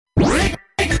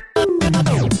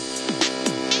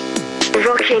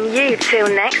Rocking you till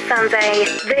next Sunday.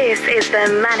 This is the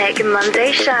Manic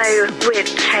Monday Show with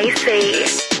Casey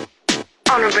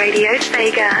on Radio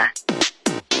Sega.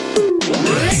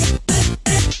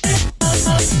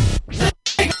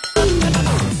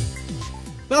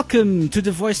 Welcome to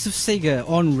the Voice of Sega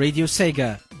on Radio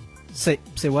Sega. Say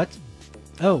what?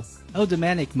 Oh, the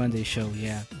Manic Monday Show,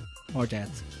 yeah. Or that.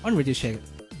 On Radio Sega.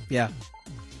 Yeah.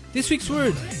 This week's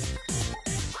word.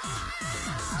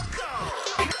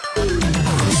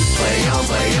 Play on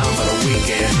for the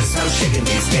weekend. There's no shaking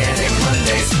these Manic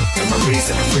Mondays. Memories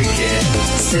and freaking.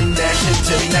 Send that shit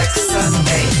to next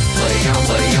Sunday. Play on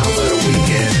for the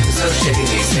weekend. There's no shaking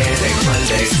these Manic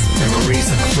Mondays. Memories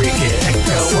and freaking. And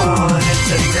go on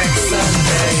into next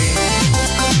Sunday.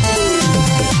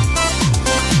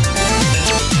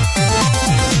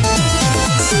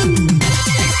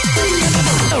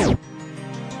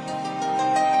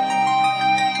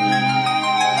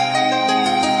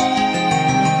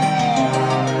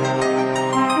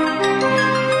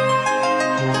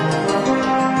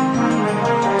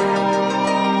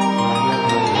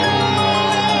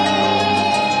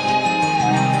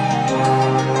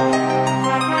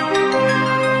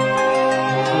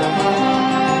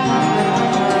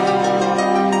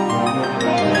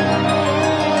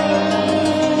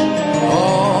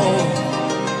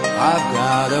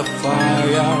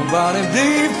 Running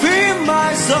deep in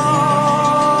my soul,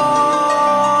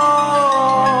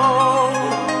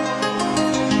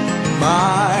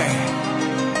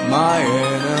 my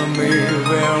enemy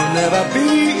will never be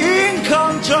in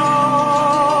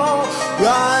control.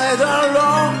 Right or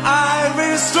wrong, I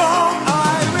will strong,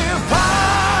 I will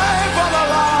fight for the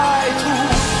right to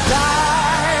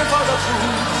die for the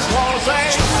truth. Small say,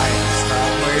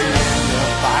 stop me in the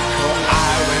battle,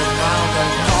 I will mount a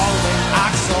golden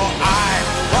axe, so I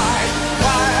fight.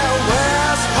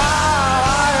 Where's power?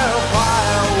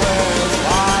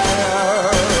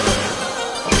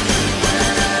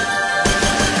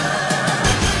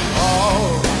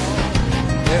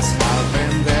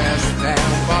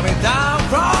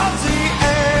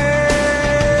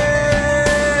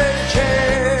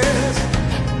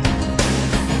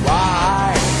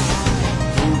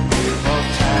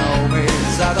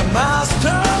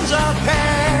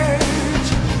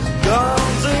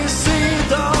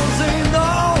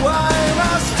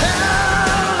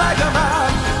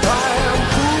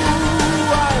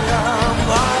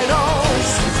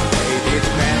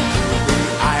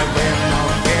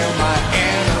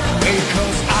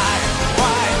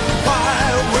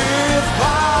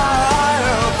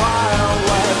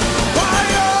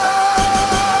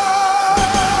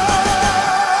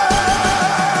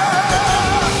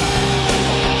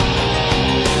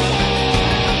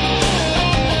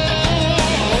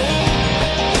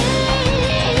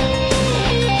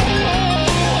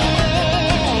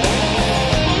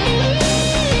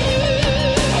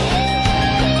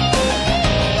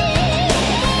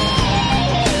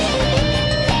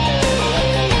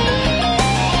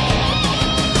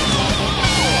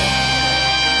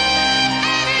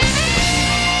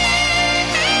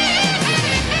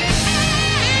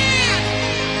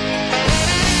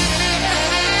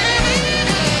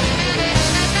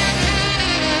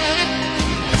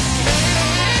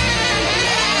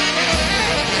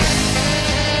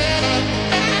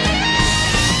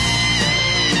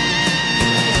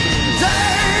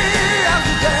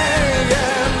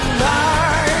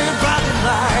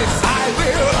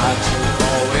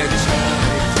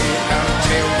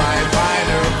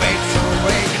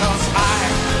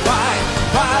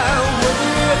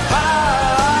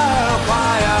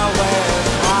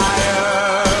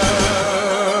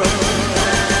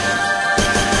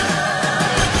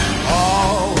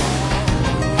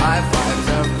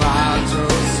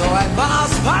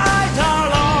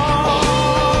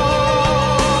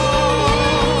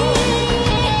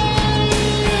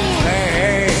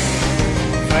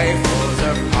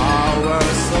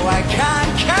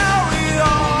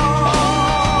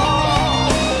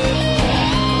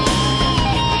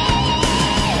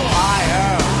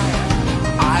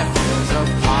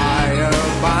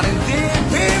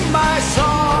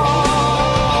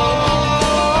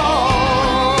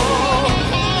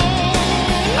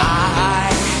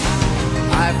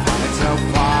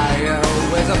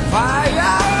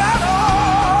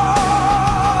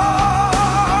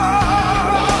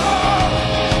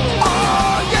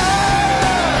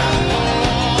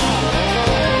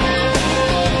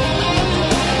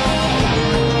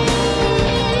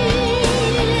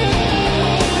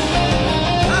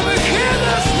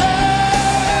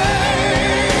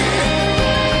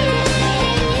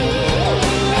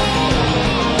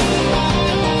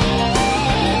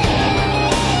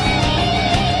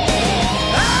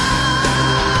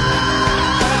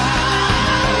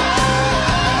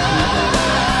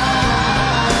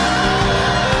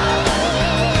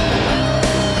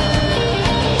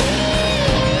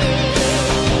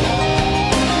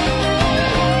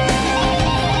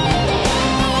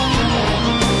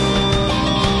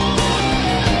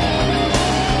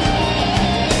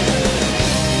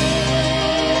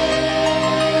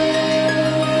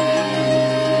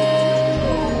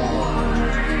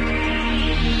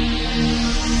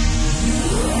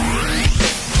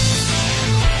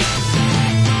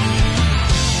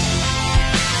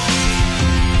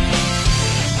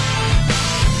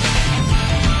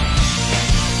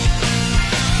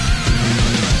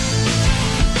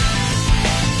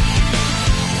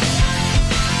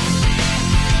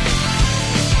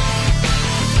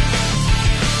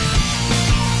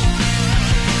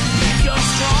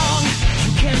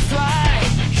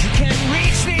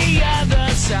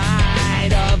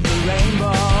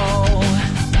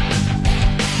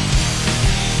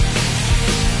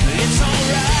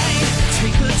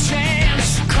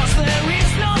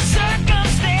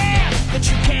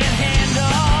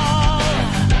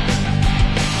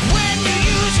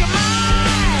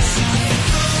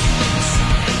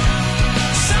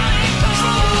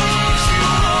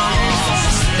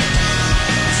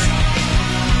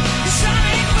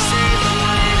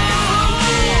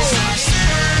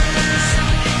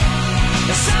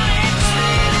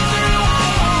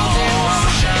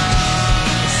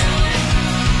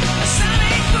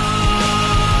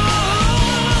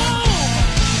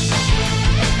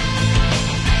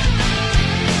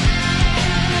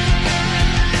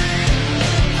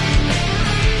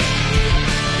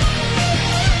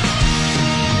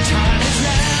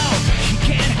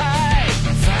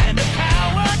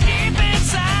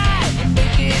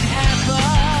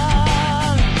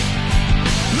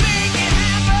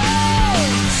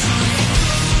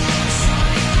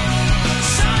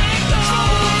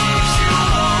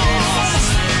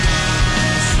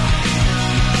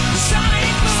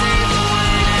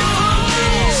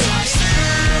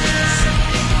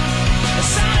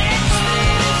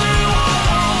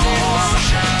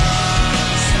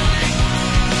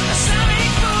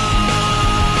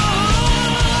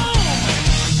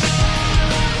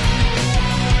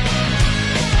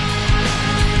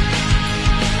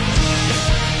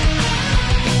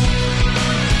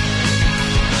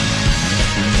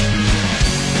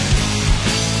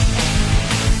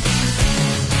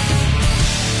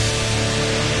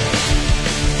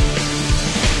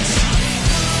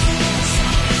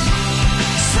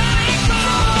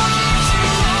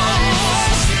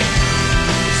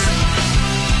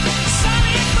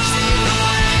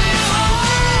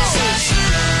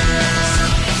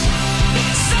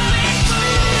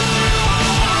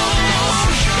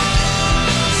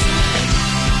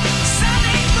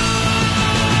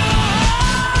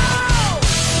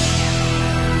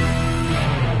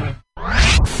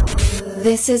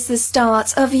 This is the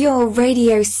start of your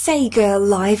Radio Sega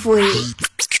live week.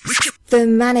 The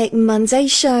Manic Monday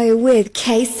Show with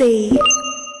KC.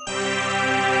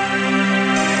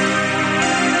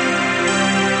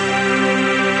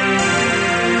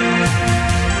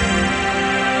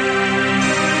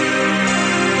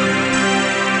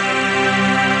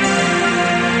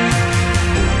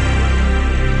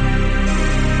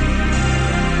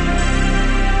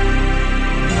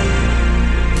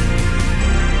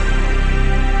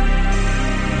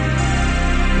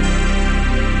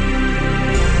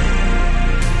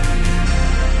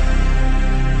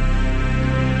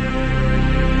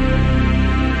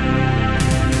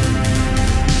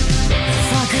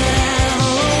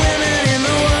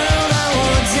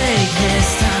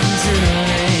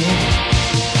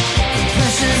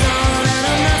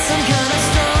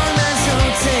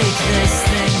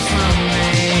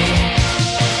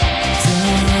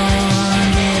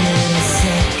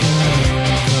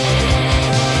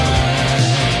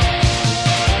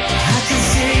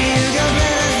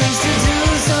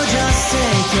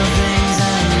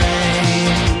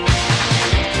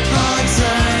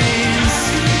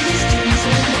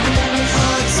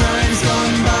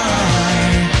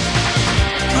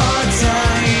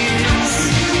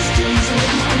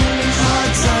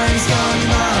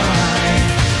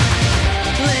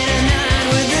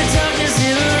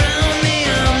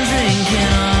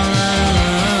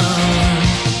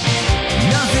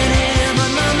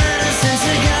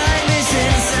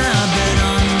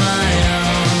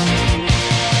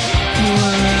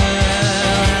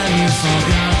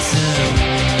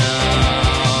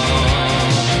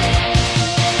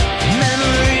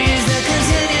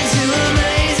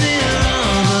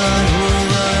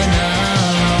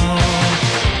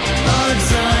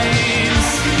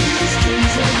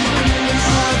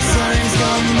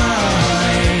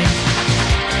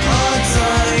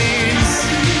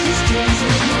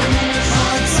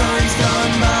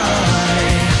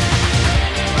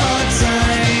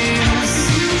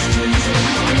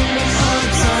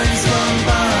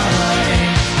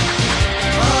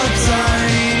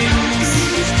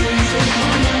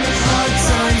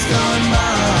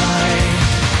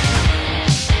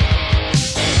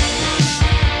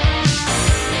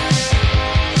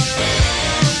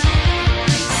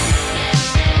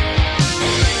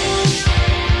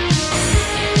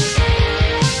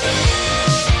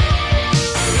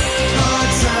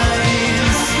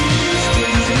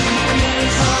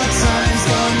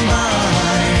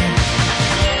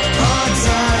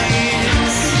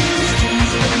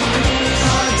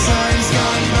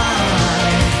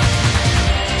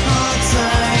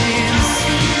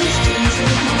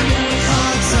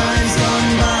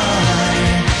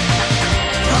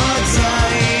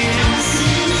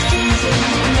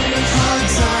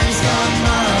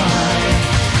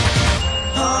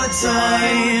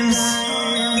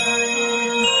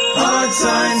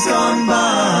 times gone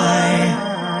by.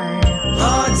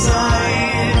 Hard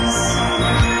times.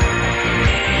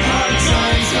 Hard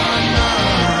times gone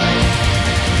by.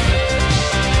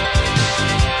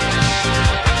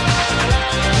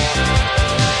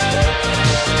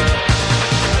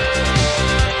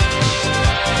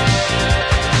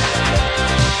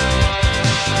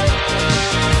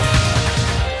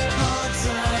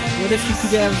 What if you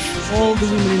could have all the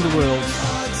women in the world?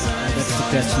 That's the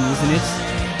question, isn't it?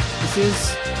 This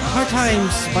is Hard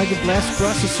Times by the Blast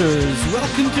Processors.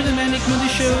 Welcome to the Manic Monday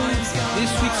Show.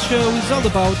 This week's show is all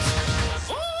about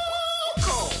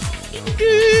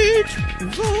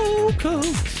vocal.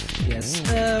 Yes.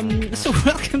 So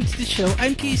welcome to the show.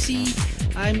 I'm Casey.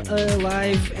 I'm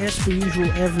live as per usual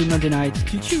every Monday night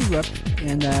to cheer you up.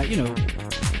 And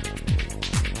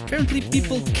apparently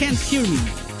people can't hear me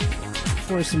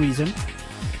for some reason.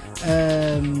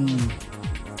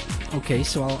 Okay,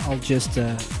 so I'll just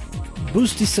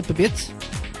boost this up a bit.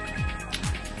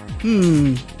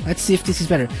 Let's see if this is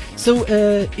better. So,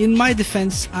 in my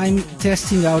defense, I'm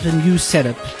testing out a new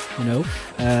setup,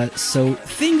 so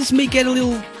things may get a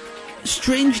little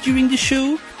strange during the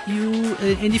show.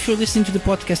 And if you're listening to the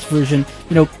podcast version,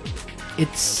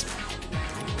 it's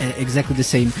exactly the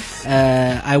same.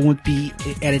 I won't be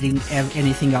editing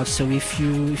anything out, so if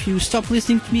you stop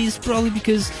listening to me, it's probably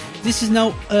because this is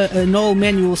now an all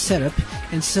manual setup,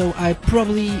 and so I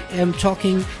probably am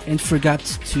talking and forgot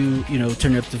to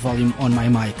turn up the volume on my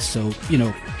mic. So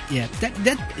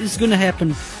that is gonna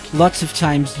happen lots of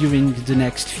times during the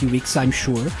next few weeks, I'm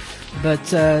sure. But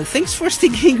thanks for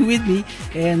sticking with me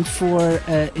and for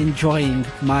enjoying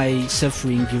my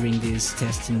suffering during these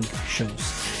testing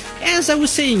shows. As I was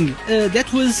saying,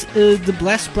 that was the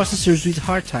Blast Processors with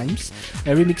Hard Times,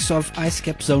 a remix of Ice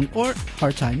Cap Zone or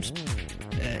Hard Times.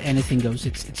 anything goes.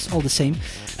 It's all the same.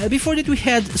 Before that, we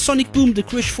had Sonic Boom, the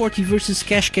Crush 40 versus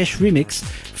Cash Cash remix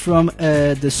from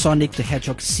the Sonic the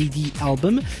Hedgehog CD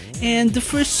album. And the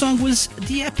first song was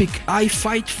the epic I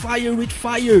Fight Fire with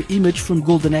Fire image from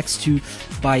Golden Axe 2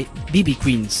 by BB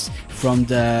Queens from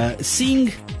the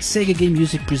Sing Sega game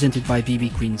music presented by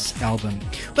BB Queen's album.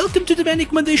 Welcome to the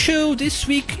Manic Monday Show. This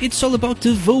week it's all about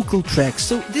the vocal tracks.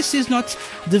 So this is not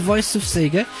the voice of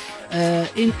Sega.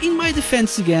 In my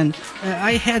defense again,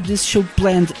 I had this show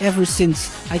planned ever since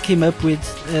I came up with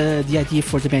the idea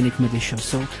for the Manic Monday Show.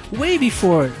 So way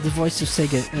before the voice of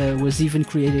Sega was even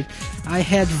created, I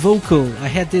had vocal. I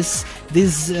had these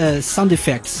sound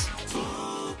effects.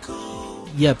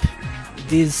 Yep.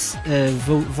 These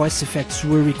voice effects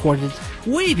were recorded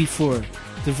way before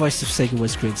the voice of Sega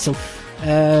was created. So,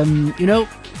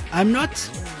 I'm not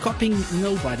copying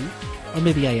nobody, or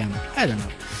maybe I am. I don't know.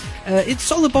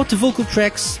 It's all about the vocal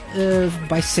tracks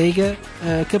by Sega.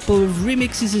 A couple of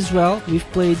remixes as well. We've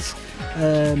played,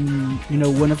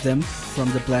 one of them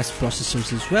from the Blast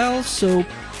processors as well. So,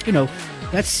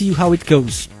 let's see how it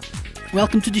goes.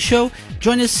 Welcome to the show.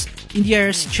 Join us in the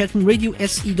IRC chat room,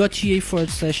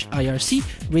 radiose.ga/IRC,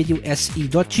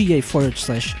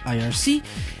 radiose.ga/IRC.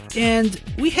 And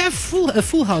we have a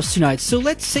full house tonight, so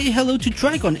let's say hello to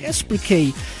Trigon,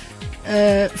 Esperkay,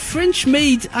 French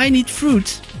maid, I Need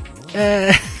Fruit.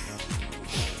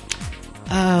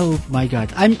 Oh my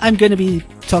god, I'm gonna be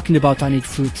talking about I Need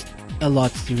Fruit a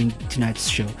lot during tonight's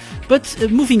show. But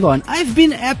moving on, I've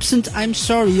been absent, I'm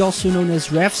sorry, also known as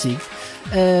Rafsig.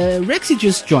 Rexy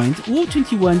just joined,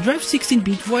 WoW21, Drive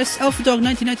 16-bit, Voice, AlphaDog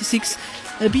 1996,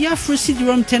 Biafra,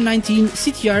 CD-ROM 1019,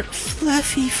 CTR,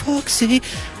 Fluffy Foxy,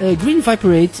 Green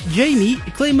Viper 8, Jamie,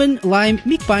 Clayman, Lime,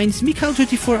 Mick Bynes,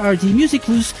 Mikhail24RD, Music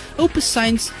Loose, Opus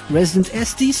Science, Resident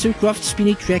SD, Sircroft,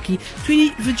 Spinny, Tracky,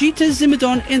 Twinny, Vegeta,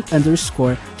 Zimmadon, and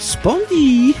underscore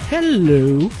Spondy.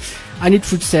 Hello. I Need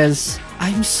Fruit says,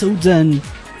 I'm so done.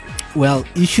 Well,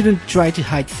 you shouldn't try to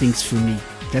hide things from me.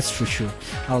 That's for sure.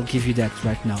 I'll give you that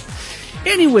right now.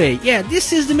 Anyway, yeah,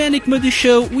 this is the Manic Monday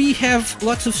Show. We have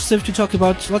lots of stuff to talk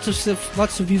about, lots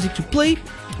of music to play.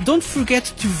 Don't forget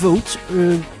to vote,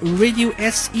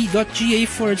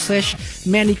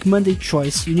 radiose.ga/Manic Monday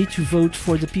Choice. You need to vote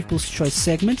for the People's Choice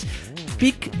segment.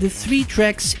 Pick the 3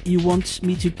 tracks you want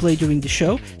me to play during the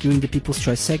show, during the People's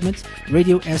Choice segment.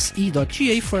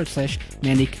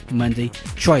 radiose.ga/Manic Monday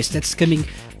Choice. That's coming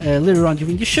later on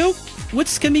during the show.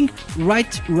 What's coming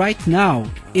right now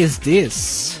is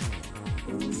this.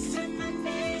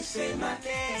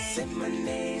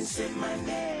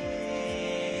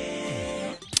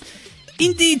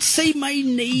 Indeed, Say My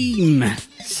Name.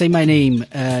 Say My Name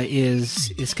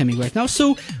is coming right now.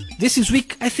 So this is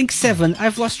week, I think, 7.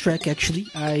 I've lost track, actually.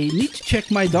 I need to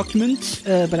check my document,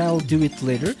 but I'll do it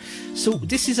later. So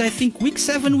this is, I think, week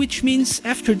 7, which means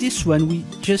after this one, we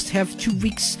just have 2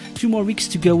 more weeks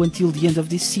to go until the end of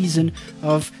this season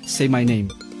of Say My Name.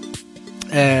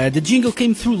 The jingle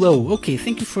came through low. Okay,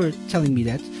 thank you for telling me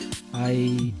that.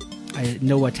 I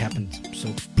know what happened.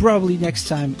 So probably next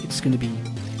time it's gonna be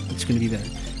better.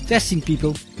 Testing,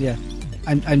 people. Yeah,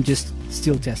 I'm just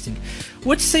still testing.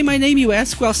 What's Say My Name, you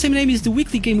ask? Well, Say My Name is the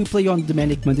weekly game we play on the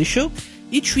Manic Monday Show.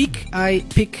 Each week I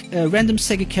pick a random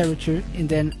Sega character and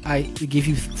then I give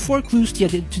you 4 clues to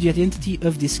the identity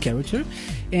of this character,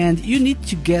 and you need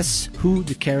to guess who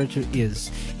the character is.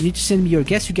 You need to send me your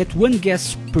guess. You get 1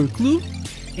 guess per clue,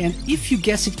 and if you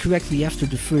guess it correctly after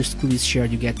the first clue is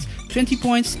shared, you get 20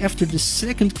 points. After the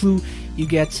second clue, you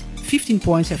get 15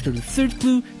 points. After the third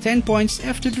clue, 10 points.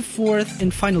 After the fourth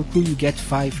and final clue, you get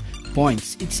 5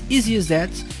 points. It's easy as that.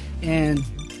 And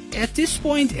at this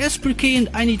point, Esperkay and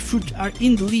I Need Fruit are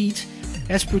in the lead.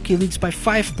 Esperkay leads by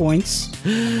 5 points.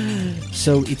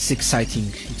 So it's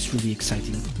exciting. It's really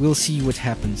exciting. We'll see what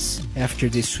happens after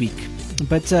this week.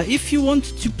 But if you want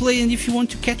to play and if you want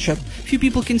to catch up, few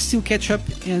people can still catch up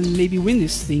and maybe win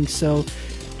this thing. So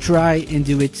try and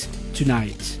do it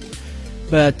tonight.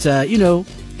 But,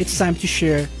 it's time to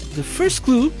share the first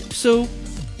clue. So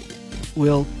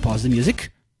we'll pause the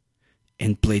music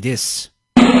and play this.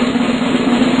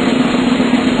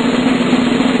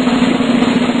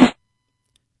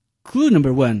 Clue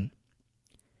number 1.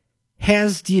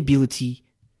 Has the ability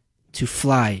to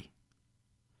fly.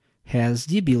 Has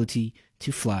the ability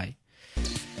to fly.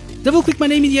 Double click my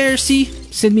name in the IRC,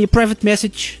 send me a private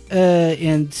message,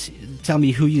 and tell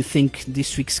me who you think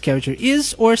this week's character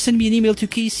is, or send me an email to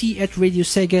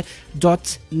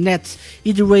kc@radiosega.net.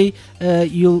 Either way,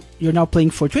 you're now playing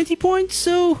for 20 points,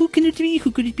 so who can it be? Who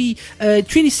could it be?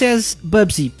 Trini says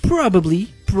Bubsy. Probably,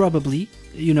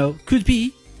 could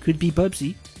be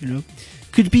Bubsy,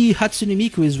 could be Hatsune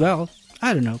Miku as well.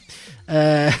 I don't know.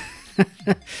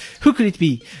 Who could it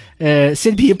be?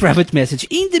 Send me a private message.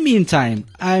 In the meantime,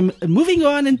 I'm moving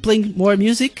on and playing more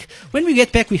music. When we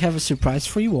get back, we have a surprise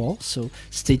for you all, so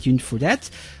stay tuned for that.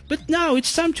 But now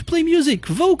it's time to play music,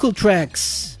 vocal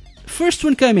tracks. First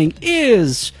one coming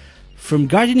is from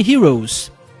Guardian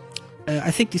Heroes.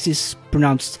 I think this is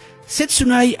pronounced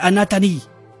Setsunai Anatani.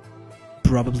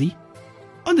 Probably.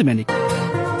 On the Manic. 「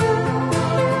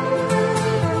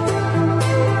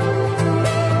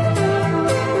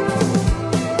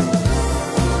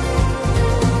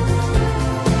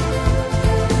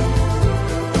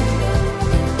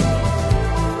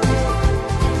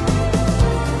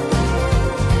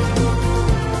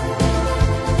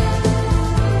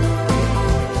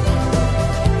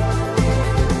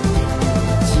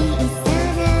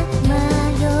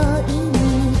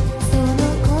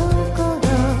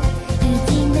い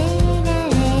じめ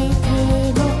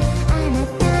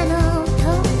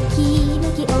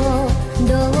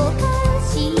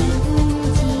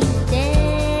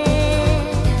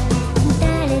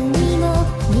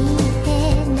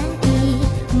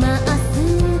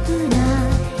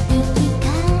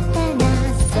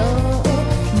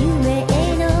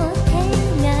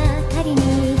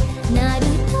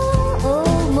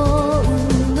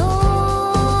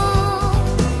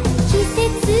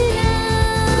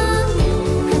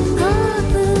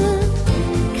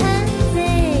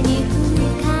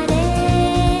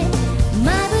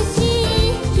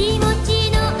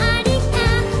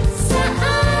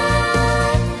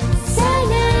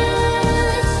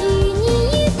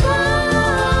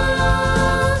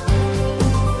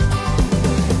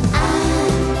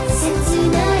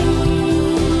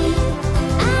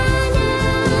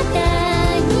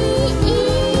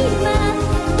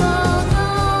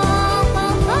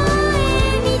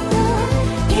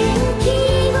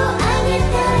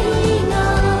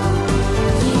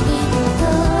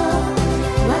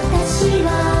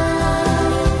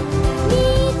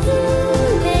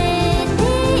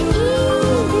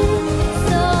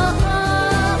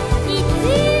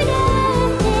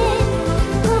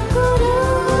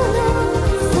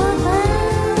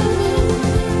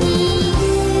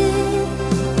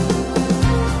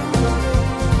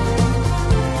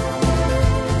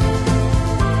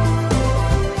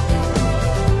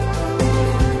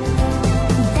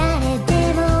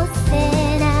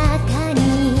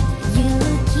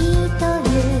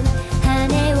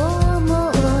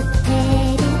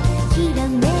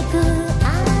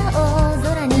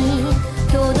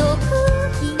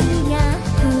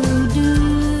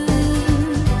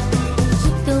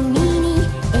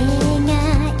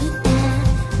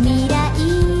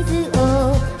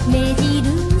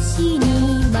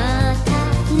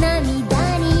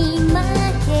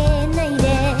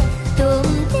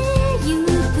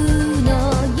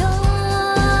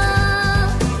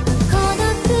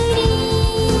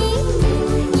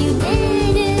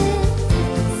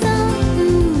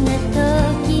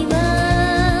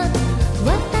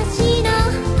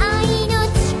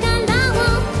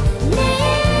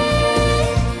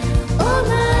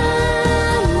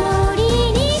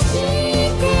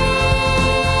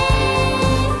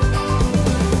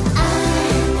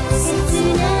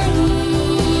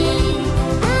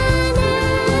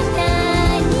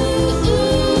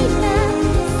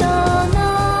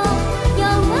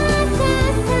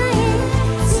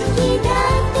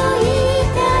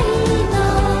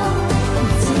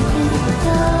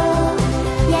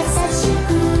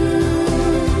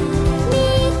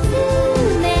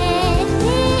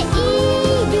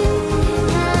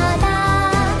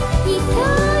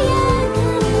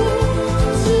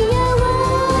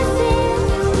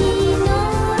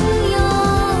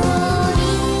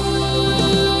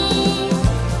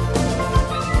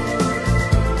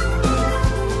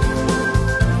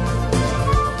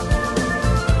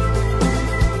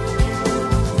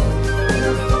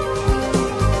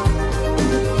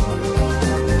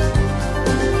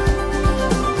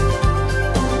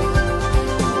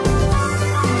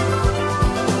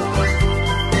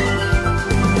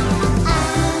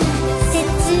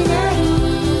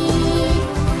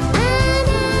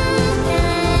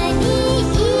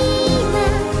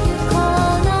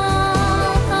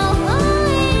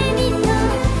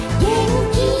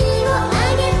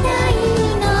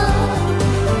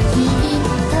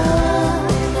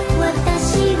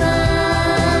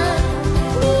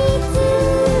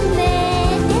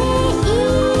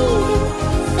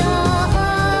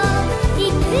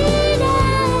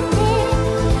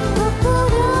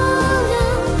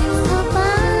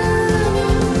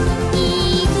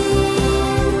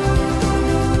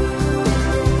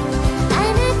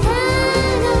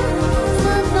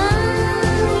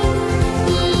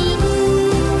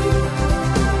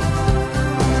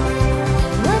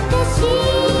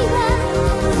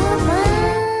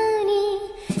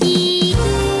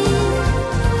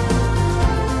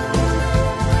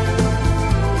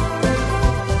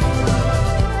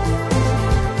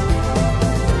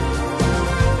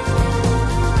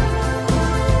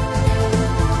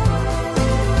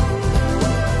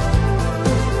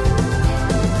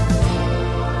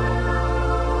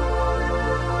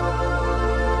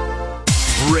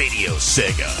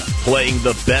Sega, playing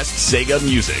the best Sega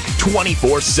music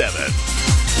 24/7.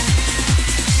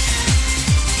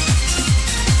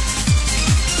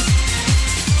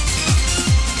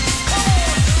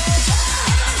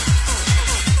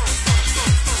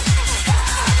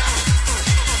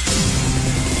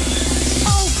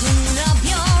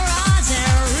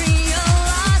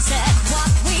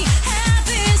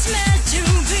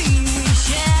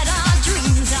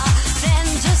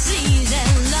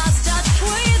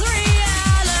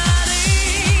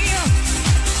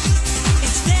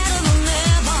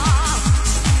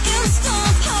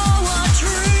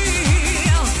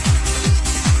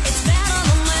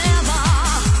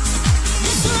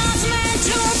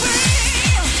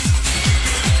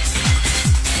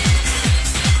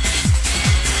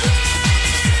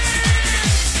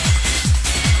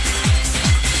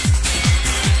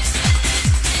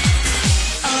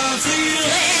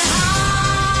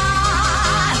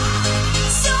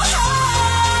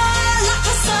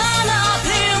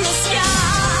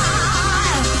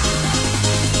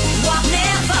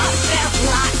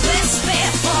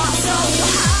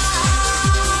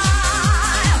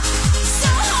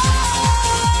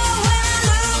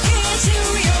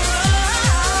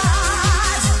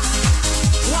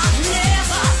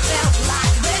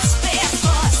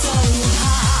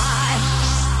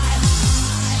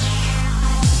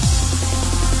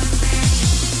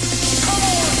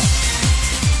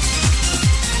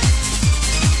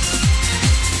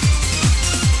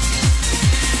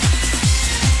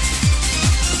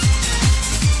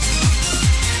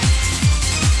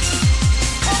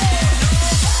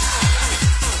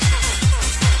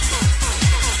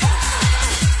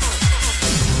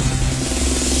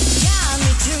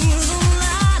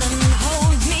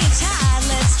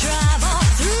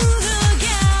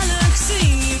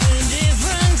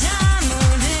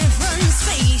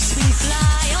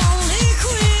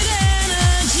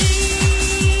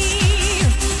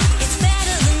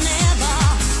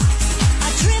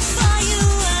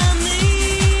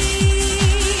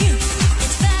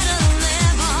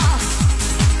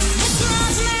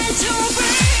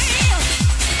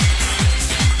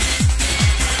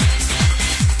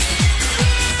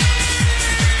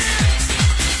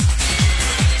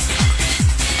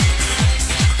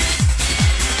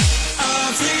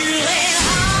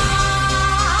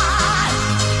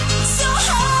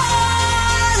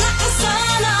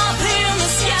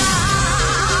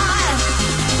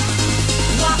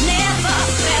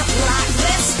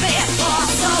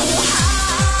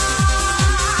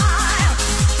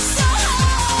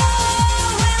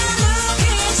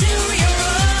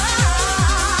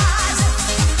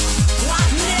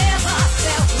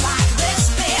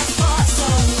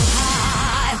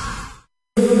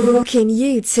 Rocking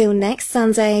you till next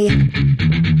Sunday.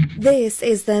 This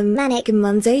is the Manic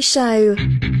Monday Show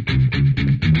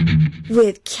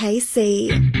with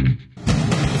Casey.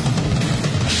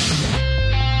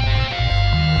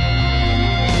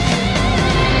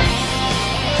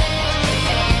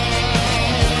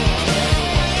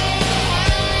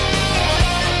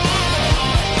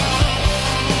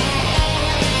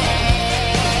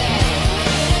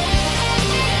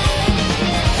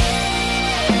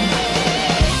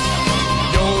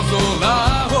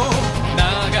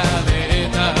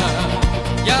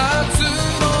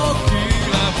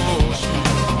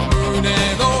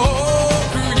 胸の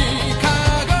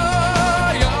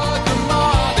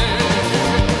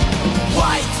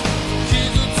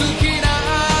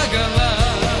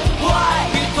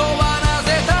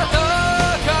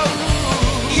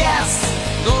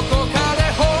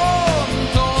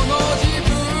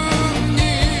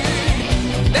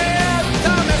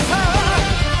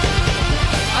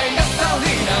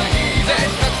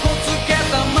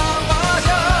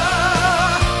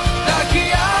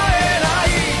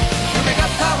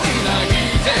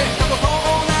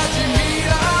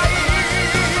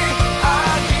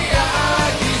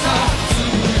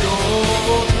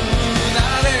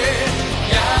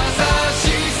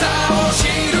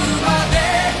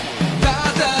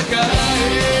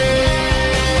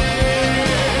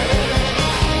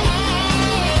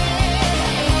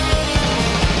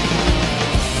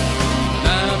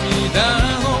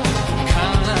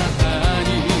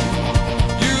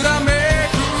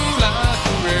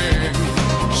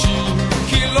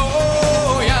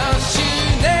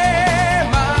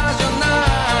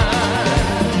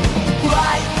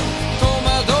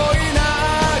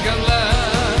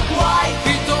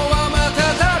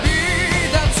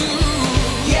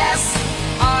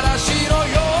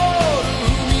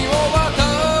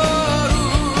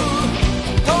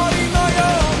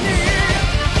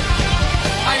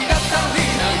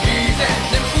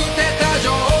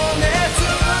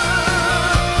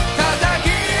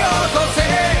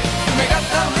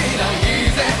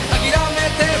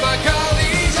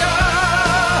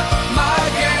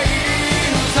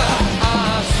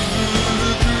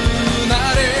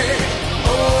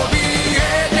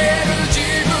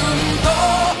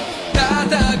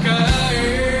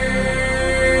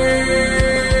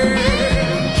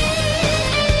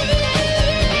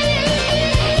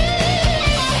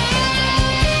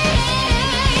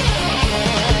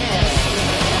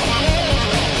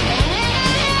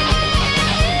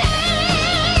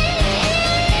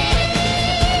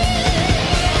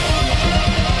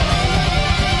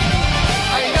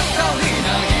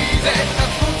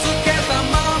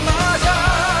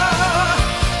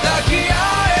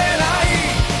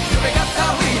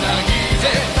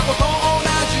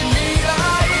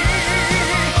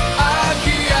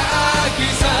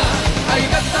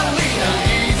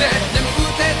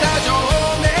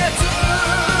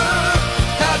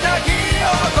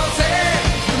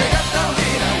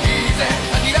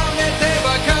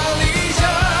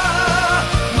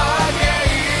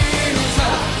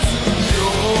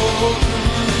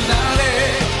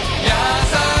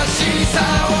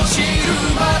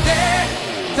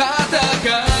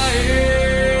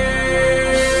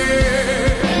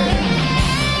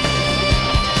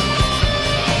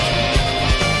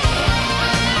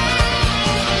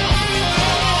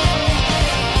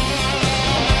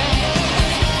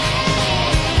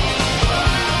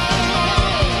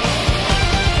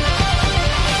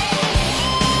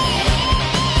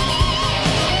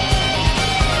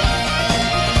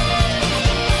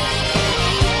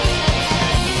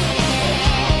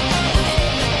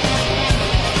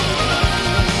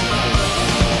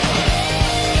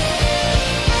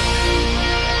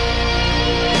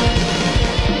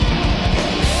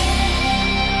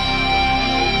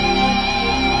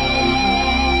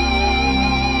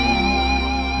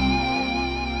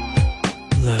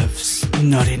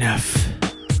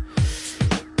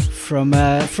from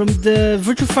the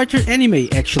Virtua Fighter anime,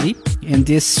 actually, and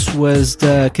this was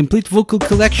the complete vocal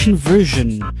collection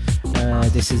version.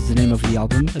 This is the name of the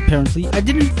album, apparently. I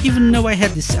didn't even know I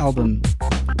had this album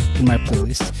in my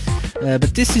playlist.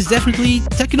 But this is definitely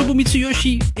Takenobu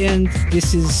Mitsuyoshi, and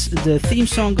this is the theme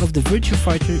song of the Virtua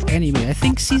Fighter anime. I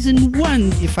think season 1,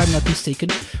 if I'm not mistaken,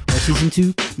 or season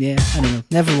 2. Yeah, I don't know.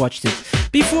 Never watched it.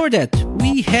 Before that,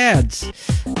 we had So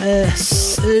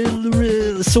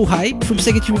High from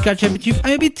Sega TV Card Championship.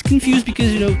 I'm a bit confused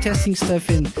because, testing stuff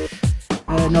and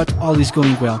not always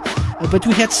going well. But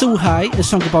we had So High, a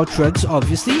song about drugs,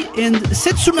 obviously, and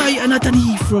Setsunai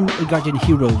Anatani from Guardian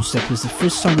Heroes. That was the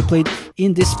first song we played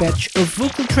in this batch of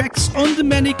vocal tracks on the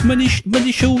Manic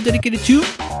Monday show dedicated to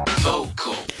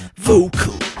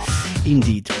Vocal.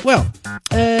 Indeed. Well,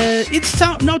 it's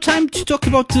now time to talk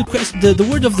about the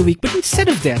word of the week, but instead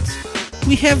of that,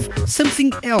 we have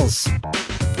something else.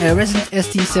 Resident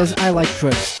ST says, I like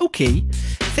drugs. Okay,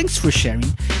 thanks for sharing.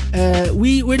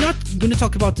 We're not going to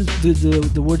talk about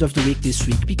the word of the week this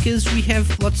week because we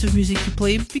have lots of music to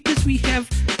play, because we have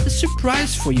a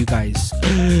surprise for you guys.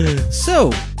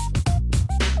 So,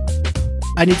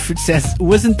 Anitford says,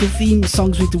 wasn't the theme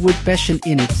songs with the word passion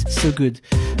in it so good?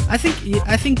 I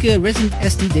think Resident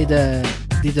ST did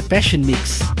a passion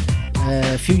mix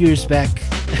a few years back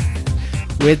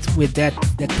with that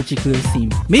particular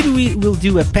theme. Maybe we will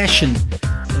do a passion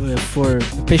for a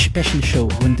passion show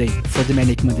one day for the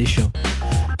Manic Monday show.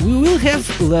 We will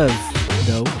have love,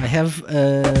 though. I have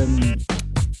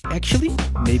actually,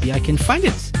 maybe I can find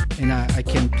it and I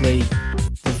can play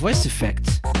the voice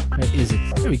effect. Where is it?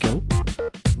 There we go.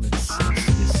 Let's do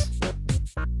this.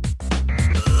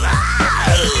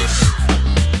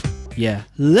 Yeah,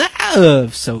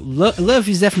 love. So love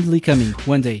is definitely coming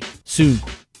one day, soon.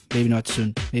 Maybe not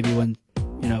soon. Maybe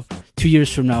 2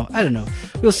 years from now. I don't know.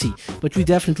 We'll see. But we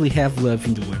definitely have love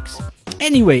in the works.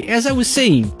 Anyway, as I was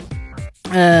saying,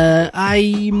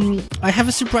 I have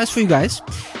a surprise for you guys,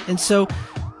 and so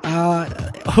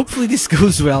hopefully this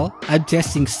goes well. I'm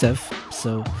testing stuff,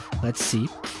 so let's see.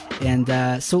 And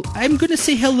so I'm gonna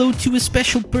say hello to a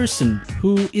special person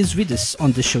who is with us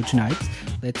on the show tonight.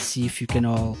 Let's see if you can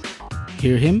all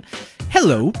hear him.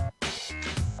 Hello.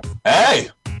 Hey.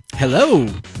 Hello.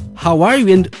 How are you,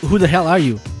 and who the hell are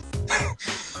you?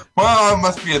 Well, I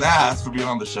must be an ass for being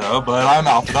on the show, but I'm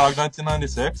Alpha Dog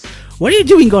 1996. What are you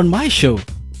doing on my show?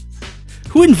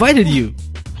 Who invited you?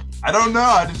 I don't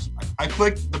know. I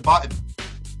clicked the button.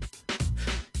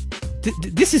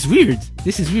 This is weird.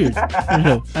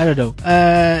 I don't know.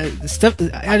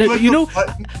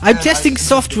 I'm testing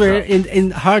software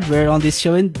and hardware on this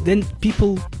show, and then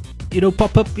people,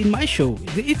 pop up in my show.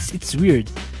 It's weird.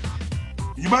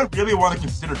 You might really want to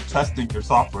consider testing your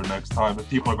software next time if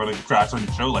people are going to crash on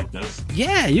your show like this.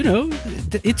 Yeah,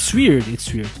 it's weird.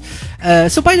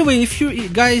 So, by the way, if you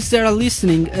guys that are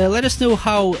listening, let us know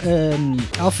how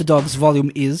Alpha Dog's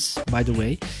volume is, by the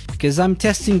way, because I'm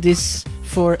testing this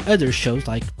for other shows,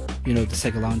 like, the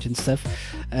Sega Lounge and stuff,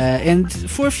 and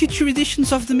for future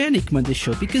editions of the Manic Monday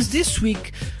show, because this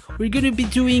week we're going to be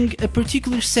doing a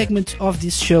particular segment of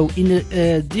this show in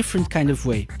a different kind of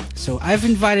way. So I've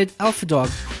invited Alpha Dog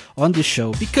on the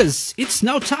show because it's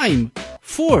now time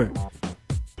for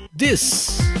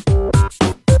this.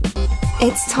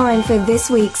 It's time for this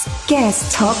week's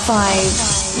Guest Top 5.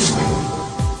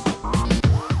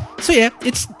 So yeah,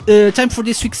 it's time for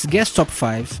this week's Guest Top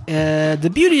 5. The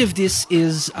beauty of this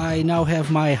is I now have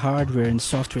my hardware and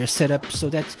software set up so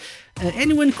that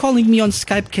anyone calling me on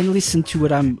Skype can listen to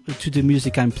the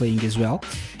music I'm playing as well.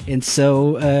 And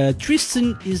so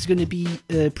Tristan is going to be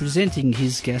presenting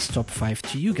his Guest Top 5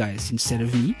 to you guys instead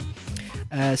of me.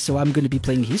 So I'm going to be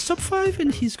playing his top 5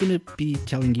 and he's going to be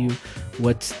telling you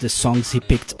what the songs he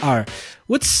picked are.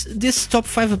 What's this top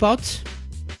 5 about?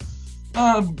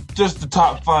 Just the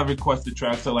top 5 requested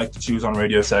tracks I like to choose on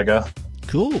Radio Sega.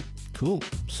 Cool.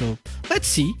 So let's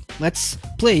see. Let's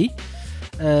play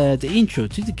the intro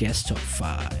to the Guest Top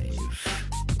 5.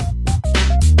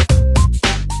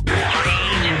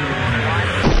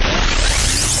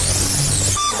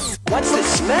 What's the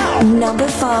smell? Number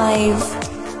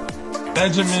 5.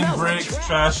 Benjamin Briggs,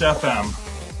 Trash FM.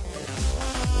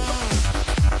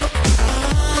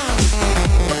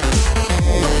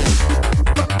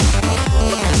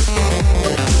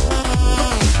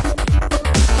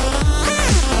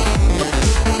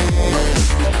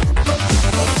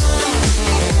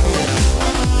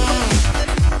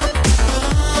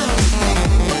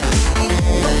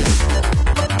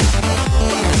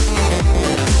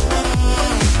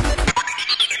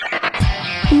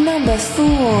 Number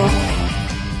 4.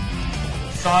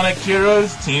 Sonic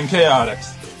Heroes, Team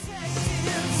Chaotix.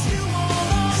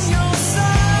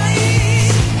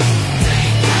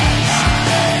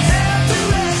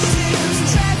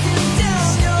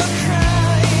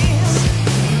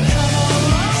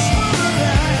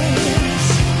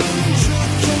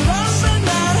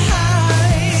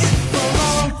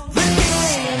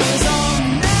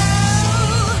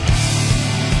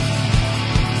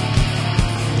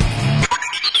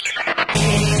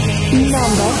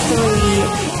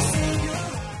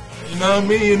 You know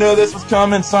me, you know this was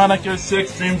coming. Sonic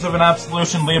 06, Dreams of an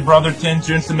Absolution, Leah Brotherton,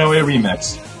 Jun Sonoe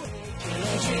remix.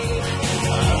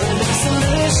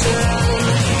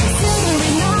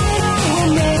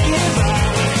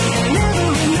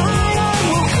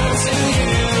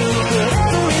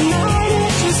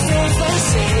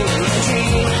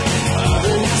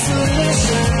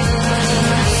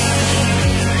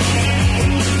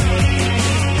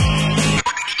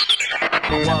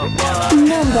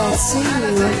 Number 2.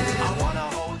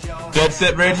 Dead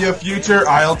Set Radio Future,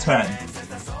 aisle 10.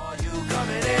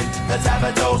 Let's have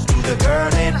a toast to the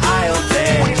girl in aisle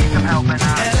 10. We need some help and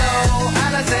hello,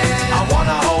 Allison. I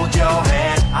wanna hold your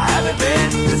hand. I haven't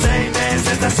been the same man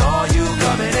since I saw you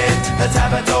coming in. Let's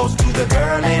have a toast to the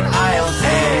girl in aisle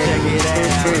 10. Check it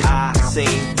out. I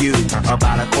seen you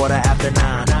about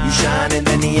 9:15. You shine in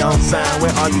the neon sign.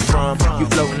 Where are you from? You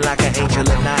floating like an angel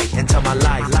at night into my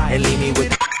life and leave me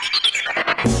with.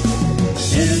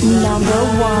 Number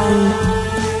 1.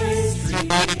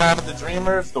 The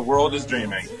Dreamers, the world is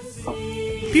dreaming.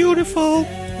 Beautiful.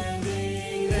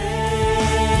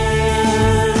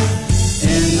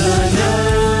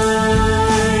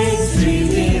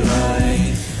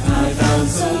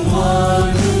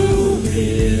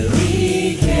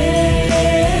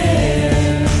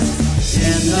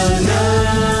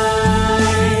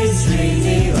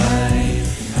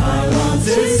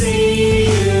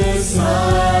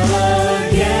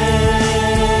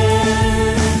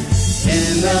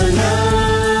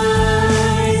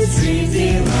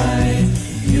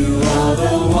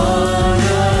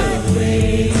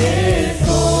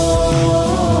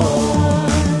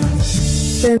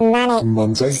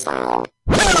 Monday.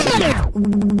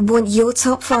 Want your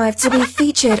top 5 to be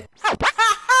featured?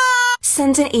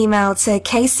 Send an email to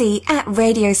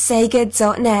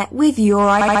casey@radiosega.net with your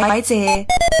idea.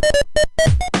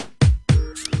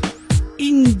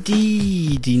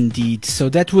 Indeed. So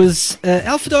that was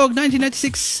Alpha Dog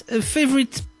 1996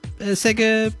 favorite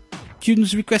Sega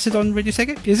tunes requested on Radio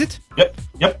Sega, is it?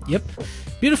 Yep.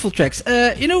 Beautiful tracks.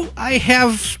 I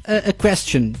have a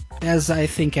question, as I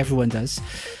think everyone does.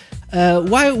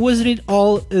 Why wasn't it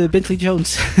all Bentley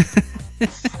Jones?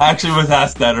 I actually was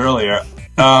asked that earlier.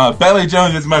 Bentley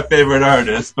Jones is my favorite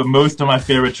artist, but most of my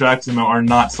favorite tracks in them are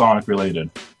not Sonic related.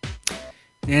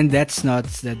 And that's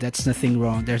nothing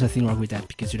wrong. There's nothing wrong with that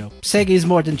because Sega is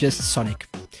more than just Sonic.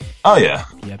 Oh yeah.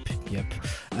 Yep.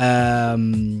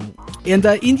 And in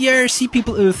the IRC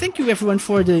people, thank you everyone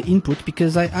for the input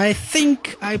because I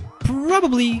think I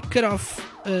probably cut off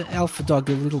Alpha Dog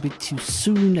a little bit too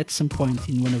soon at some point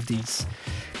in one of these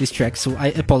tracks. So I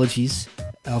apologize,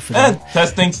 Alpha Dog.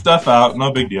 Testing stuff out,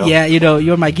 no big deal. Yeah,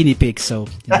 you're my guinea pig, so.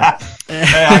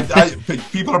 Hey,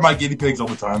 people are my guinea pigs all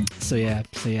the time. So yeah,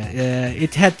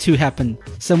 it had to happen.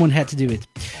 Someone had to do it.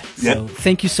 So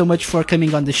thank you so much for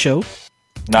coming on the show.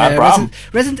 Not a problem.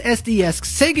 Resident SD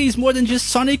asks, Sega is more than just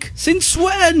Sonic? Since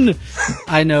when?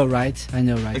 I know, right?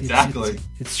 Exactly.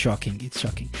 It's shocking.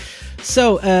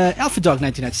 So, Alpha Dog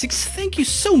 1996, thank you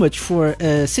so much for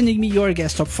sending me your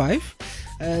guest top 5.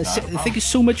 Thank you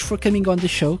so much for coming on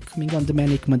the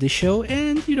Manic Monday show.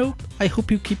 And, I hope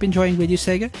you keep enjoying Radio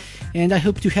Sega. And I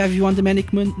hope to have you on the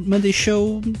Manic Monday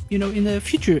show, in a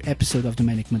future episode of the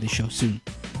Manic Monday show soon.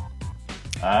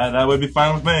 That would be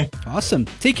fine with me. Awesome.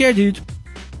 Take care, dude.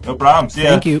 No problem. See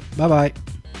ya. Thank you. Bye-bye.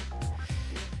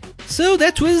 So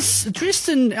that was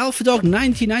Tristan, Alpha Dog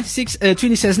 1996.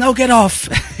 Trini says, now get off.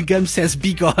 Gum says,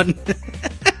 be gone.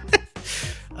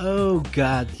 Oh,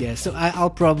 God, yeah. So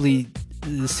I'll probably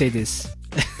say this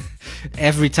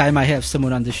every time I have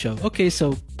someone on the show. Okay,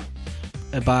 so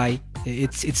bye.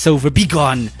 It's over. Be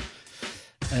gone.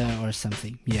 Or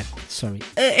something. Yeah, sorry.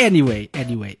 Anyway,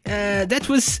 that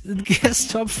was guest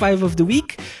top 5 of the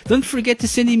week. Don't forget to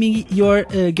send me your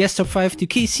guest top 5 to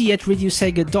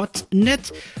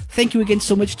kc@radiosega.net. Thank you again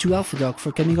so much to Alpha Dog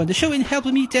for coming on the show and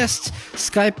helping me test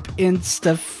Skype and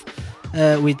stuff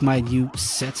with my new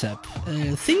setup.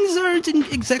 Things aren't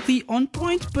exactly on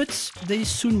point, but they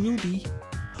soon will be.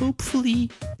 Hopefully,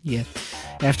 yeah.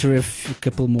 After a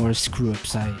couple more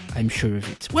screw-ups, I'm sure of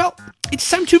it. Well, it's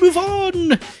time to move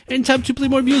on and time to play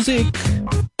more music.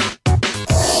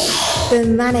 The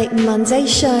Manic Monday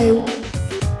Show.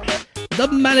 The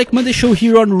Manic Monday Show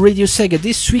here on Radio Sega,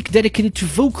 this week dedicated to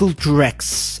vocal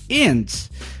tracks. And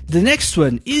the next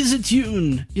one is a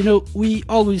tune. We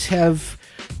always have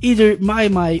either My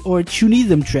or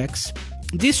Tunidum tracks.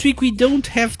 This week we don't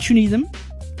have Tunidum,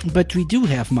 but we do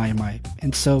have My.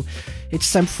 And so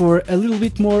it's time for a little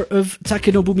bit more of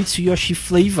Takenobu Mitsuyoshi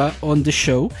flavor on the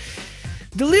show.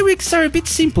 The lyrics are a bit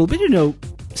simple, but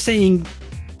saying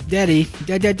daddy,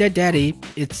 daddy,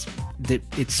 it's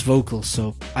it's vocal,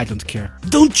 so I don't care.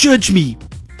 Don't judge me!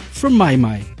 From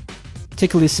My.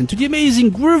 Take a listen to the amazing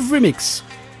groove remix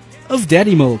of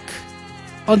Daddy Milk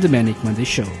on the Manic Monday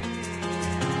Show.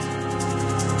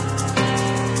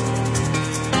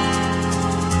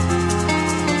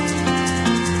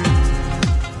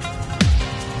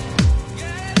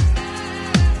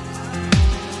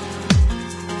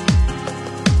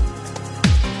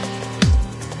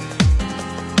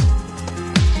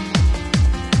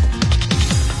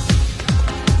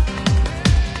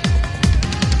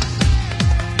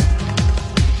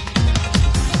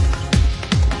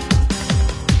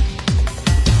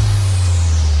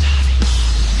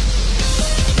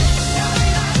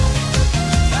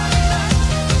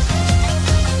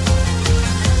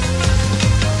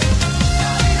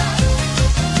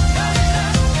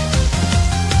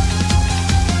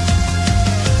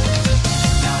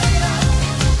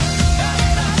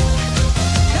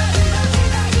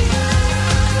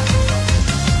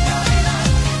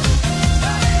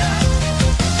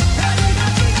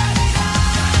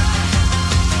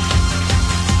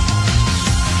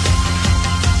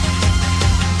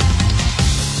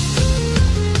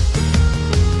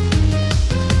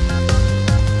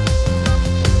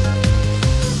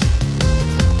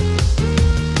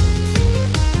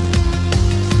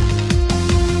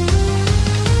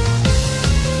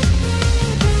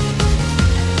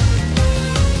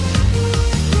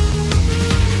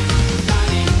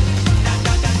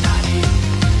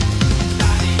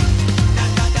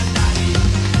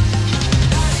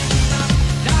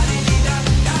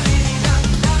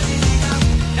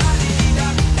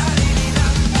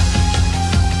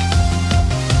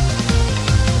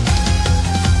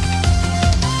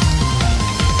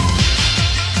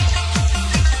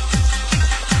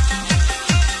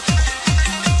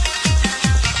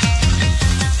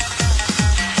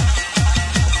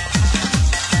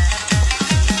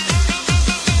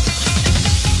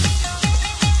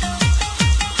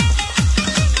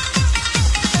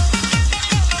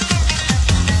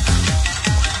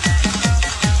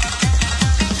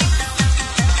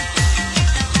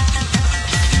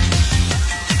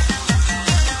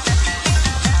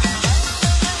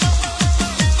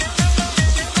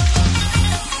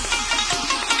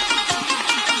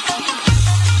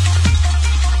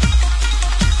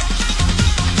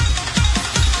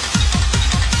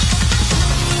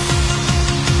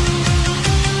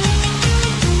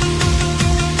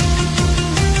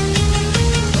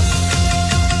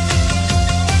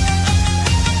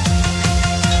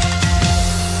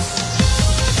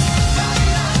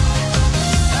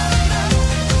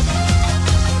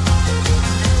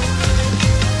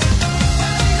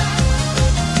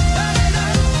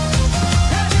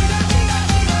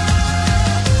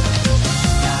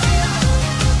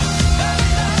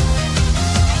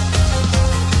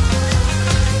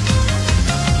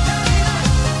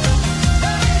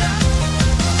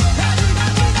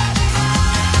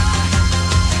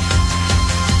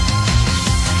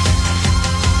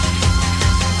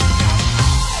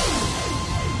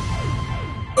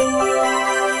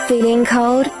 Feeling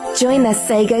cold? Join the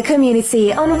Sega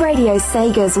community on Radio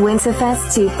Sega's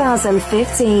Winterfest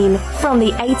 2015. From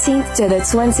the 18th to the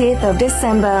 20th of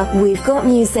December, we've got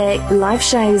music, live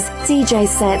shows, DJ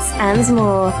sets and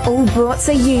more. All brought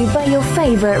to you by your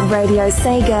favorite Radio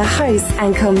Sega hosts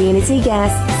and community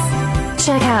guests.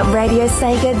 Check out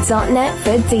radiosega.net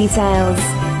for details.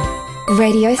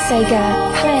 Radio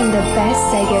Sega, playing the best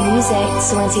Sega music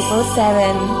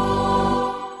 24/7.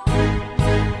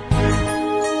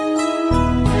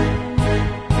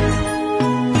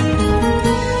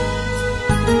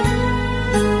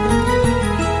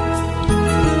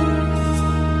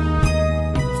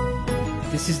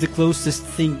 This is the closest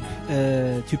thing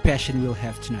to passion we'll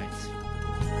have tonight.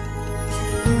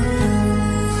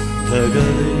 流れ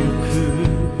ゆ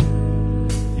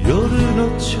く夜の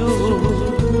蝶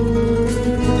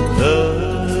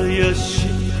怪し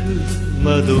く惑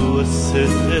わせて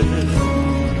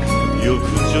欲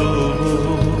情も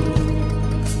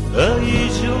愛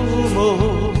情も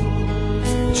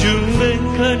純恋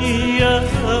歌にや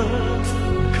か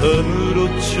むろ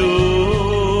町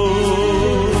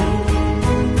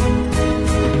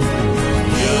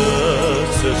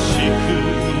優しく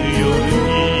夜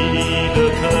に抱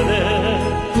かれ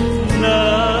涙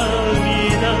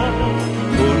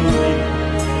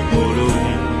ほろり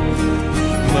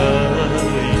舞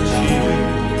い散る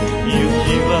雪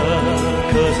は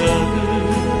飾る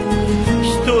人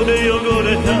で汚れ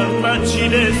た街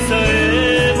でさ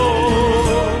えも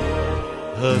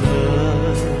花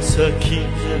咲いて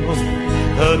も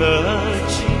花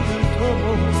散るとも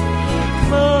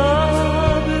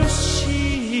眩し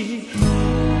い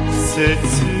世 The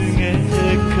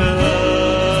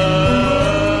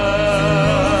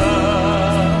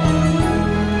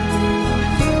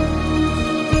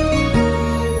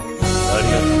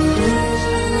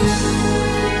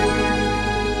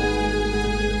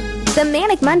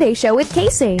Manic Monday Show with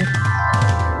Casey. Here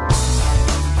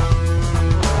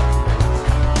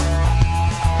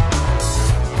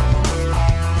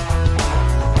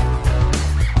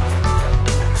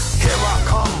I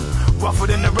come, rougher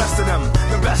than the rest of them,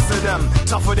 the best of them,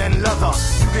 tougher than leather.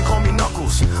 You can call me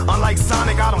Knuckles. Unlike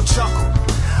Sonic, I don't chuckle.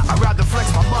 I'd rather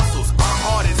flex my muscles. I'm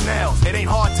hard as nails. It ain't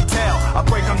hard to tell. I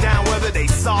break them down whether they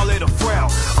solid or frail.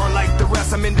 Unlike the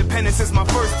rest, I'm independent since my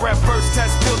first breath. First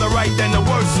test, feel the right, then the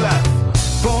worst left.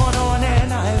 Born on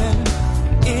an island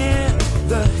in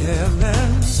the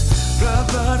heavens. The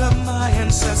blood of my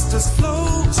ancestors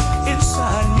flows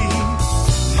inside me.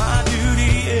 My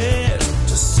duty is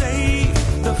to save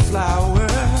the flower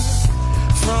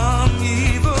from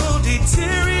evil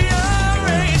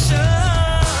deterioration.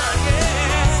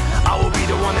 Yeah. I will be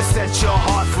the one to set your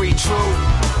heart free, true.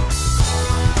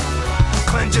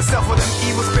 Cleanse yourself with them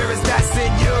evil spirits that's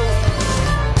in you.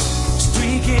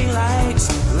 Streaking lights,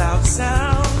 loud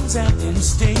sounds, and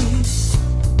instincts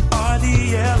are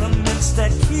the elements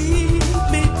that keep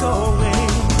me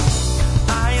going.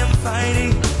 I am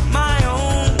fighting my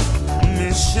own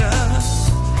mission.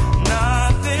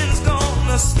 Nothing's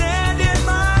gonna stand in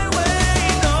my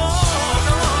way. No,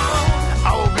 no.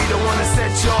 I will be the one to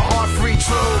set your heart free,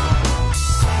 true.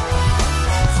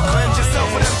 Cleanse yourself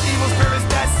with them evil spirits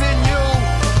that's in you.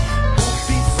 Won't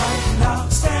be frightened, I'll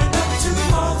stand up to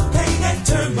all the pain and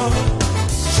turmoil.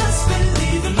 Just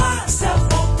believe in myself,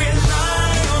 won't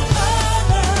rely on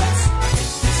others.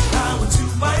 This power to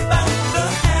wipe out the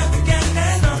havoc and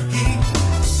anarchy.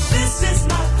 This is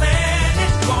my plan,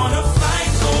 it's gonna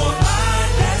fight for my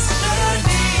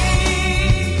destiny.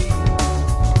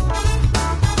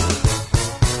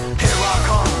 Here I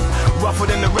come, rougher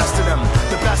than the rest of them,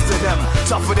 the best of them,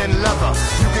 tougher than leather.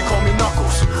 You can call me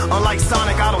Knuckles. Unlike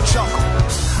Sonic, I don't chuckle.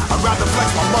 I'd rather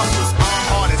flex my muscles. I'm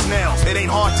hard as nails. It ain't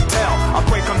hard to tell. I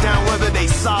break them down whether they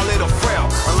solid or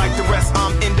frail. Unlike the rest,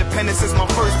 I'm independent since my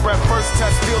first breath. First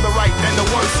test, feel the right, then the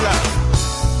worst left.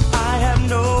 I have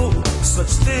no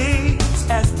such things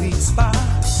as weak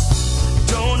spots.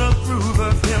 Don't approve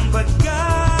of him, but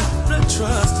gotta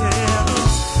trust him.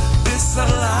 This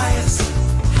alliance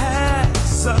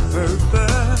has a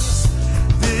purpose.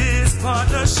 This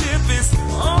partnership is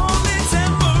only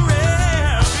temporary.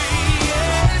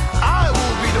 I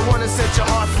will be the one to set your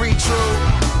heart free, true.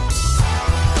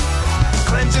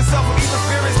 Cleanse yourself of evil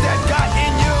spirits that got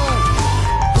in you.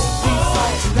 Be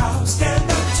fighting, I'll stand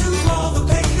up to all the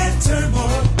pain and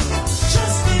turmoil.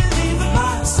 Just believe in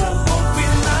myself, won't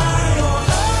rely on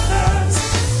others.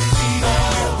 We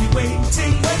will be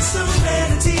waiting when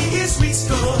serenity is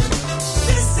restored.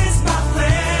 This is my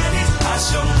planet, I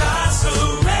shall not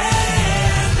surrender.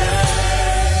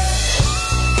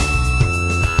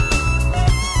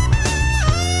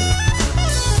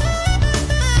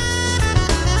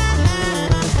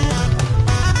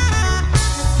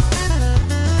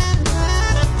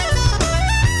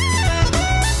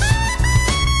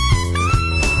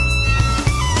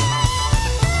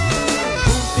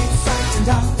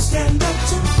 I'll stand up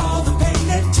to all the pain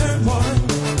and turmoil.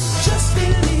 Just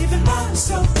believe in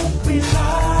myself, won't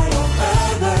rely on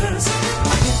others.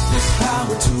 I get this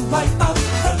power to wipe out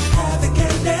the havoc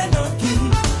and anarchy.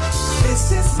 This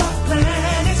is my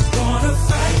plan, it's gonna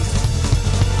fight.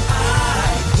 I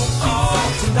won't be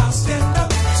frightened, I'll stand up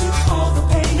to all the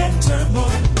pain and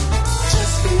turmoil.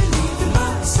 Just believe in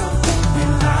myself, won't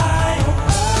rely on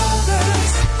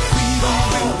others. We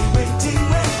will be waiting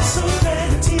when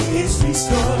serenity is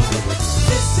restored.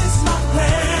 This is my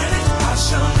planet, I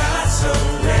shall not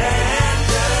surrender.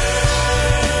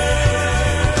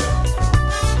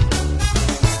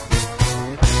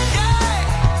 Yeah!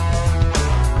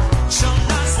 Shall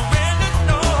not surrender,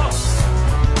 no.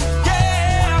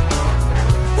 Yeah!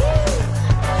 Woo!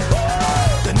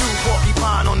 The new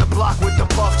porcupine on the block with the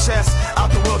buff chest.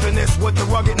 Out the wilderness with the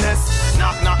ruggedness.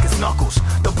 Knock, knock, it's Knuckles.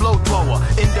 The blow thrower,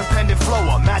 independent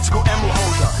flower, magical emerald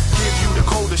holder. Give you the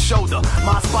coldest shoulder.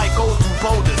 My spike goes through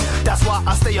boulders. That's why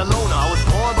I stay alone. I was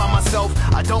born by myself.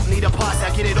 I don't need a posse. I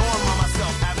get it on by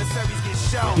myself. Adversaries get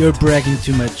shelled. You're bragging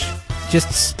too much.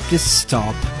 Just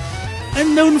stop.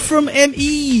 Unknown from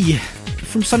ME,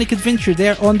 from Sonic Adventure,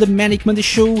 there on the Manic Monday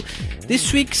Show.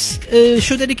 This week's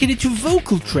show dedicated to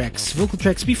vocal tracks.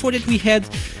 Before that we had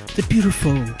the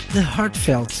beautiful, the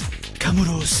heartfelt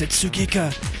Kamuro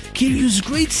Setsugeka, Kiryu's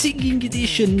great singing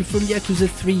edition from Yakuza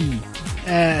 3.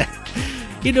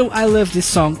 You know, I love this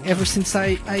song ever since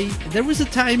there was a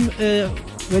time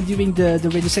when during the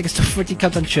Radio Sega Top 40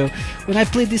 Countdown show when I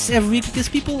played this every week because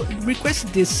people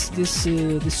requested this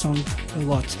song a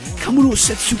lot. Kamuro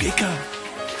Setsugeka.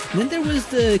 And then there was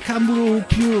the Kamuro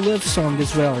Pure Love song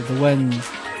as well, the one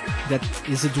that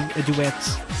is a duet,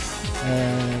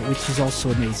 which is also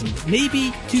amazing.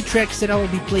 Maybe 2 tracks that I will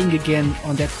be playing again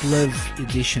on that Love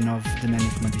edition of the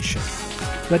Manic Monday show.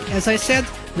 But as I said,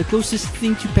 the closest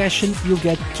thing to passion you'll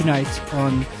get tonight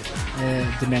on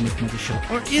the Manic Monday show.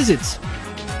 Or is it?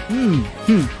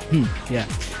 Yeah,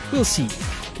 we'll see.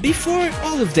 Before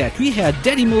all of that, we had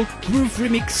Danimal Groove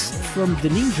Remix from the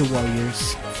Ninja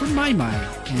Warriors from My Mind.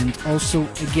 And also,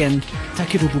 again,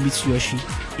 Takerubu Mitsuyoshi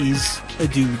is a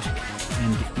dude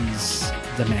and is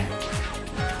the man.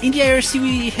 In the IRC,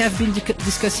 we have been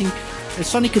discussing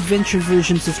Sonic Adventure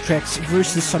versions of tracks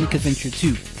versus Sonic Adventure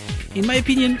 2. In my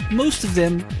opinion, most of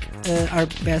them are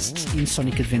best in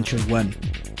Sonic Adventure 1.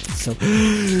 So,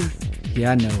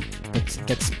 yeah, no, but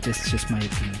that's just my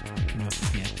opinion. No,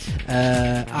 yeah.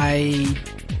 I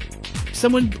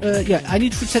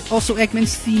Need Fruit said also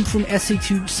Eggman's theme from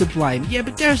SA2 Sublime. Yeah,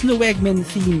 but there's no Eggman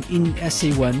theme in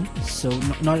SA1, so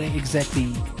not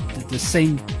exactly the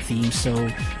same theme. So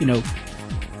you know,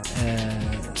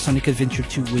 Sonic Adventure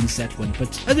 2 wins that one.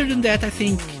 But other than that, I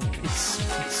think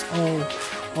it's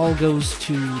all goes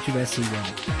to SA1.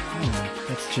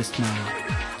 That's just my.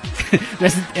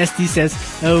 Resident SD says,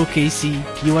 "Oh, Casey,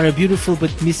 you are a beautiful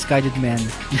but misguided man."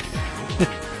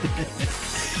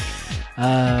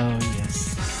 Oh,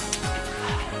 yes.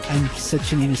 I'm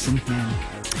such an innocent man.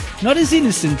 Not as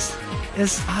innocent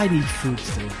as I Need Fruit,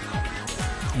 though.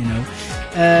 You know?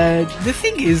 The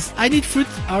thing is, I Need Fruit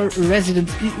are resident...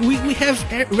 We have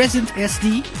Resident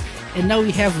SD, and now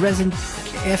we have Resident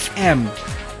FM.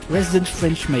 Resident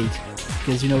French Maid.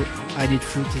 Because, you know, I Need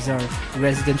Fruit is our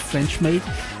resident French maid.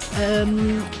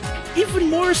 Even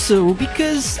more so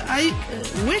because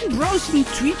when browsing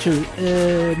Twitter,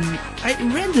 I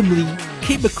randomly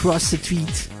came across a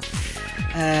tweet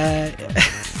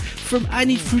from I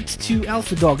Need Fruit to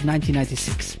Alpha Dog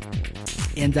 1996.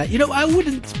 And, you know, I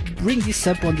wouldn't bring this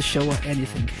up on the show or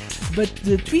anything, but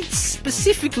the tweet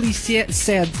specifically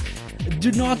said,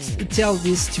 do not tell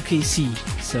this to KC.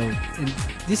 So, and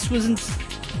this wasn't...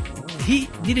 He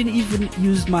didn't even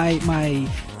use my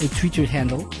Twitter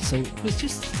handle, so it was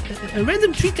just a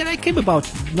random tweet that I came about,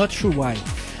 not sure why.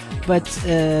 But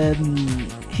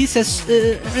he says,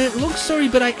 long story,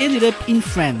 but I ended up in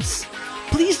France.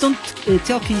 Please don't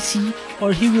tell KC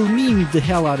or he will meme the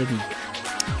hell out of me.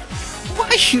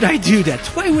 Why should I do that?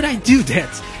 Why would I do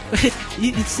that?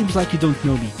 It seems like you don't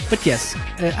know me. But yes,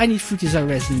 I Need Fruit is our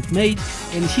resident maid,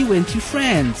 and he went to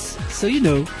France. So, you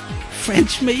know,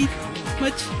 French maid?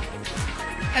 Much?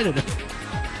 I don't know.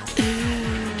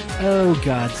 Oh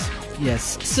God,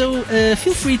 yes. So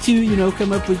feel free to, you know,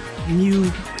 come up with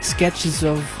new sketches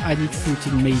of I Need Fruit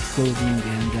in maid clothing,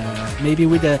 and maybe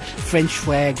with a French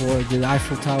flag or the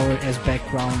Eiffel Tower as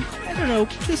background. I don't know.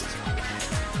 Just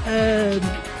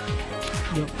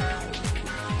you know,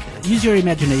 use your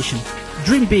imagination.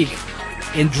 Dream big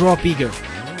and draw bigger.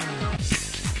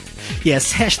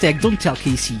 Yes. Hashtag don't tell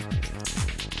Casey.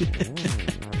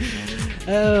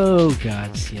 Oh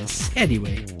God, yes.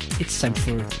 Anyway, it's time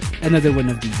for another one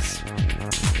of these.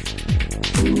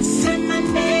 Say my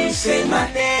name, say my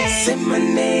name, say my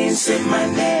name, say my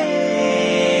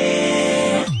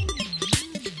name.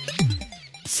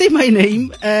 Say my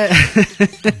name.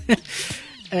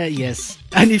 Yes.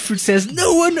 I Need Fruit says,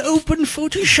 no one open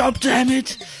Photoshop, damn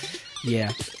it.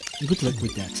 Yeah. Good luck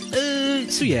with that.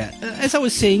 So yeah, as I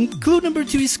was saying, clue number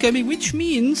 2 is coming, which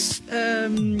means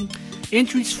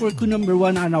entries for clue number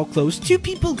 1 are now closed. 2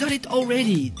 people got it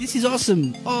already. This is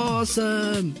awesome.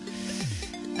 Awesome.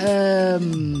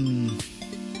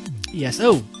 Yes.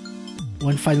 Oh,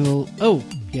 one final. Oh,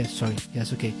 yes. Sorry.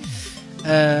 Yes. Okay.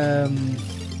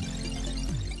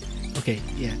 Okay.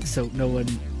 Yeah. So no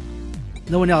one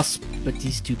else but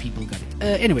these 2 people got it.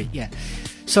 Anyway. Yeah.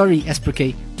 Sorry,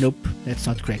 SPK. Nope, that's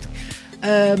not correct.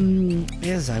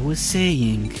 As I was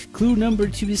saying, clue number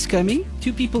 2 is coming.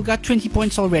 2 people got 20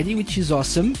 points already, which is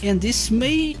awesome. And this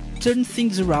may turn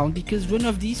things around because one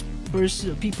of these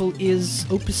people is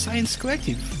Opus Science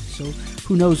Collective. So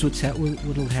who knows what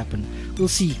will happen. We'll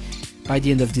see by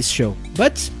the end of this show.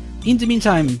 But in the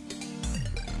meantime,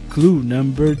 clue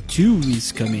number 2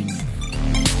 is coming.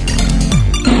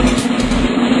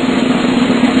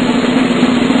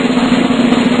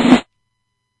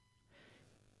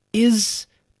 Is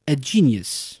a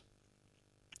genius.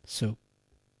 So,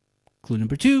 clue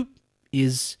number 2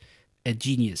 is a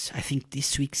genius. I think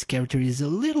this week's character is a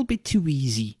little bit too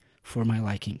easy for my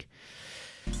liking.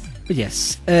 But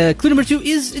yes, clue number 2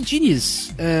 is a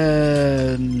genius.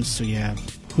 So yeah,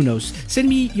 who knows? Send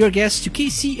me your guess to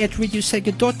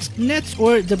kc@radiosega.net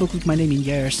or double click my name in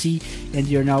the IRC, and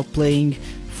you're now playing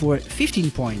for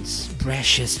 15 points.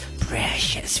 Precious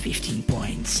 15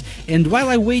 points. And while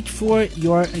I wait for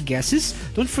your guesses,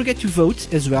 don't forget to vote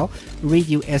as well.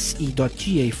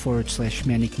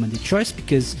 radiose.ga/Manic Monday Choice,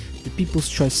 because the People's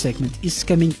Choice segment is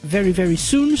coming very, very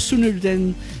soon, sooner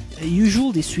than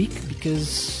usual this week,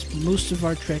 because most of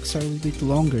our tracks are a little bit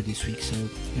longer this week, so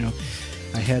you know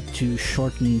I had to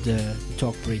shorten the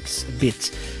talk breaks a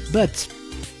bit. But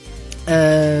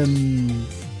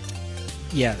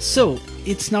yeah, so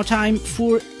it's now time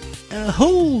for a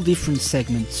whole different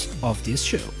segment of this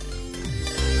show.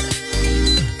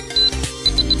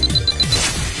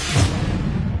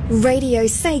 Radio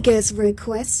Sega's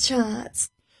Request Charts.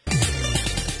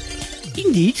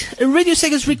 Indeed, Radio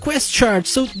Sega's Request Chart.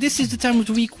 So this is the time of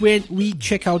the week where we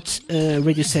check out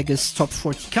Radio Sega's Top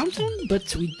 40 Countdown,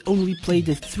 but we only play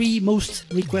the 3 most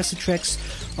requested tracks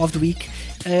of the week.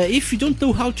 If you don't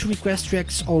know how to request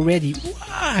tracks already,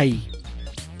 why?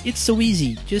 It's so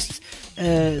easy. Just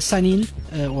sign in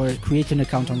or create an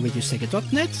account on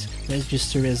radiosega.net,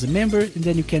 register as a member, and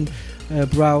then you can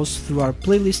browse through our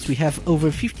playlist. We have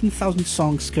over 15,000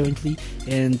 songs currently,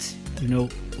 and you know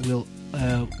we'll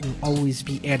always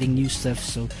be adding new stuff,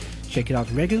 so check it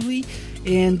out regularly.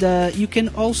 And you can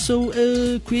also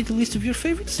create a list of your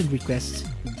favorites and request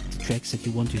the tracks that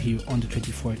you want to hear on the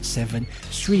 24/7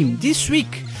 stream. This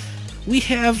week we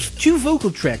have 2 vocal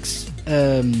tracks.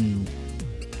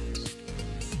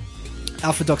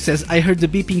 Alpha Dog says, I heard the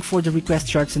beeping for the request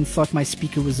charts and thought my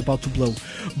speaker was about to blow.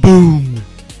 Boom!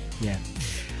 Yeah.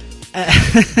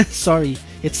 Sorry,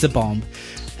 it's a bomb.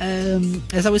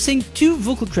 As I was saying, 2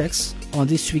 vocal tracks on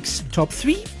this week's top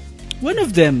 3. One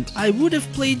of them I would have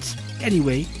played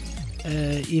anyway,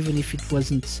 even if it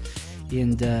wasn't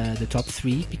in the top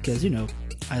 3, because, you know,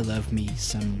 I love me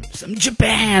some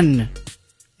Japan!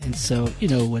 And so, you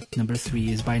know what number 3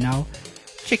 is by now.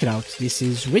 Check it out. This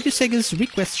is Radio Sega's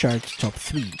Request Chart Top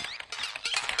 3.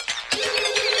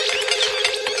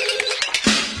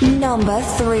 Number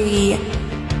 3.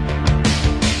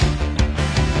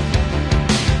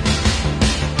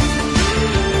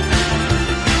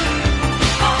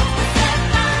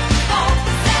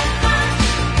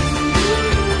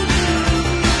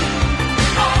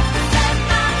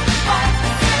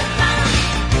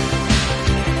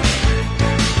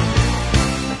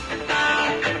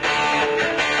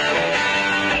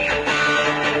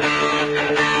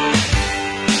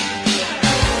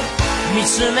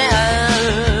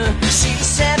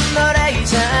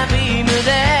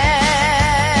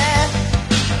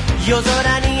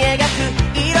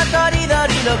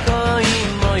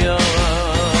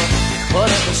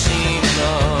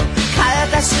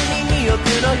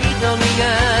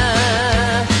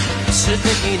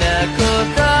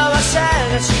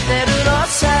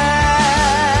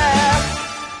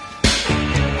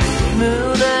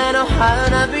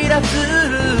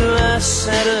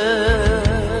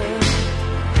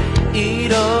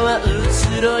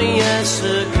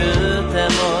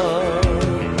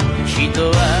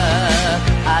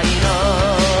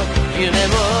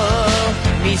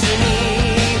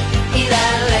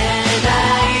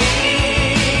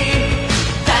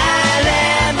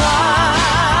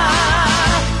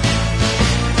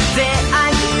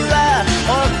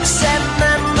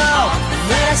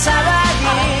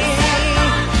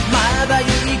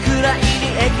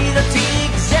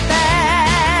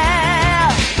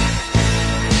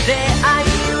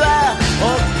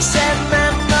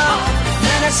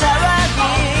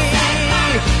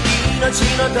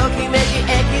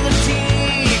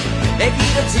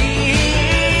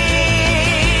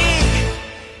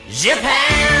 Yo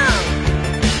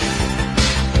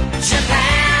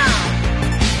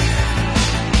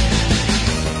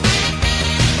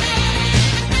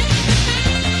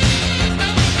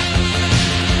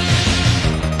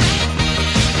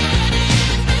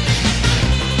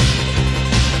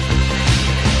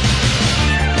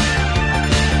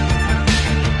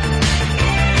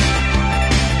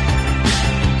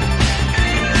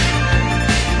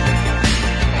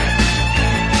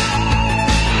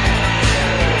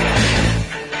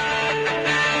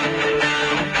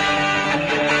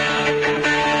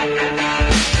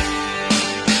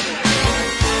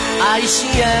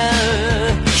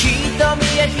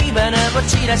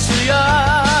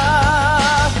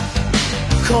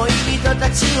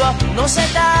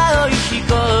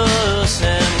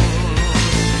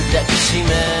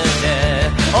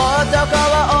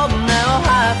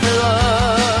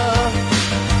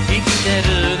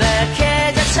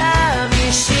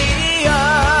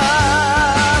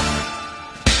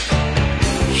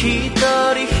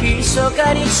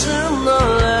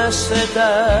募らせ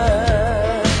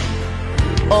た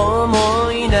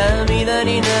重い涙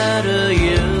になる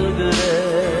夕暮れ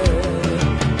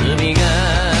海が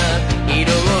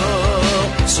色を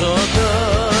そっと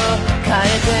変え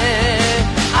て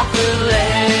溢れ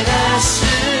出す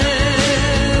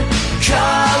川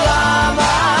は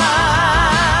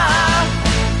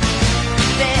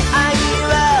出会い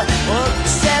は億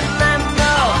千万の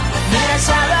胸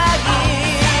騒ぎ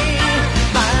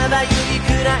まばゆいく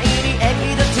らいにエ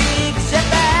キゾチックジャ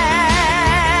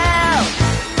パン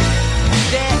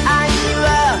出会い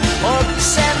は億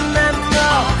千万の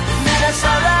胸騒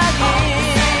ぎ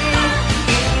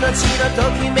命のと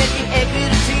きめきエキゾ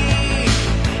チッ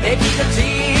クエキゾチッ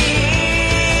ク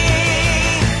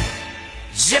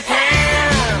ジャパン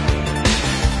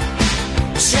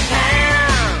ジャパン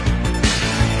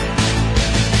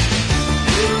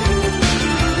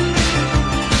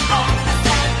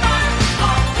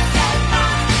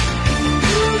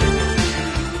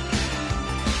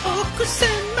億千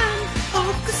万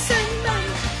億千万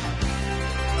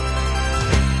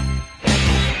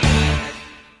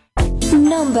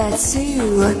Number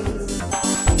 2.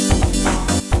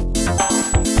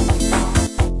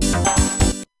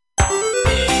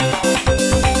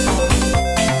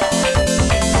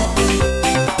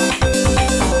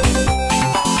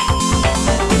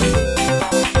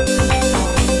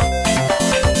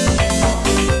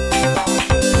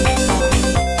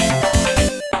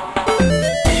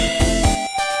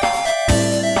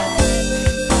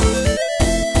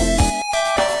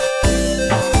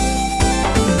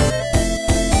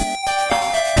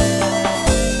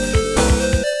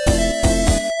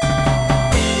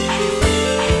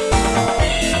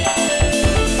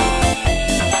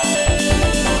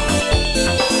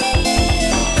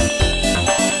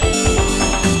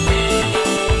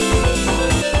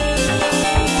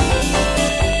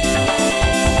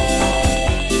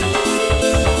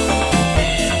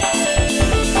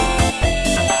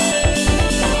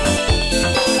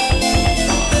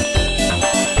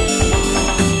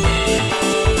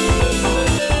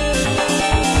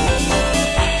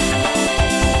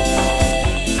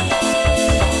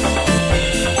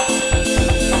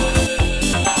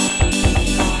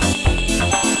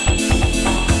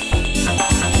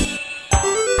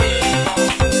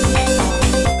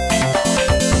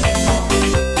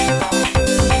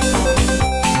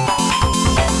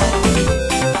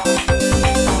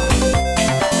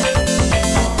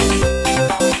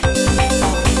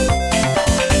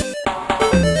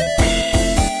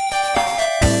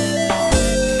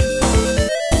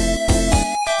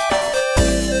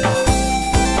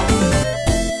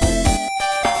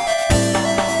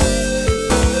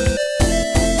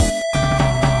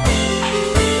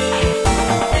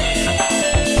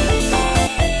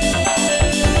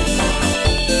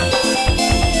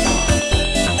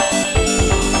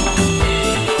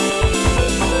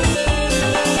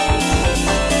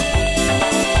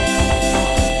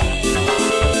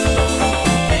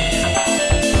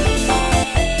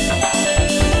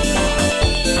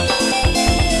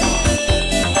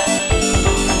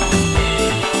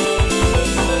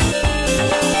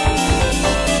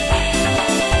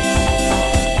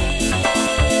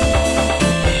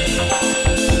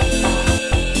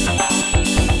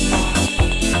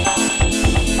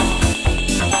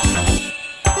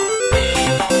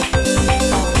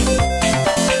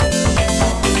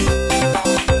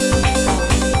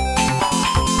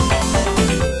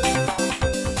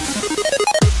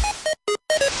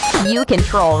 You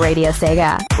control Radio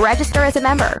Sega. Register as a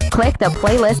member. Click the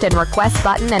playlist and request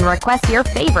button and request your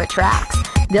favorite tracks.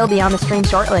 They'll be on the stream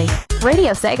shortly.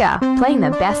 Radio Sega, playing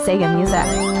the best Sega music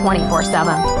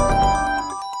 24/7.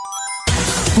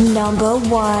 Number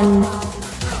 1.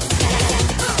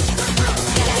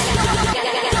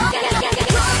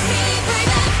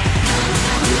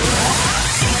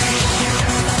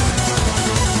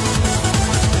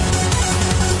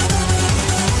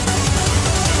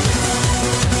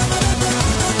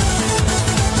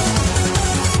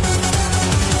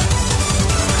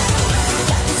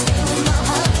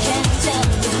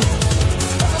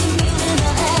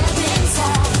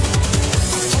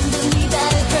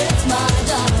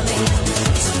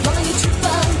 Running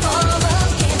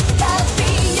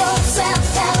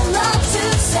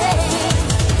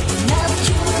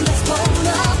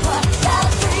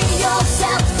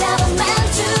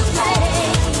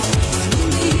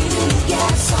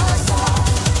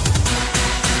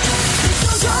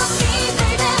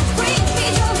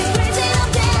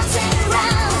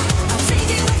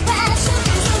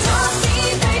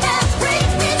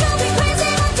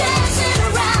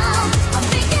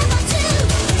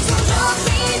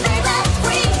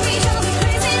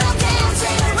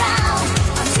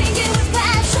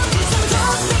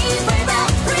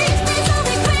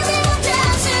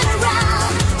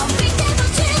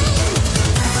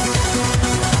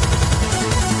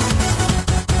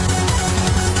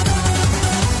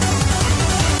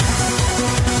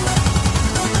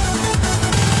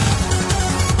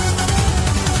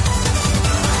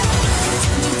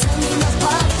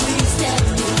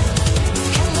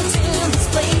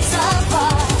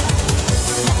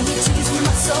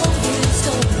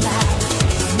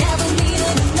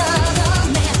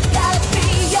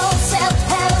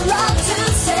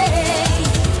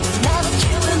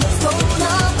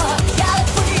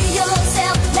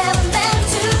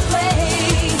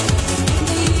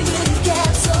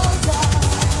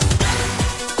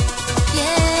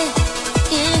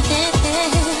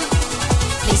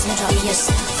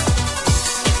Sorry.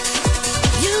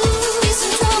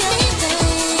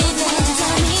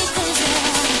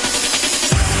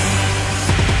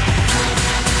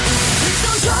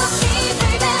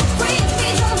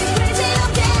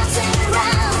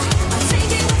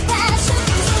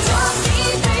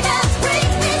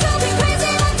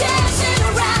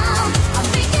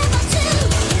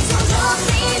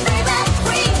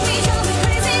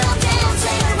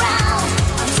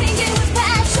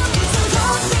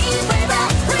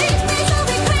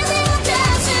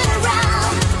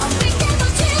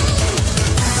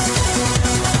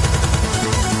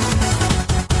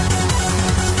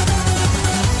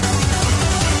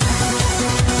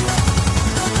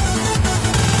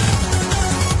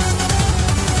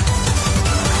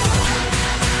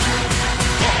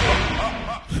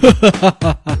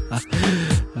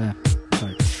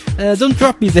 Don't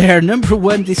Drop Me There, number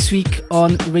 1 this week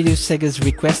on Radio Sega's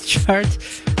request chart.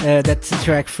 That's a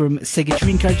track from Sega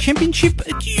Touring Car Championship,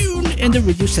 a tune, and a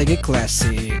Radio Sega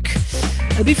classic.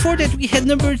 Before that, we had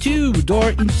number 2,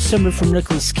 Door into Summer from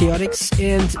Knuckles Chaotix,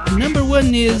 and number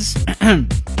 1 is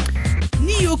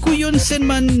Nyokuyon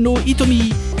Senman no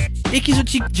Itomi,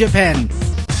 Ekizochik Japan.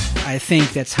 I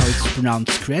think that's how it's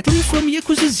pronounced correctly, from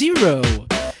Yakuza 0.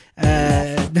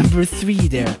 Number 3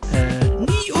 there.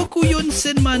 Nyokuyon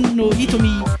Senman no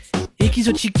Itomi,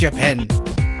 Ekizochik Japan.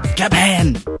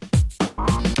 Japan!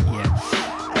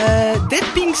 Yeah.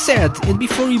 That being said, and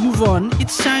before we move on,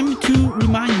 it's time to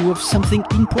remind you of something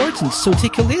important. So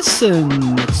take a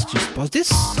listen. Let's just pause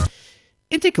this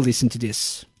and take a listen to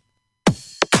this.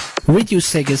 Radio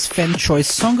Sega's Fan Choice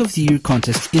Song of the Year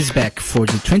contest is back for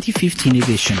the 2015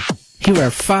 edition. Here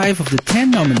are 5 of the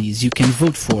 10 nominees you can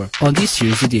vote for on this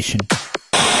year's edition.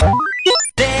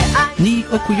 Ni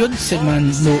Okuyon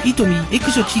Senman no Itomi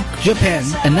Ekizochik Japan,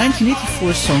 a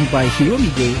 1984 song by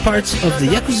Hiromigo, parts of the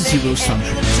Yakuza 0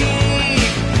 soundtrack.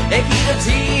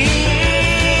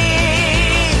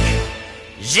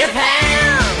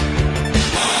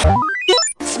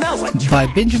 By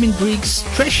Benjamin Briggs,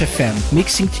 Trash FM,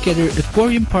 mixing together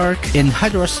Aquarium Park and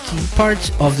Hydrosity,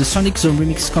 part of the Sonic Zone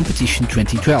Remix Competition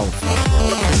 2012.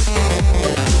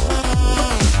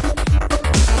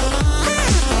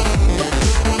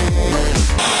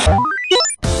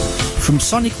 From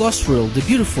Sonic Lost World, the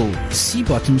beautiful Sea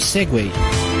Bottom Segway.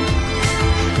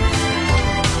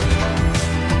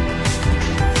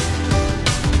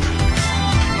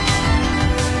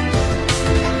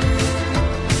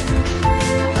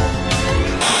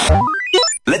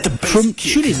 From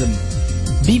Chulism,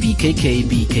 BBKK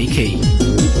BKK.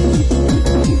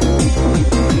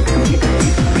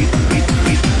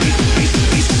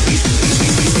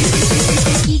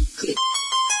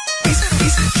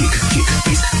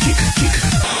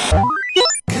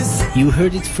 You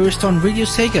heard it first on Radio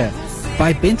Sega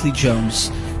by Bentley Jones,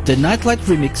 the Nightlight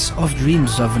remix of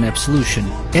Dreams of an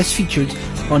Absolution, as featured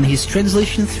on his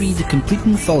Translation 3 The Complete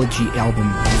Mythology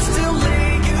album.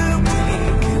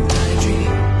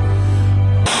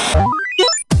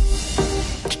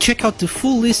 To check out the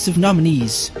full list of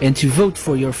nominees and to vote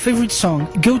for your favorite song,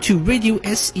 go to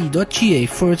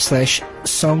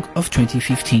radiose.ga/Song of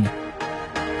 2015.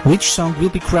 Which song will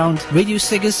be crowned Radio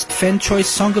Sega's Fan Choice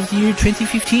Song of the Year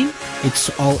 2015?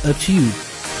 It's all up to you.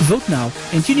 Vote now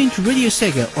and tune in to Radio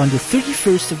Sega on the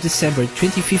 31st of December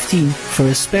 2015 for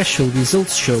a special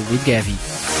results show with Gavi.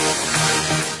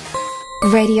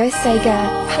 Radio Sega,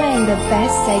 playing the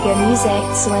best Sega music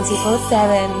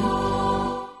 24/7.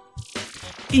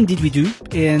 Indeed we do,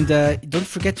 and don't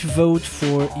forget to vote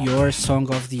for your Song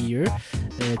of the Year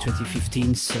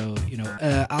 2015. So,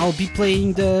 I'll be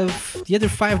playing the other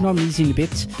 5 nominees in a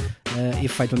bit,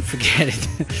 if I don't forget it.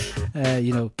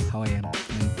 You know how I am,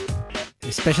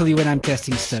 especially when I'm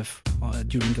testing stuff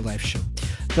during the live show.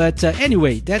 But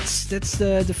anyway, that's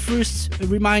the first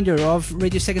reminder of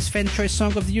Radio Sega's Fan Choice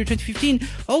Song of the Year 2015.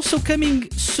 Also coming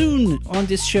soon on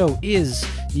this show is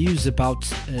news about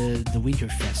the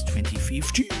Winterfest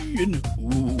 2015.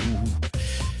 Ooh.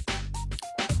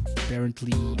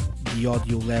 Apparently the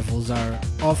audio levels are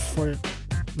off for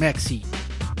Maxi.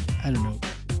 I don't know.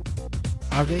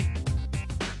 Are they?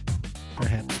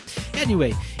 Perhaps.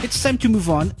 Anyway, it's time to move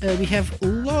on. We have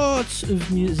lots of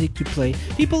music to play.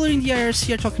 People in the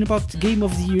IRC are talking about Game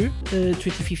of the Year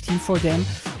 2015 for them.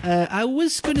 I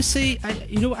was gonna say,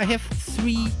 I have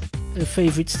 3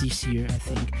 favorites this year, I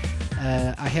think.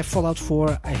 I have Fallout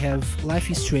 4, I have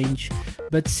Life is Strange,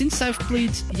 but since I've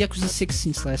played Yakuza 6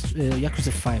 since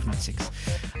Yakuza 5, not 6,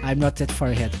 I'm not that far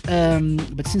ahead.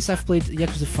 But since I've played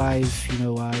Yakuza 5,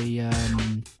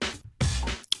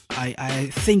 I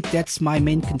think that's my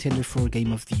main contender for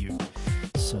Game of the Year.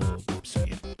 So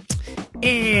yeah.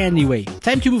 Anyway,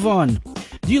 time to move on.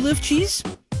 Do you love cheese?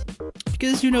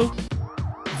 Because,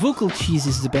 vocal cheese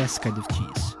is the best kind of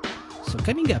cheese. So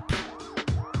coming up,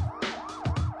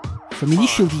 from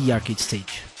Initial D arcade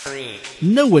stage,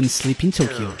 No One Sleep in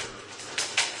Tokyo.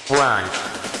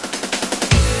 1.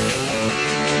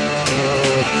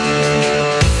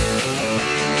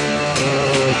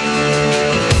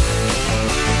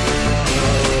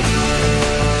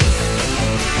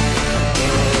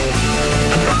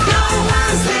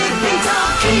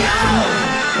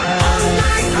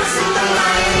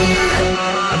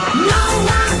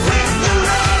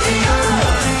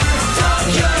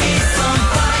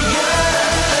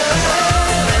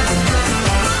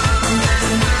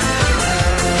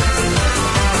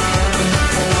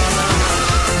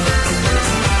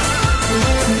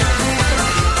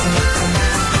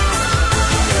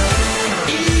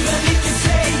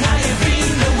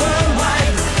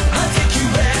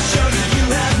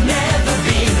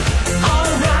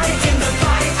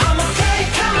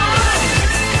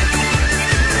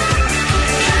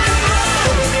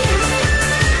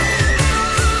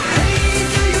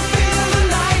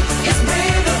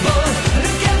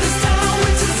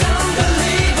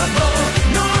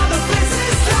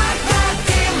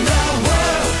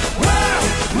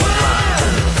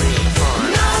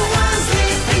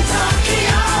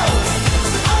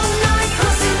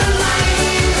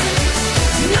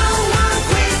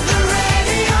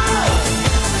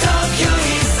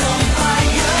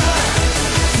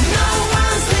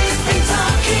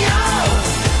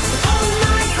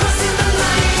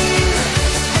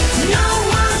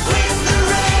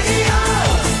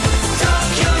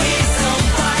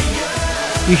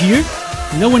 You hear?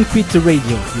 No one quit the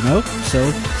radio,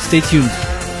 So stay tuned.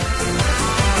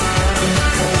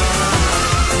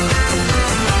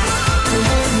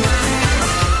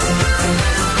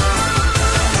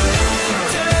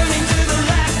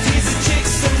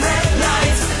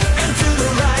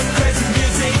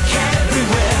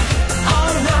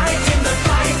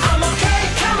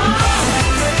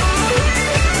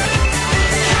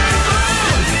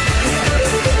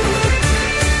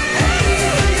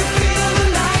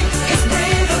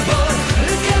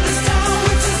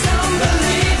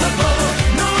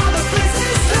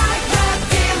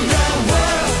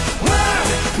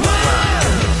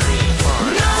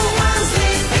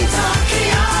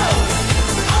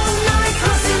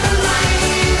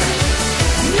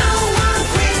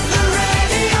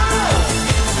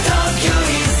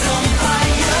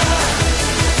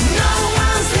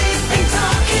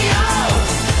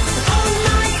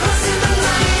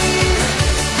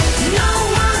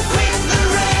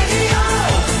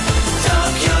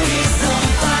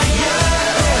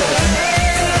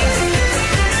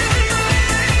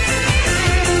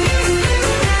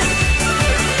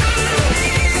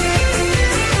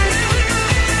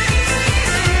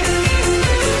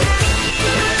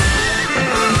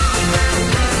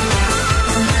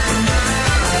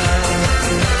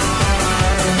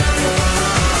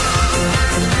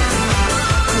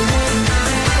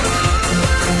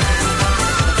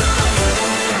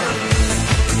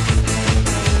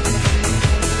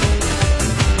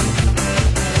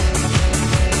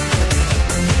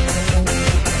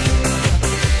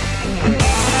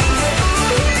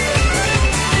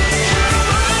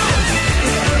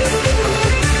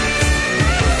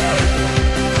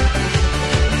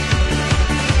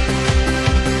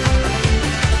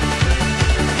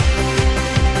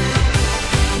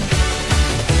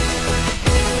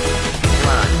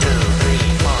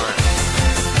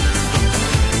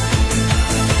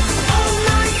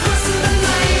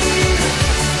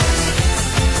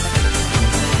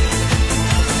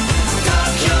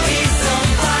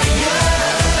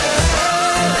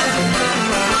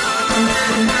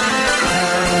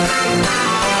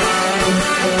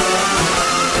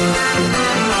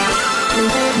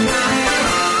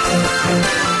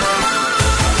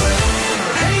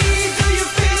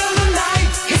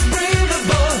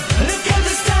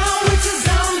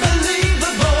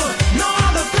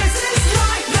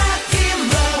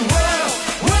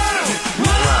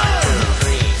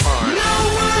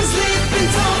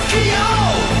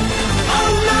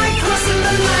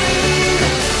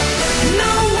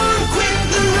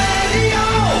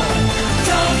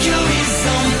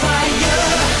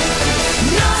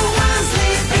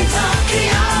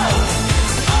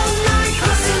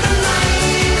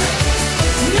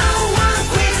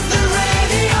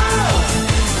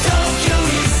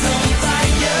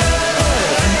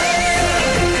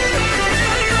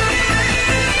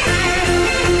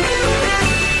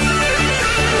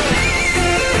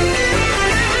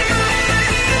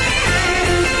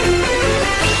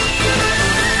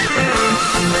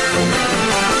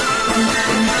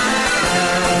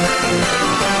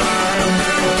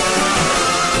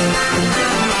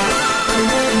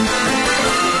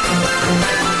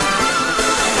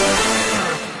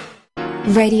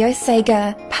 Radio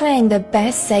Sega, playing the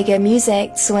best Sega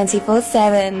music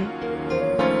 24/7.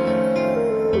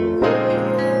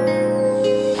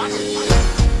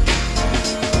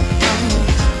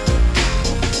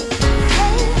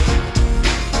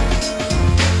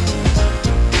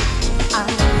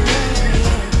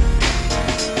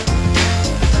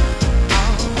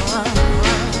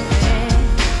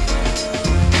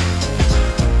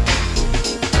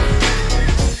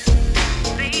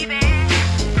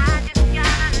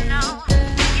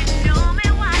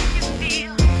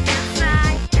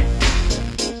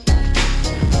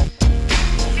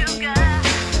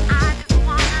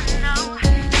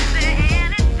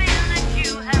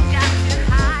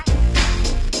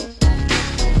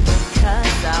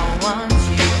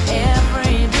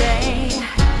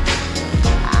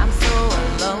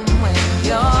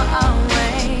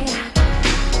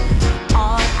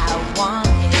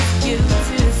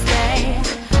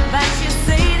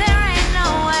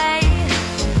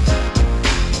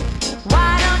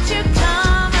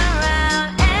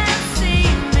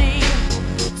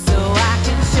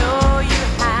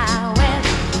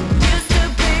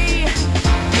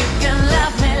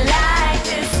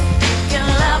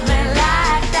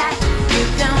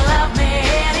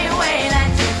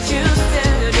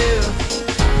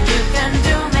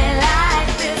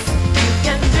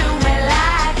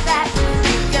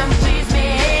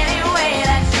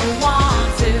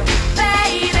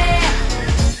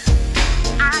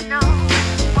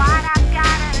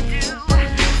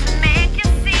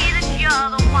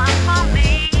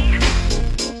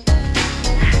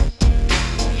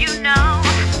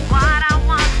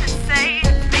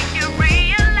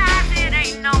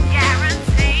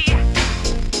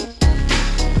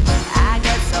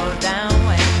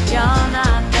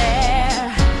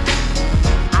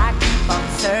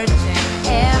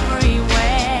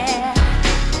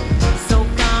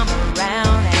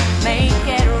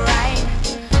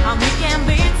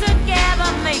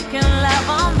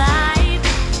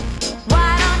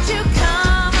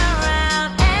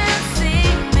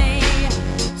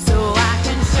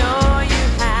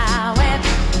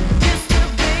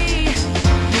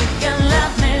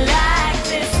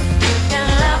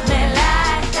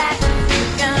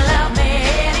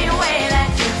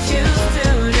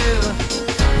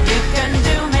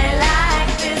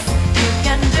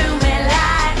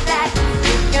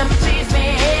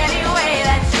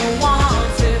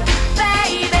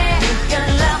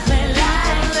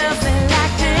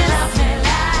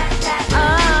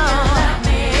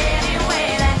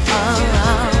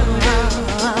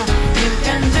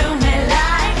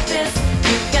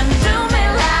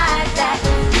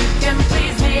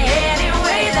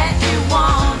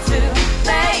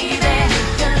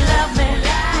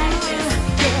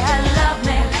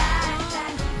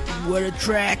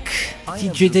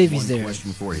 DJ Dave is there.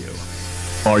 Question for you.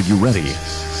 Are you ready?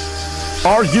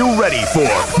 Are you ready for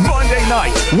Monday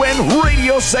night when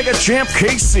Radio Sega champ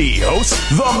KC hosts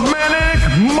the Manic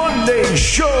Monday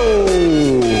Show?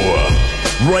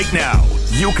 Right now,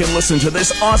 you can listen to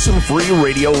this awesome free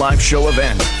radio live show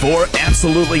event for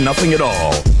absolutely nothing at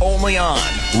all. Only on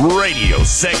Radio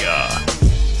Sega.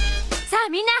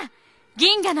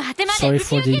 Sorry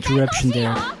for the interruption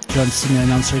there, John Cena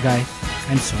announcer guy.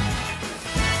 I'm sorry.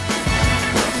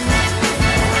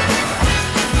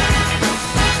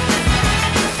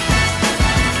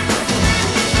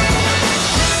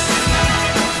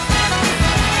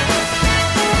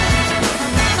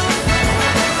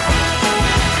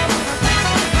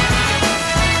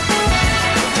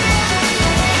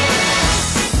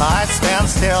 I stand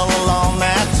still alone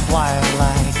at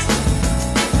twilight.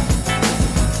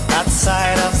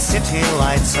 Outside of city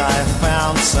lights I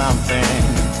found something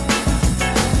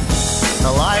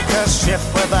like a ship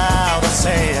without a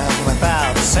sail,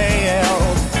 without a sail.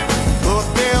 Could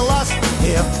be lost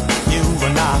if you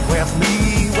were not with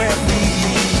me, with me.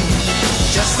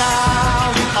 Just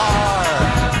now we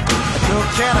are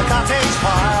cooking a cottage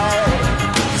pie.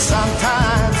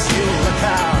 Sometimes you look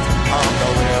out of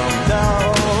the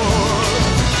window,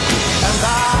 and I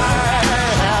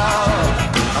have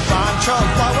a bunch of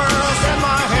flowers in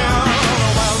my hand.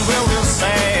 When will you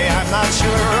say I'm not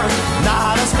sure?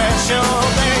 Not a special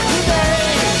day today.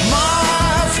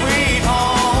 My sweet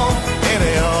home, it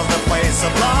is the place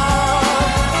of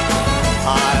love.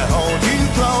 I hold you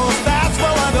close, that's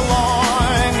where I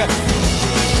belong.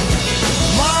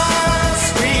 My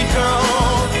sweet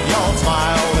girl, your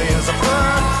smile is a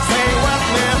prayer. Stay with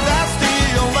me, that's the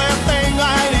only thing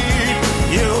I need.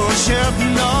 You should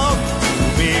know to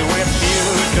be with you,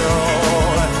 girl.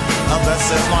 This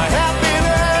is my happiness.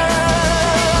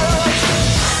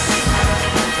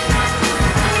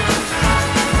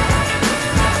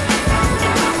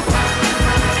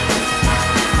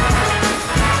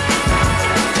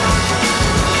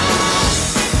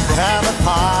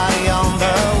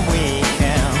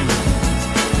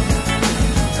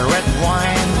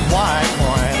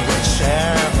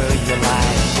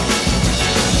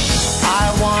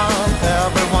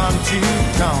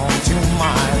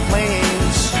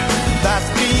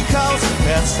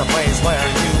 the place where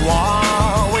you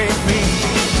are with me.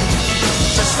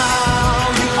 Just now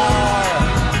you are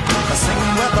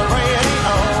singing with the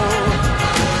radio.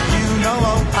 You know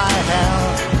I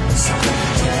have something to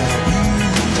tell you.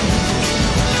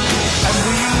 And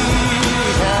we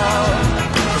have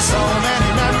so many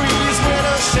memories we're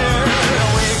to share.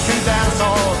 We can dance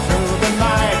all through the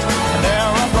night, and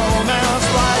there are romance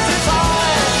rises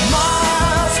high.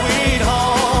 My sweet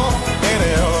home, it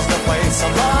is the place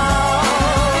of love.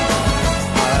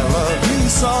 I love you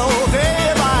so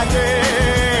day by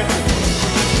day.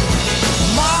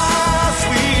 My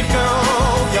sweet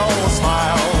girl, your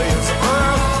smile is a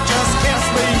pearl. Just kiss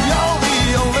me, you're the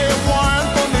only one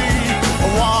for me.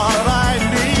 What I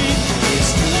need is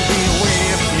to be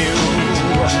with you.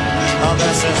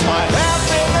 This is my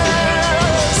happiness.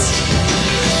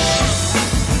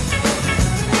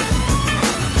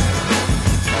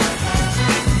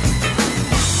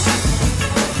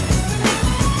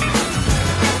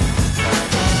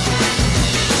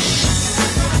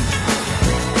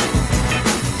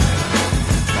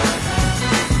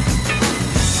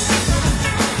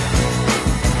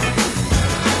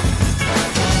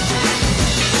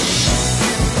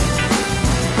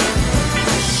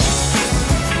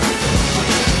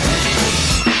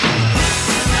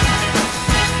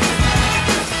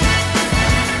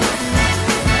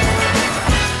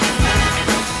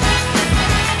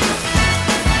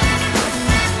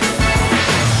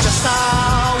 Just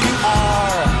now you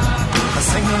are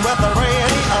singing with the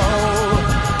radio.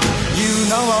 You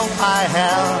know I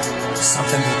have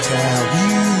something to tell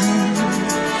you.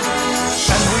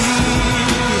 And we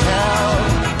have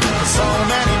so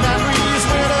many memories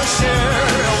we're to share.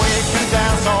 We can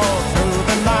dance all through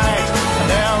the night, and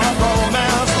there are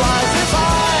romance rises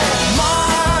high.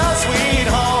 My sweet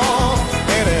home,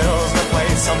 it is the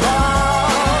place of love.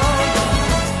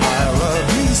 I love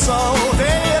you so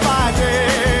day by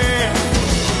day.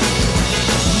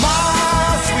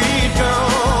 My sweet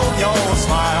girl, your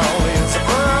smile is a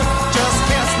pearl. Just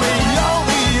kiss me, you're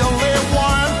the only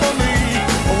one for me.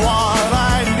 What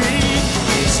I need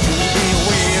is to be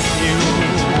with you.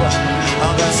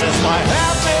 This is my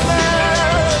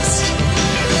happiness.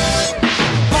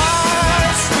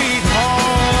 My sweet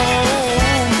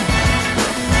home.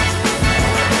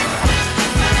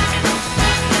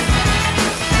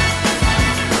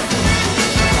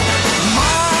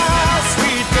 My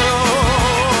sweet girl.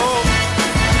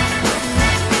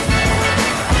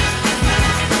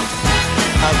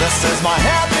 This is my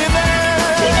happiness.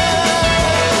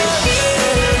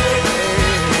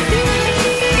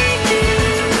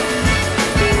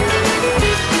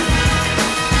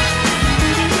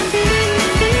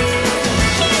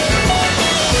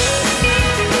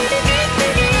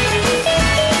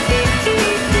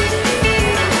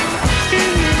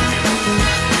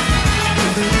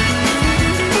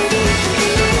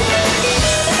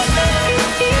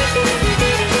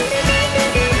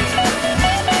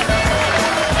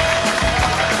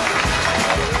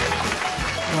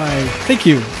 Why, thank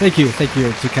you,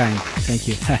 too kind. Thank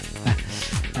you.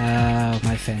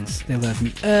 My fans, they love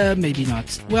me. Maybe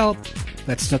not. Well,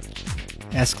 let's not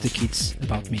ask the kids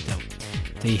about me though.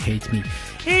 They hate me.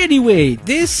 Anyway,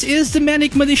 this is the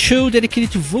Manic Monday show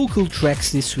dedicated to vocal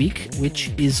tracks this week, which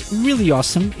is really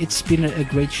awesome. It's been a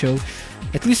great show.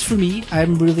 At least for me,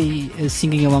 I'm really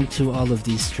singing along to all of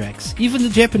these tracks. Even the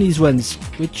Japanese ones,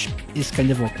 which is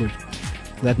kind of awkward.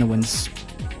 Glad no one's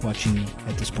watching me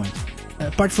at this point.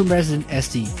 Apart from Resident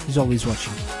SD, who's always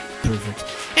watching. Pervert.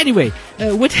 Anyway,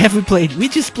 what have we played? We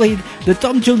just played the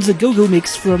Tom Jones A Go-Go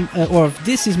mix from, or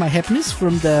This Is My Happiness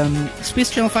from the Space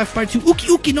Channel 5 Part 2 Uki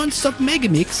Uki Non-Stop Mega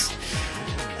Mix.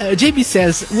 JB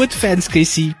says, what fans,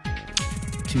 Casey?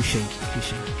 Touche.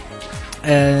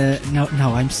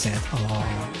 Now I'm sad.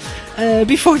 Oh.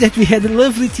 Before that, we had the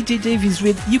lovely TJ Davies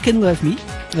with You Can Love Me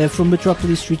from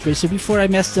Metropolis Street Racer. Before I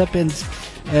messed up and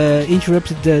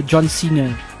interrupted the John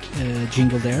Cena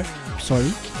jingle there.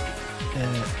 Sorry.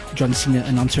 John Cena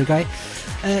announcer guy.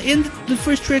 And the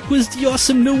first track was the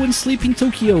awesome No One Sleep in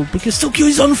Tokyo, because Tokyo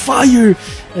is on fire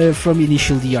from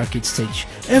Initial D arcade stage.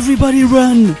 Everybody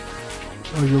run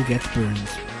or you'll get burned.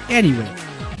 Anyway,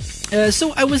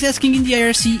 so I was asking in the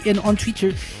IRC and on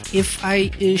Twitter if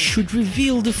I should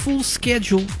reveal the full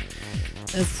schedule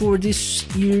for this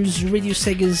year's Radio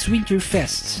Sega's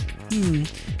Winterfest.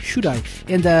 Should I?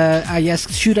 And I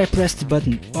asked, should I press the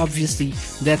button? Obviously,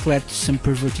 that led to some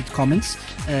perverted comments,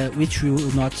 which we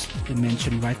will not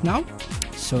mention right now.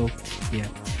 So, yeah.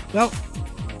 Well,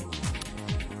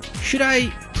 should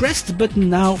I press the button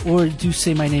now or do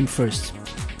say my name first?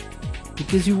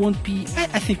 Because you won't be...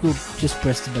 I think we'll just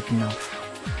press the button now.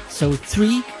 So,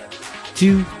 3,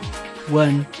 2,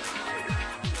 1,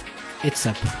 it's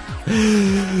up.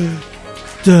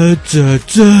 Da, da,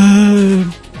 da.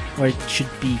 Or it should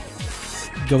be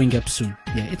going up soon.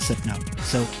 Yeah, it's up now.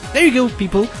 So there you go,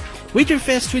 people.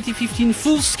 Winterfest 2015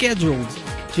 full schedule,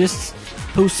 just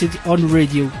posted on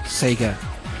Radio Sega,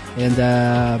 and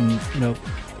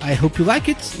I hope you like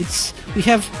it. We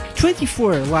have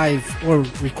 24 live or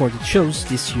recorded shows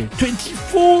this year.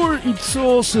 24! It's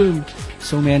awesome.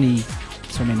 So many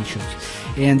shows.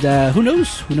 And who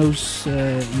knows?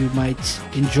 You might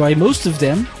enjoy most of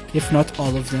them, if not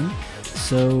all of them.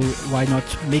 So why not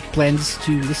make plans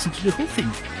to listen to the whole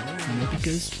thing?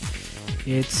 Because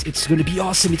it's going to be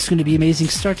awesome. It's going to be amazing.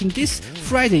 Starting this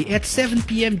Friday at 7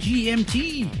 p.m.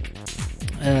 GMT,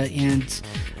 and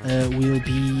we'll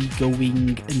be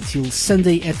going until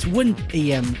Sunday at 1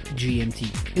 a.m.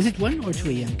 GMT. Is it 1 or 2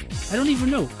 a.m.? I don't even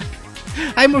know.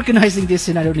 I'm organizing this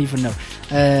and I don't even know.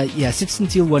 Yes, it's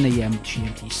until 1 a.m.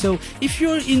 GMT. So if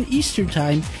you're in Eastern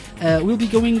Time, we'll be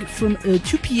going from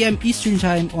 2 p.m. Eastern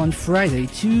Time on Friday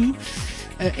to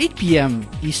 8 p.m.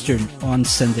 Eastern on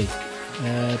Sunday.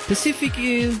 Pacific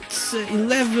is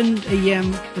 11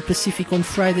 a.m. Pacific on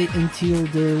Friday until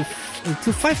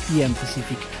 5 p.m.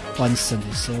 Pacific on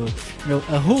Sunday. So,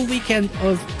 a whole weekend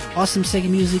of awesome Sega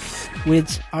music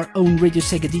with our own Radio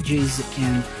Sega DJs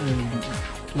and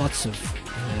lots of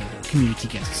community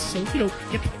guests. So,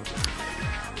 yep.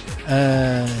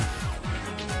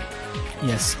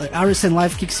 Yes, RSN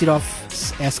Live kicks it off,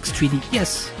 asks Trini.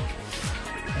 Yes.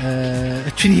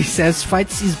 Trini says,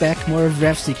 Fights is back, more of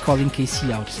Ravstic calling KC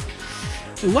out.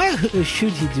 Why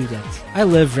should he do that? I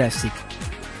love Ravstic.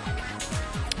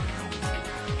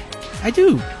 I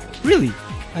do. Really.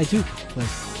 I do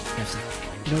love Ravstic.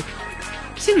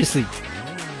 Seriously.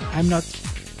 I'm not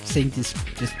saying this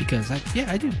just because. I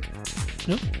do.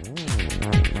 No?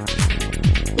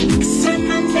 Say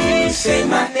my name, say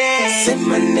my name, say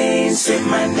my name, say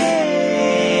my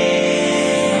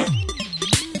name.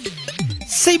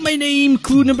 Say My Name,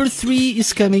 clue number 3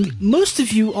 is coming. Most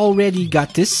of you already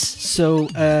got this, so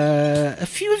a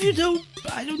few of you don't.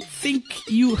 I don't think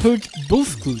you heard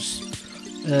both clues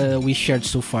we shared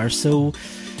so far. So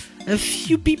a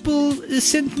few people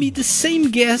sent me the same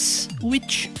guess,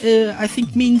 which I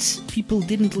think means people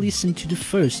didn't listen to the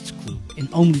first clue and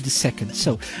only the second.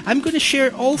 So I'm going to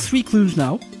share all 3 clues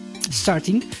now,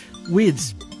 starting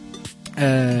with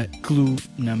clue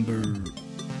number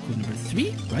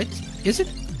 3, right? Is it?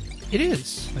 It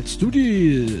is. Let's do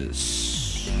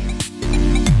this.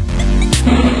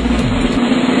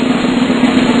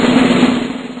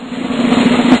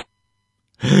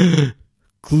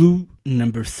 Clue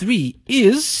number 3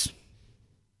 is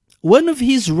one of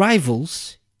his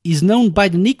rivals is known by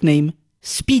the nickname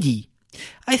Speedy.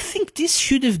 I think this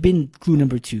should have been clue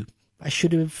number 2. I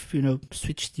should have,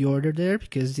 switched the order there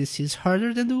because this is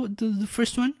harder than the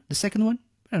first one, the second one.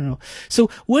 I don't know. So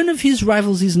one of his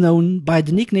rivals is known by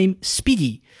the nickname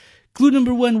Speedy. Clue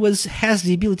number 1 has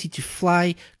the ability to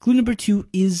fly. Clue number 2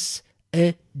 is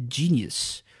a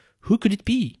genius. Who could it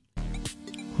be?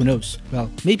 Who knows?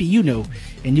 Well, maybe you know,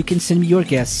 and you can send me your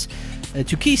guess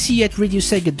to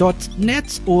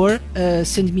kc@radiosega.net or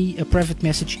send me a private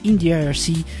message in the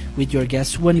IRC with your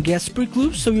guess. 1 guess per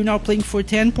clue, so you're now playing for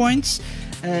 10 points.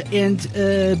 And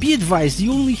be advised,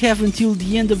 you only have until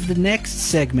the end of the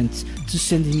next segment to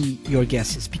send me your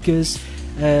guesses, because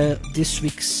this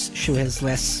week's show has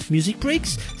less music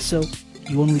breaks, so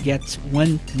you only get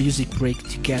 1 music break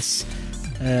to guess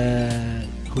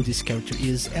who this character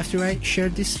is after I share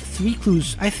these 3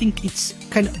 clues. I think it's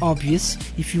kind of obvious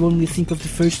if you only think of the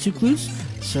first 2 clues,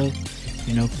 so,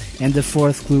 and the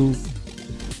 4th clue,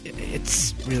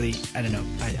 it's really, I don't know,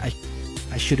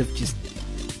 I should have just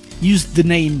used the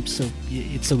name, so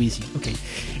it's so easy. Okay.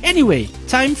 Anyway,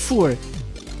 time for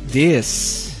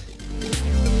this.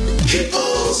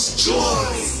 People's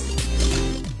Choice.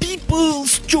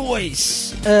 People's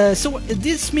Choice. So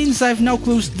this means I've now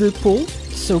closed the poll,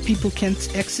 so people can't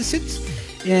access it.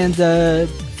 And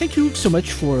thank you so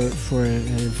much for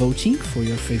voting for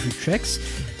your favorite tracks.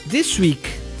 This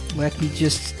week, let me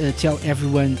just tell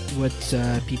everyone what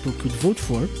people could vote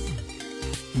for.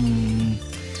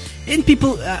 And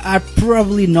people are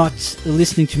probably not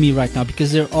listening to me right now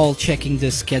because they're all checking the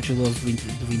schedule of the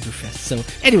Winterfest. So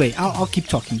anyway, I'll keep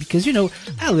talking because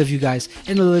I love you guys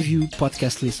and I love you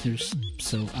podcast listeners.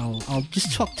 So I'll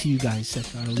just talk to you guys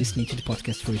that are listening to the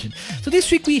podcast version. So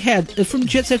this week we had from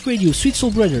Jet Set Radio, Sweet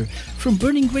Soul Brother, from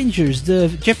Burning Rangers, the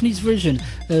Japanese version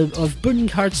of Burning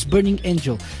Hearts, Burning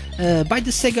Angel, by the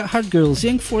Sega Hard Girls,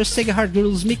 Young Force Sega Hard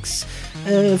Girls mix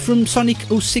from Sonic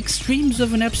 06 Dreams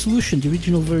of an Absolution, the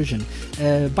original version,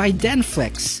 by Dan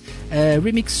Flex,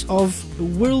 remix of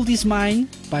World Is Mine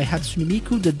by Hatsune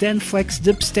Miku, the Dan Flex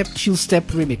Dubstep Chill Step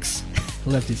remix.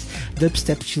 I love this,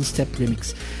 Dubstep Chill Step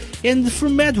remix. And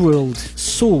from Mad World,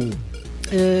 Soul.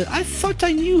 I thought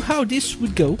I knew how this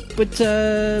would go, but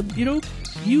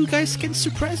you guys can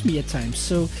surprise me at times.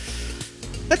 So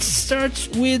let's start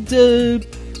with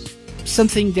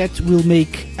something that will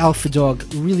make Alpha Dog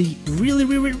really, really,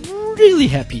 really, really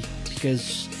happy,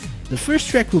 because the first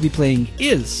track we'll be playing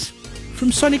is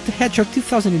from Sonic the Hedgehog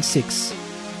 2006,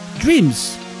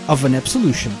 Dreams of an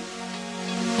Absolution.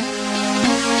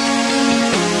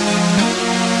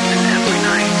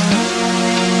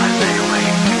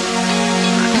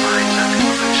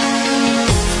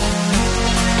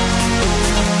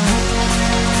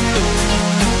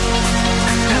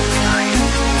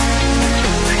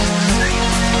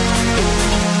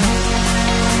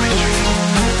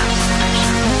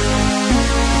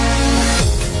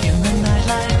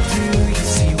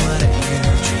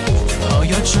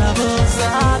 Troubles,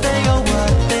 are they or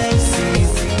what they see?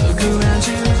 Look around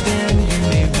you, then you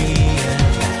may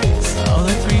realize all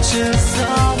the creatures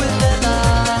are with their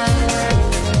lives.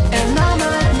 And I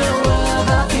might know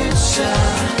about future,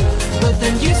 but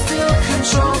then you still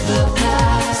control the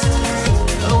past.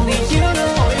 Only you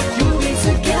know if you'll be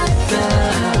together.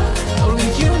 Only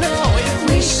you know if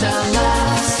we shall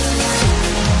last.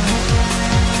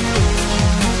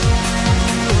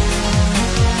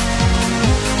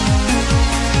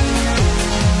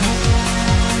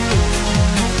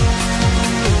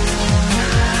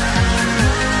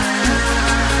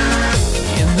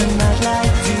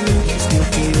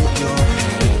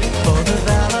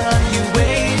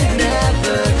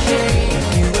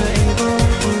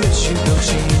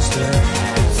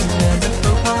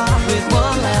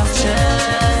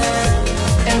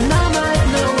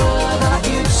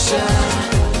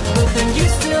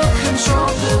 Control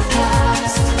the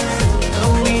past.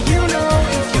 Only you know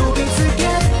if you'll be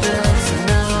together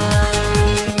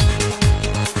tonight.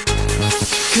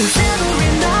 'Cause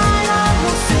every night I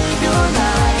will save your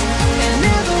life, and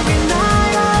every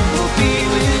night I will be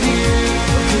with you.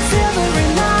 'Cause every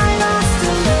night I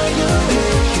still lay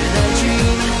awake and I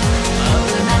dream of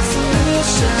an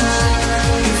absolution.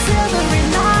 'Cause every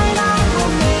night I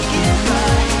will make it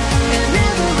right, and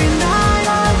every night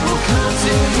I will come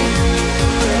to you.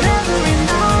 Every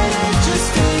night it just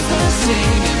stays the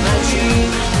same in my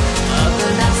dream of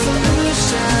an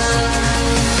absolution.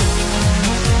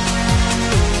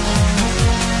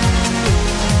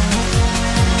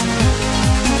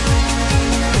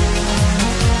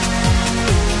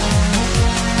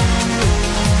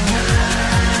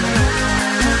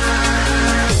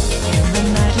 In the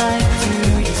nightlight, do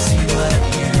you see what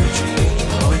you dream?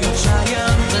 All your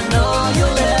triumph and all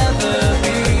you'll ever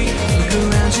be. Look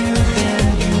around you, then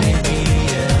you may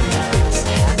realize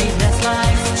happiness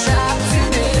lies trapped in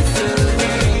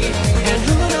misery. And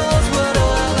who knows what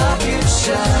of our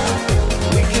future?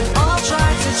 We can all try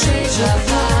to change our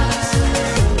past.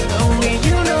 Only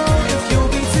you know if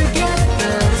you'll be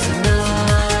together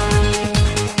tonight.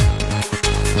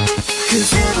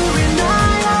 'Cause every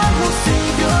night I will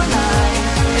save your life,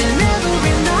 and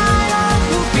every night I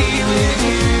will be with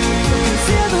you. 'Cause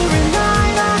every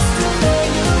night I still lay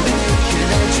awake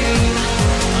and I dream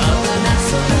of an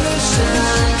absolution.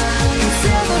 'Cause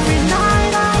every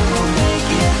night I will make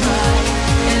it right,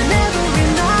 and every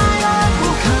night I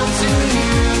will come to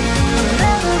you.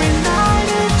 Every night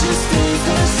it just stays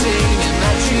the same in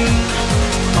my dream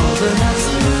of an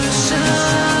absolution.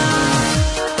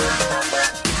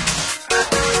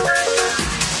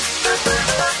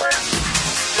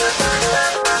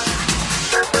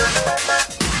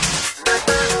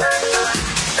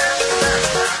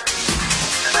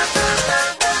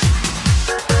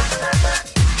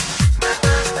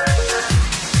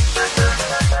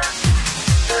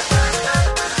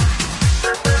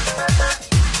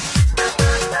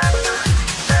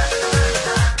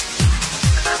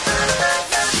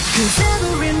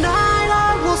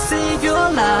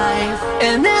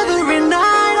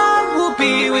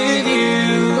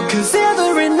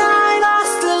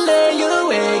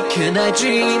 and I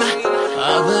dream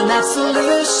of an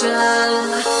absolution.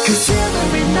 'Cause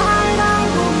every night I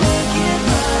will make it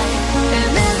right,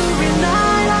 and every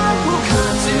night I will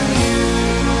come to you.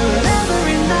 And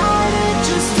every night it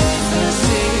just stays the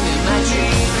same in my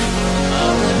dream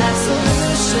of an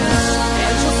absolution.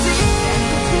 And you'll see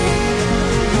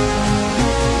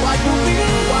what you'll be,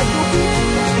 what you'll be.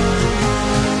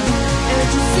 And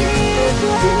you'll see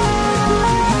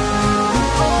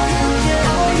all you can,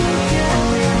 all you can.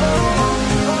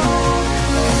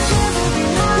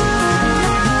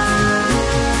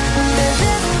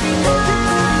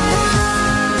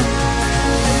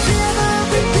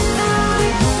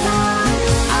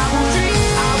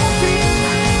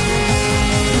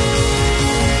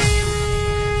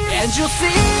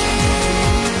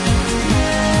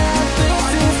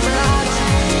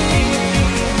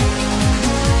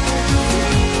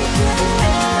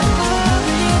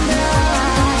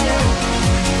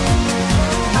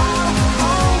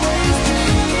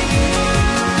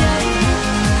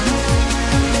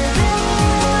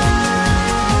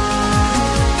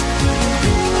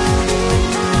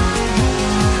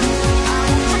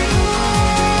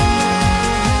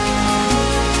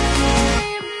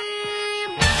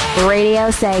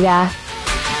 Radio Sega.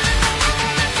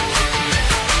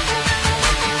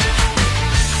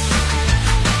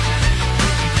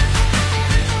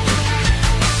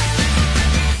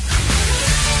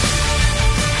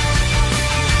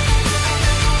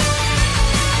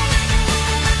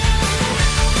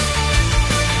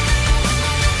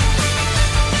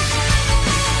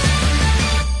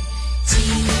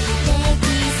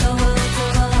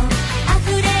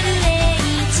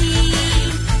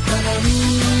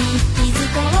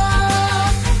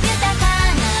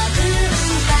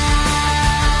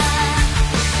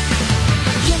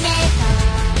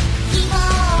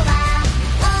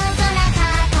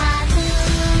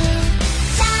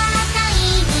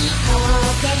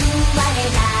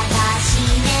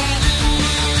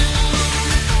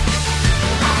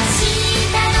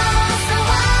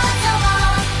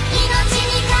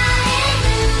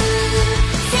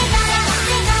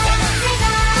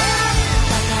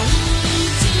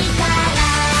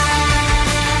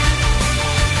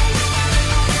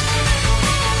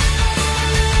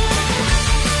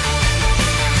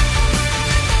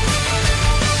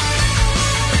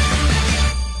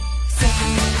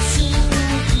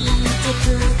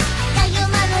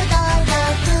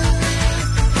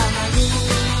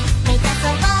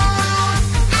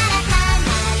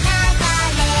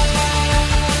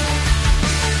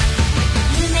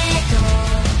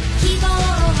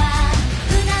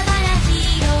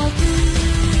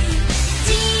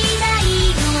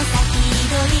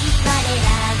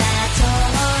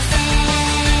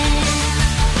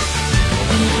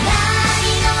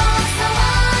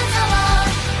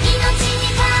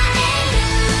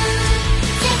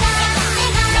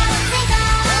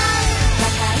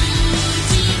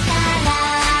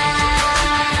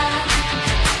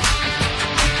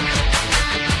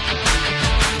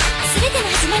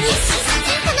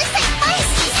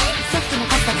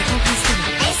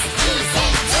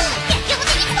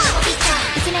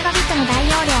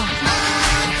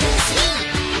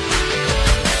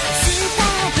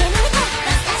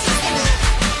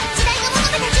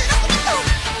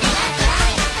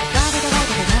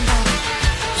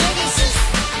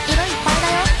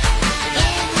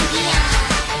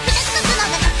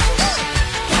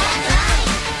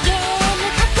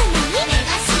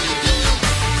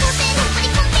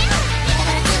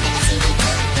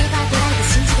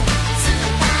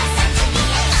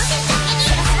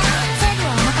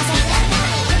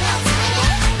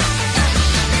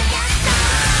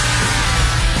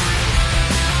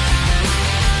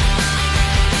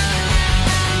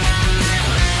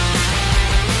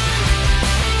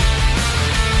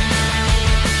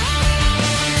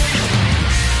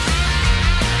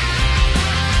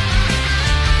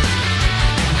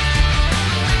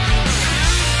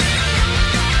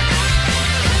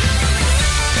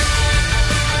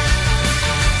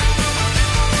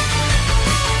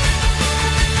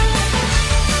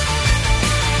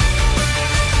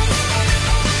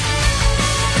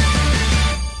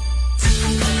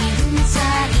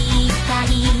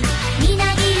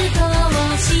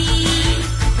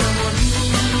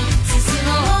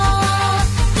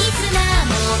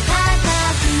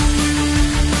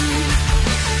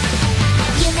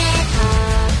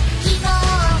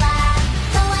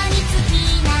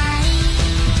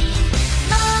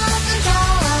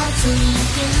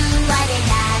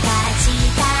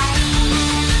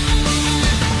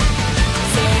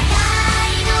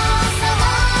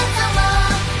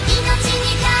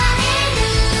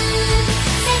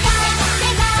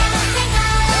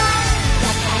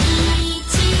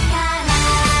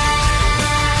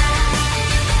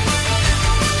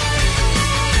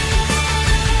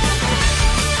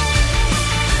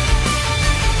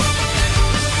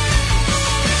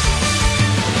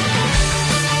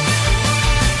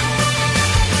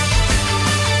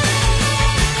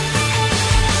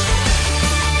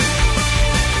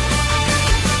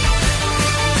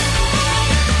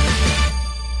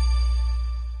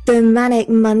 The Manic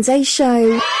Monday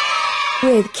Show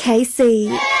with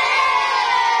Casey.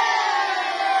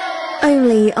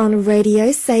 Only on Radio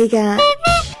Sega.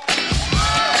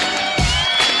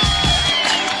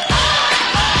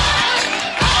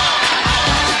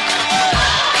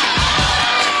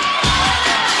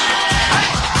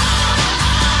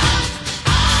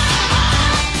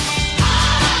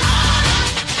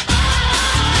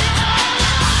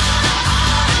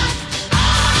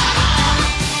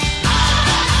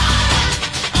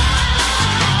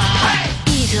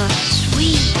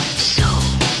 Sweet soul,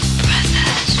 brother,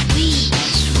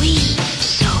 sweet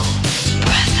soul.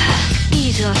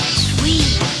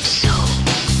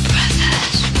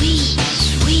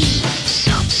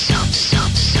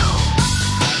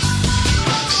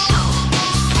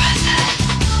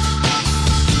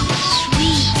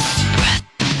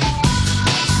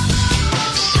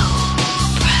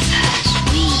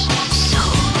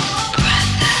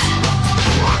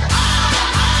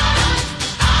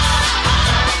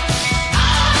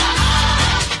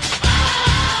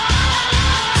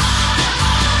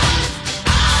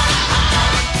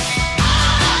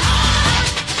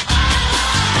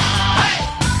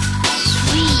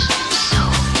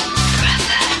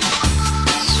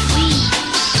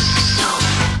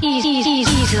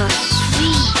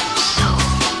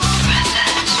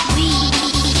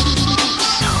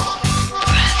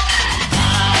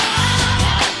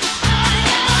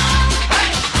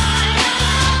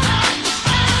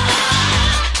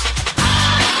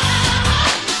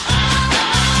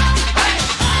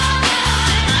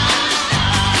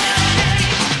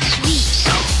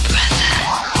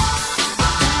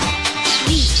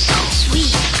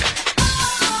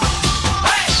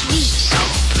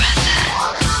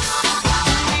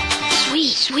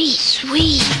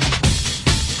 Sweet.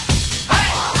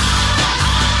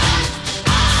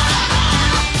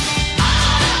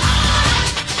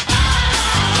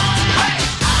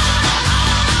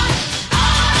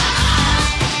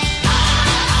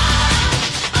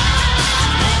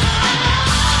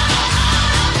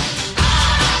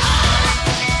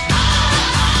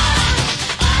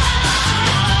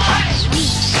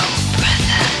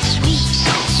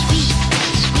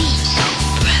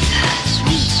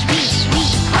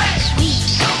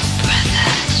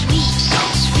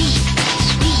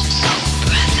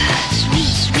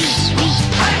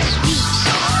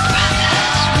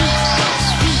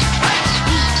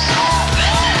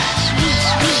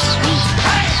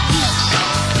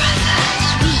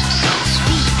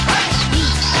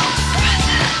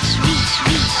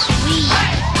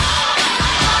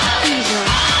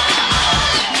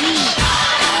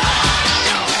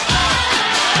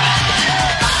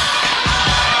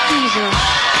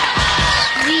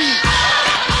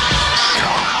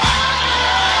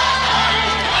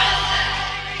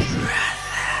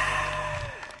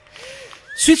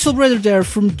 Sweet Soul Brother there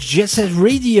from Jet Set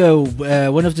Radio,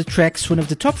 one of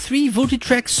the top 3 voted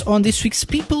tracks on this week's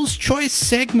People's Choice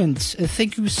segment.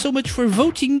 Thank you so much for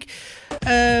voting.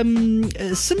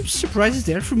 Some surprises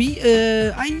there for me.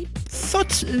 I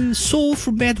thought Soul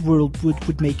from Mad World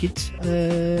would make it.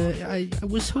 I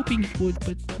was hoping it would,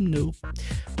 but no.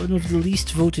 One of the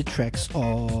least voted tracks.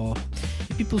 Aww.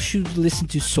 People should listen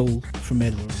to Soul from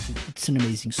Mad World. It's an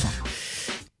amazing song.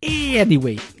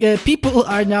 Anyway, people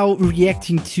are now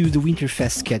reacting to the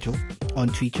Winterfest schedule on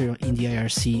Twitter in the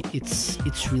IRC.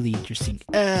 It's really interesting.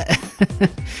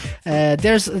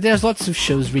 There's lots of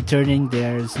shows returning.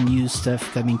 There's new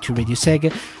stuff coming to Radio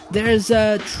Sega. There's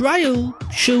trial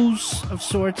shows of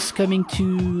sorts coming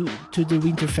to the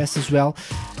Winterfest as well.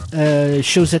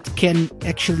 Shows that can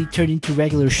actually turn into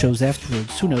regular shows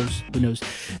afterwards. Who knows?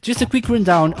 Just a quick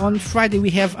rundown. On Friday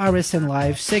we have RSN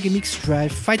Live, Sega Mix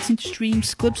Drive, Fights into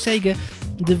Streams, Club Sega,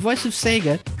 The Voice of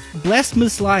Sega,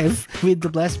 Blastmas Live with the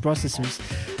Blast processors,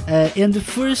 and the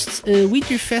first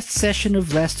Winterfest session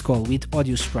of Last Call with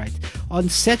Audio Sprite. On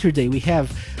Saturday we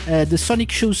have the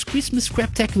Sonic Show's Christmas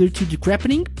Craptacular to the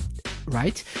Crappening,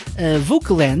 right?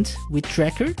 Vocaland with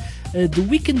Tracker, the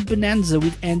Weekend Bonanza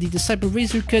with Andy, the Cyber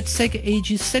Razor Cut, Sega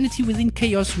Ages, Sanity Within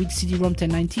Chaos with CD-ROM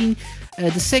 1019, the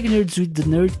Sega Nerds with the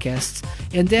Nerdcast,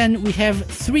 and then we have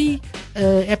 3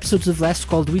 episodes of Last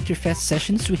Called Winterfest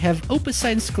sessions. We have Opus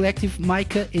Science Collective,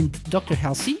 Micah, and Dr.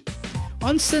 Halsey.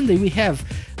 On Sunday we have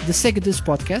the Sega Does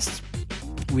podcast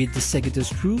with the Sega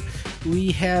Does crew.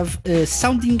 We have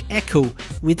Sounding Echo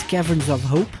with Caverns of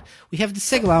Hope. We have the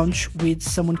Sega Lounge with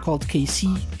someone called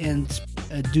KC and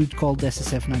a dude called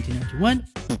SSF 1991.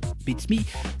 Beats me.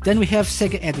 Then we have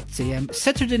Sega Addicts AM.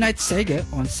 Saturday Night Sega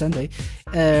on Sunday.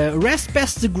 Rest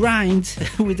Past the Grind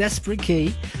with Asper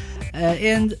K.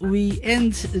 And we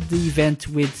end the event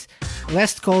with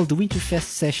Last Call, the Winterfest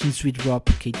sessions with Rob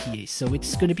KTA. So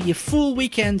it's going to be a full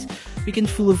weekend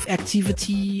full of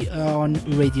activity on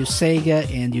Radio Sega,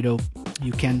 and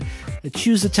you can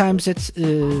choose the times that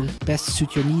best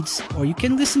suit your needs, or you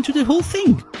can listen to the whole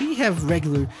thing. We have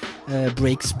regular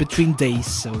breaks between days,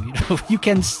 so you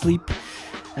can sleep.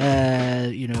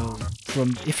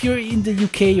 From if you're in the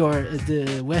UK or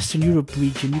the Western Europe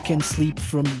region, you can sleep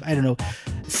from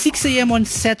 6 a.m. on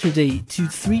Saturday to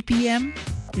 3 p.m.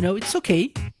 It's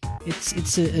okay.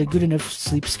 It's a good enough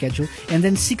sleep schedule. And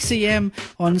then 6 a.m.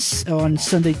 on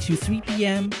Sunday to 3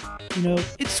 p.m.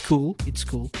 It's cool.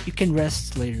 You can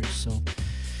rest later. So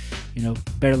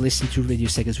better listen to Radio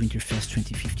Sega's Winterfest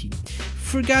 2015.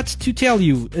 Forgot to tell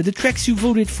you the tracks you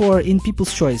voted for in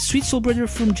People's Choice: Sweet Soul Brother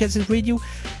from Jet Set Radio,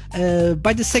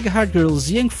 by the Sega Hard Girls,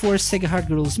 Young Force Sega Hard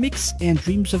Girls Mix, and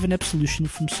Dreams of an Absolution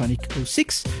from Sonic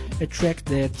 06, a track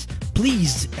that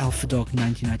pleased Alpha Dog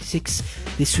 1996,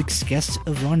 this week's guest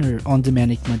of honor on the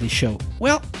Manic Monday show.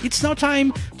 Well, it's now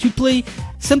time to play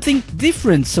something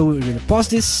different, so we're going to pause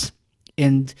this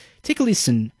and take a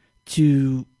listen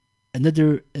to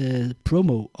another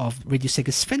promo of Radio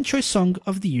Sega's Fan Choice Song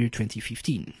of the Year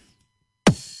 2015.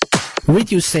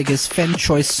 Radio Sega's Fan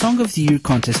Choice Song of the Year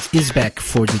contest is back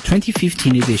for the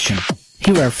 2015 edition.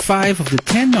 Here are 5 of the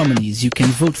 10 nominees you can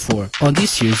vote for on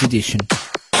this year's edition.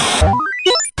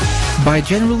 By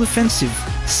General Offensive,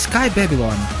 Sky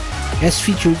Babylon, as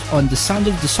featured on the Sound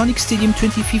of the Sonic Stadium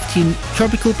 2015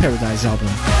 Tropical Paradise album.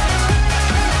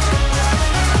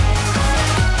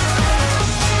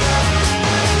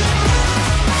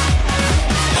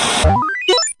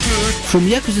 From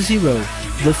Yakuza 0,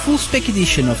 the full spec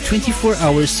edition of 24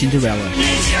 Hours Cinderella.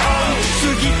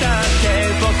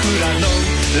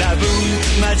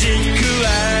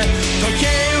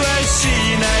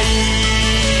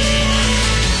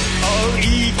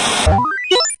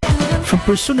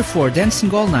 Persona 4,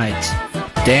 Dancing All Night.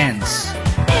 Dance.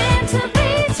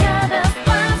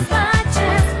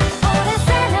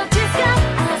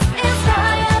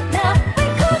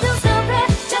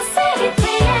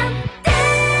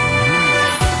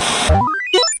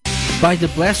 By the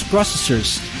Blast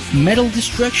Processors, Metal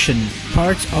Destruction,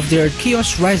 part of their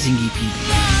Chaos Rising EP.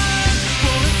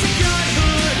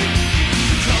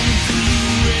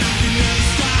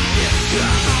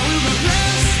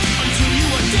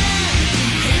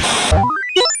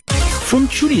 From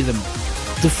Churidom,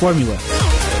 The Formula.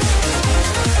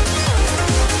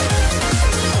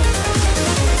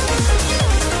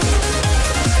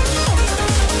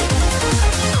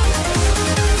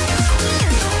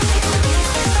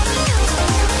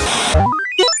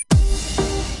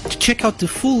 To check out the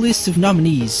full list of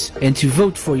nominees and to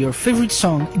vote for your favorite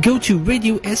song, go to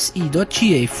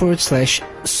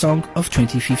radiose.ga/Song of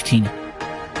 2015.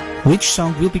 Which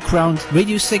song will be crowned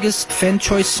Radio Sega's Fan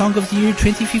Choice Song of the Year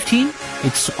 2015?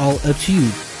 It's all up to you.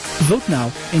 Vote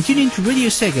now and tune in to Radio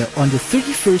Sega on the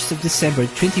 31st of December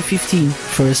 2015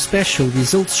 for a special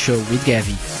results show with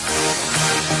Gavi.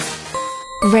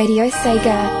 Radio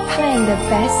Sega, playing the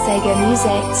best Sega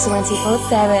music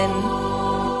 24/7.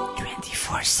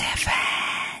 24/7.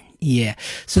 Yeah.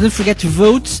 So don't forget to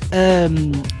vote.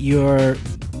 Your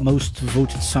most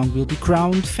voted song will be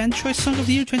crowned Fan Choice Song of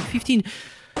the Year 2015.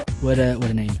 What a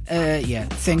name.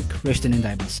 Thank Rushton and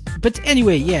Diamonds. But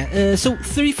anyway, so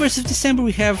 31st of December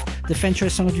we have the Fan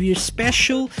Choice Song of the Year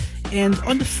special, and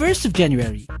on the 1st of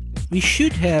January we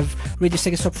should have Radio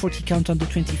Sega's Top 40 Countdown the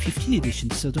 2015 edition,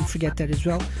 so don't forget that as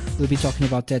well. We'll be talking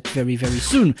about that very, very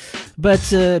soon. But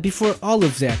before all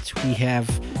of that, we have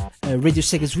Radio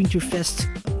Sega's Winterfest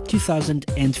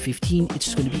 2015.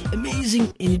 It's going to be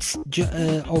amazing, and it's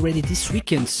already this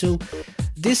weekend. So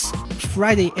this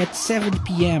Friday at 7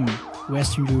 p.m.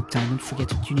 Western Europe time, don't forget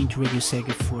to tune in to Radio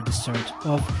Sega for the start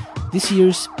of this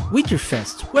year's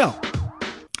Winterfest. Well,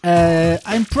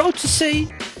 I'm proud to say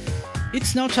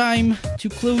it's now time to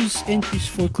close entries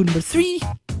for clue number 3,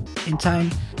 and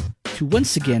time to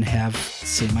once again have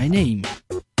Say My Name.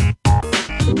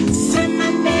 Say my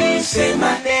name, say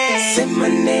my name, say my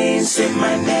name, say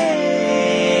my name.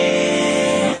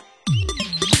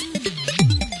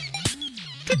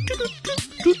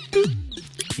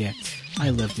 Yeah, I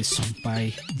love this song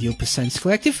by the Opus Science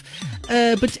Collective.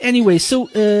 But anyway, so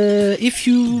if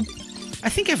you... I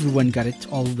think everyone got it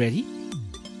already.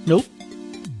 No? A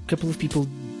couple of people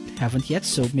haven't yet,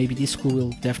 so maybe this clue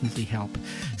will definitely help.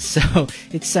 So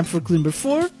it's time for clue number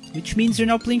 4, which means you're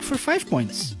now playing for 5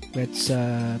 points. Let's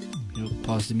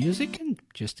pause the music and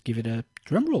just give it a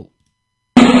drum roll.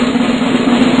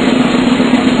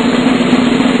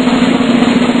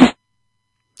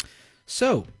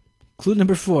 So, clue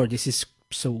number 4, this is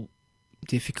so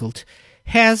difficult,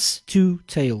 has 2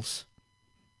 tails.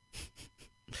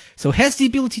 So, has the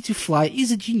ability to fly,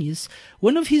 is a genius.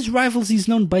 One of his rivals is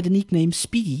known by the nickname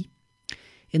Speedy,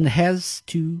 and has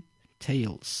 2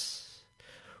 tails.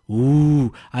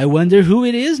 Ooh, I wonder who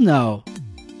it is now.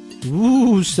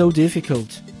 Ooh, so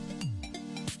difficult.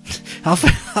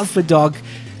 Alpha Dog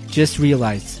just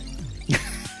realized.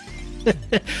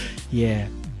 Yeah.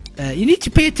 You need to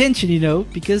pay attention,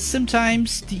 because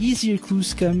sometimes the easier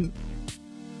clues come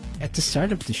at the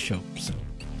start of the show. So,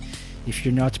 if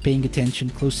you're not paying attention,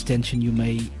 close attention, you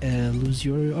may lose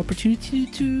your opportunity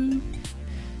to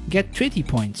get 20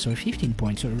 points or 15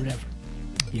 points or whatever.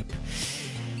 Yep.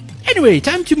 Anyway,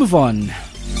 time to move on.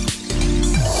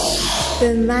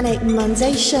 The Manic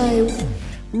Monday Show.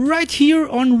 Right here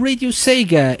on Radio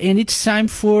Sega, and it's time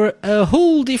for a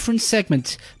whole different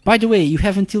segment. By the way, you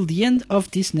have until the end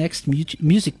of this next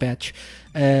music batch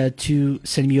to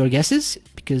send me your guesses,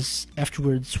 because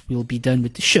afterwards we'll be done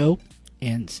with the show,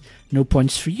 and no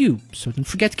points for you. So don't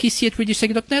forget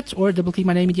kc@radiosega.net or double click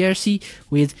my name in the IRC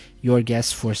with your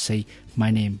guess for Say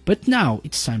My Name. But now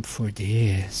it's time for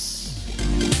this.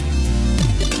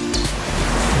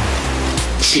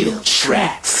 Chill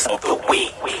Tracks of the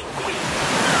Week.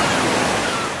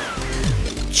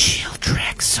 Chill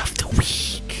Tracks of the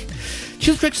Week.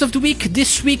 Chill Tracks of the Week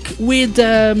this week with...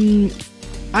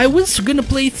 I was gonna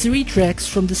play 3 tracks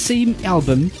from the same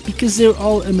album because they're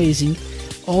all amazing,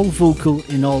 all vocal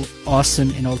and all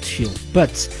awesome and all chill.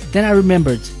 But then I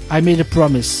remembered I made a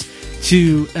promise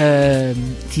to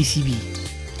TCB.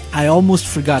 I almost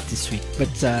forgot this week, but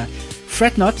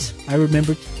fret not, I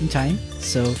remembered in time.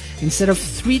 So instead of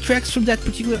 3 tracks from that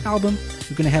particular album,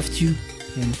 we're gonna have 2,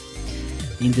 and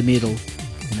in the middle,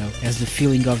 as the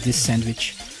filling of this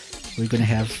sandwich, we're gonna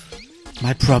have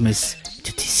my promise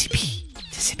to TCB.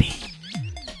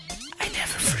 I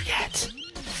never forget.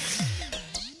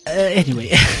 Anyway,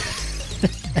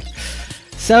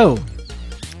 So,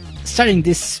 starting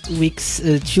this week's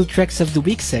Chill Tracks of the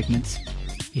Week segment,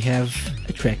 we have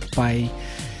a track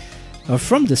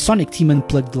from the Sonic Team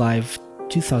Unplugged Live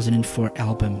 2004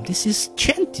 album. This is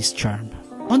Chant This Charm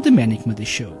on the Manic Monday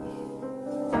Show.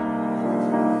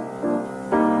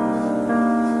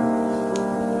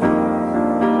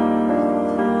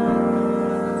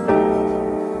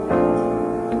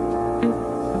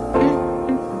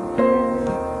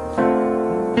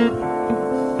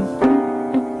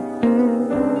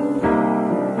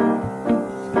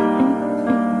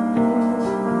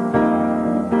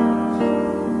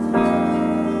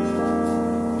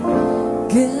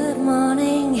 Good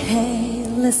morning, hey,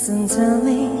 listen to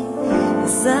me. The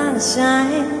sun is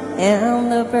shining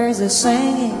and the birds are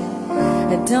singing.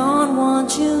 I don't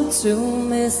want you to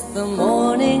miss the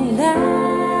morning light.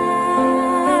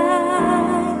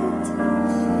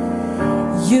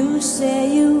 You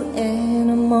say you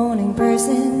ain't a morning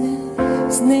person,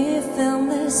 sniffing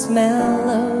the smell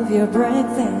of your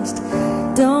breakfast.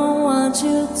 Don't want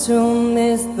you to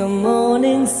miss the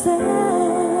morning sun.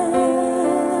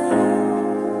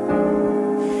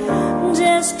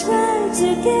 Just try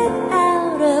to get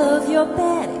out of your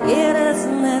bed, it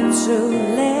isn't that too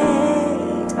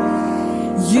late.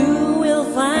 You will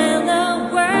find the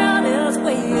world is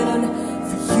waiting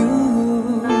for you.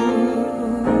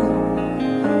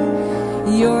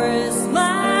 Your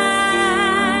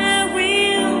smile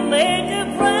will make a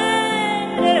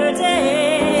brighter day.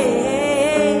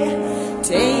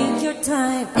 Take your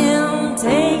time and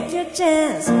take your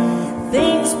chance.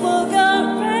 Things will go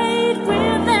great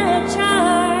with that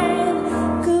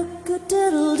charm.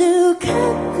 Cook-a-doodle-doo,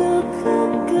 cook-a-doodle-doo.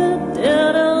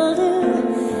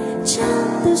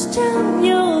 Chant this charm,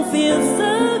 you'll feel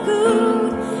so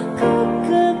good.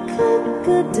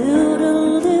 Cook-a-doodle-doo.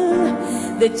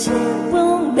 The chant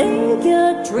will make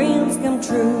your dreams come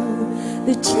true.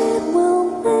 The chant will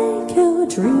make your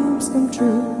dreams come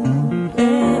true.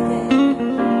 Yeah.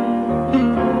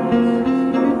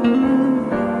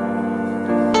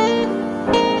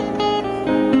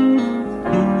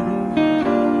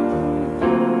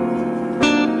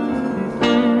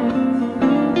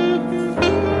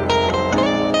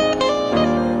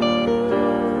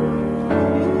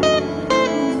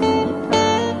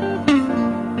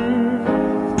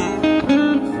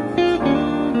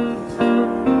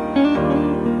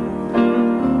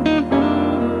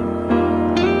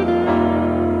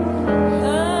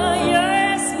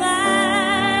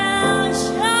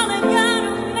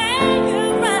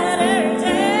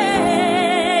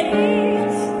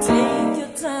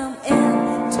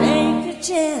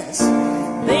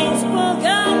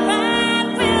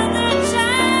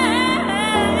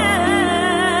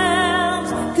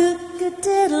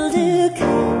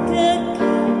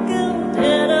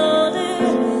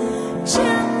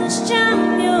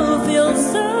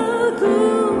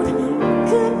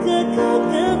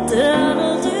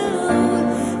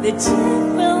 The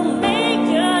chant will make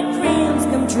your dreams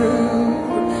come true.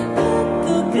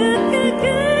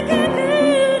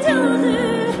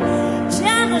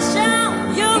 Chant the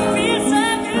shout, you'll feel so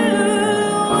good.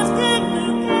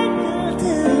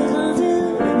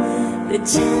 The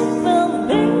chant will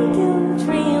make your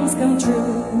dreams come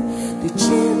true. The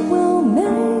chant will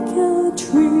make your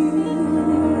dreams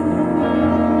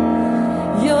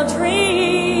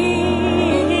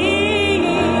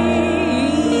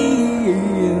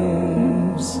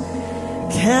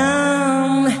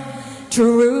come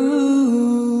true.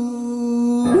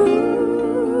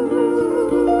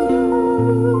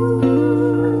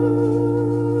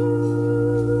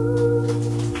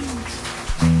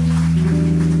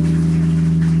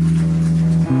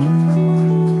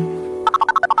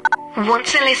 Want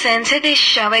to listen to this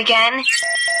show again?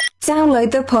 Download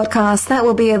the podcast that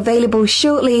will be available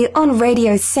shortly on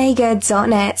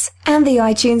radiosega.net and the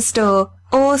iTunes Store,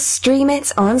 or stream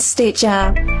it on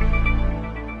Stitcher.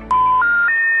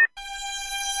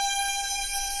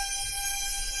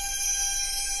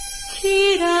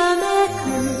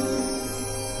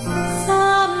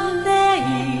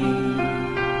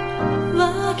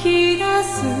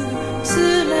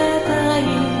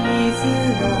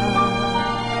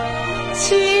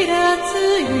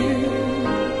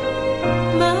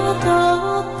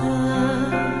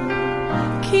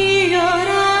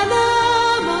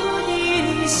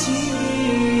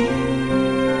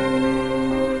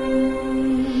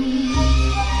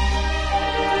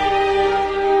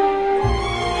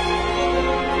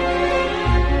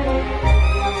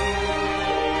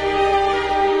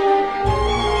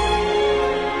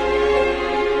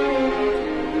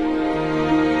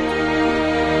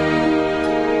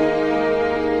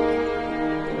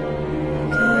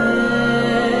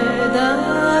 The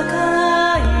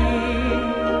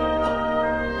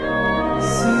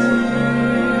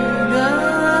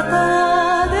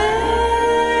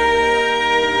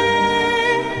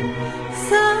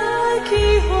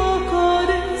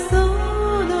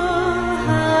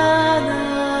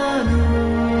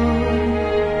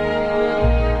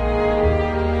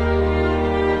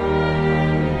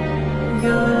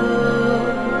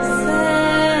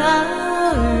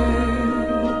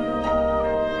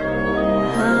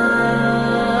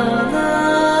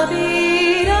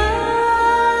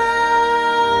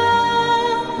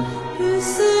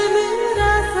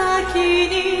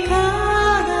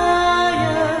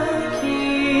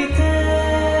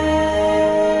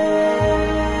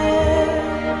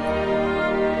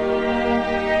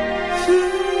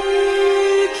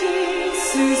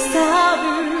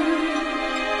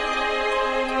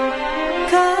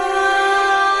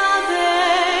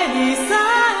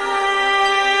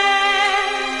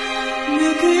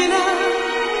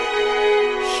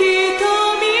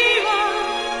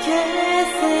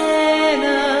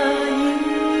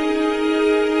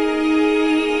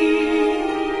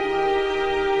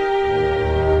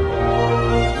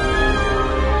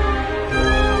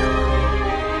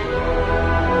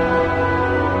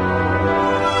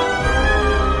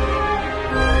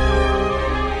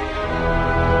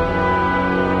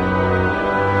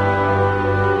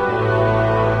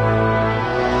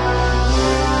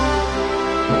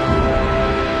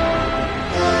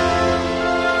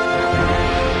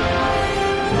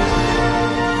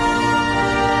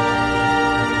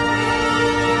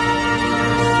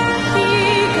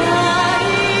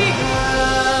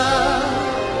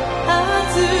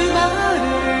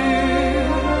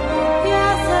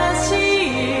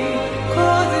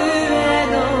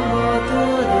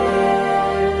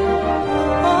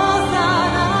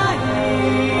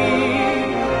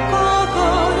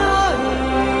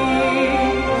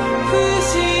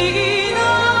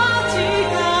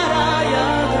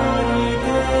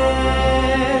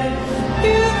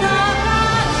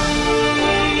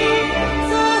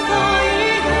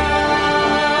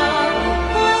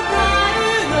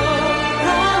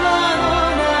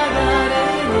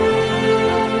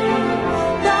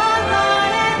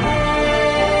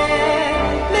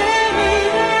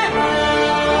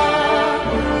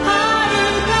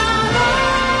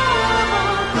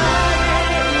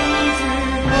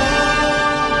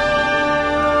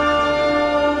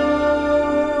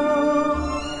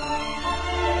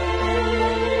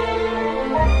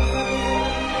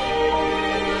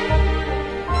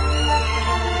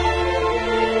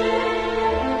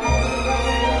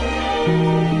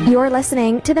You're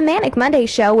listening to the Manic Monday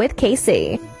Show with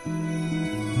Casey.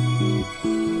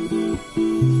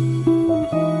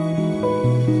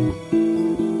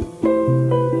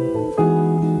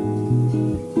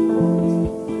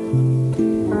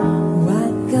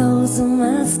 What goes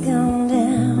must come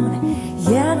down,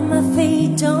 yet my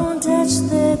feet don't touch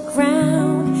the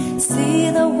ground. See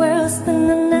the world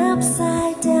spinning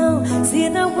upside down, see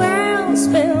the world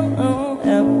spin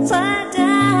upside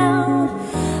down.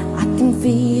 I can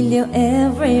feel your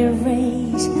every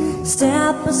rage.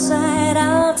 Step aside,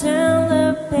 I'll turn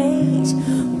the page,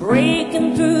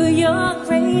 breaking through your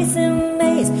crazy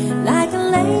maze like a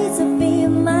laser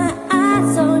beam. My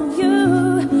eyes on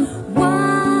you.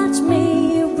 Watch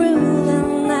me rule the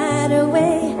night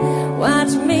away.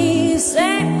 Watch me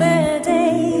save the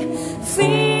day.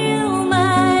 Feel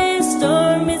my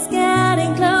storm is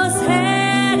getting close,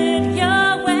 headed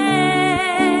your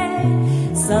way.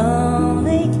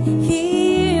 Sonic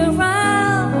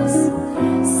heroes,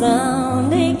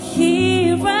 sonic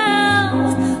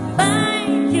heroes.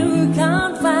 Find you,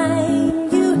 can't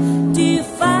find you,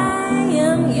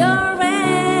 defying your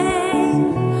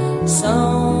reign.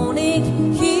 Sonic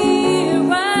heroes,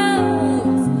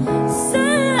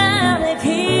 sonic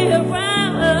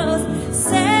heroes,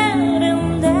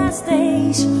 setting the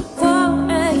stage for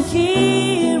a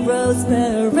hero's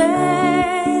parade.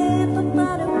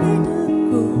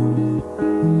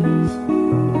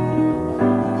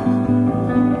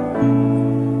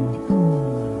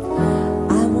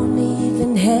 I won't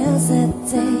even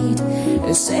hesitate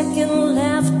a second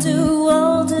left to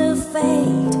all the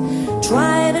fate.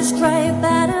 Try to strike,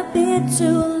 but a bit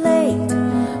too late.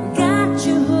 Got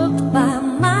you hooked by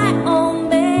my own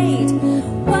bait.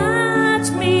 Watch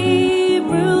me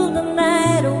rule the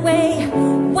night away.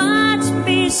 Watch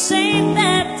me save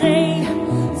that day.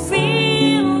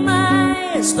 Feel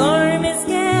my storm is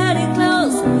getting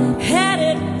close,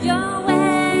 headed your way.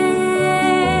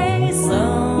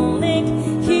 Sonic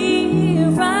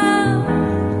hero,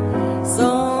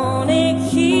 sonic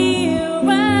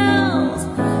heroes.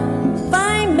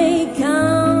 Find me,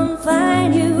 can't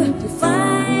find you,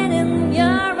 defining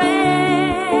your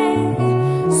reign.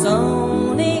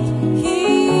 Sonic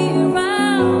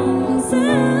heroes,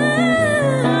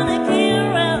 sonic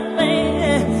heroes,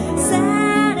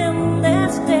 setting the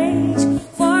stage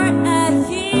for a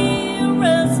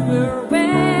hero's parade.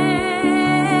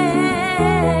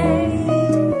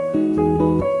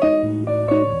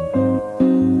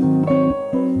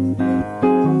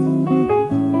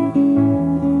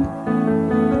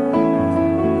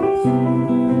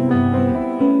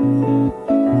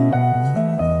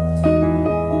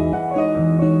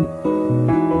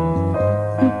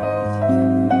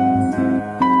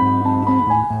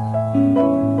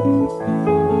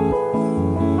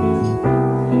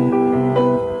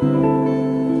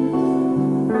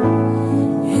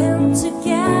 And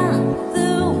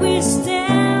together we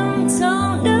stand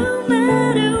tall no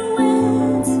matter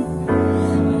what.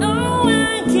 No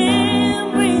one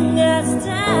can bring us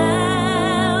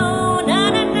down. Na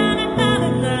na na na na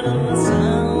na na.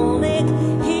 Sonic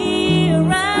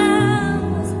heroes,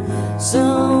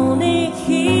 sonic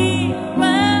heroes.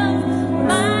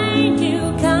 Mind you,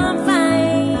 can't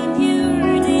find you,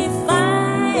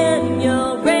 defying your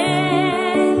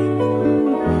reign.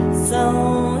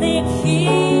 Sonic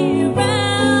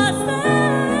heroes,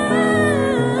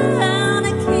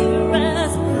 sonic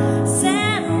heroes,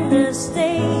 setting the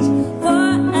stage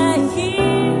for a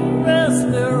hero's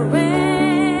parade.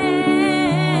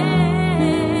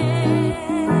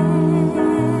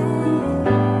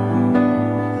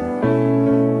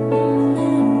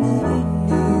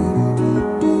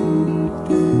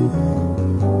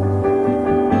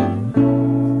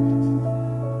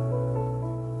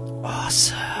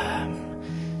 Awesome.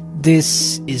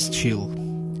 This is chill.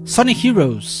 Sonic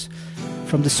Heroes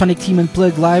from the Sonic Team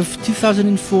Unplugged Live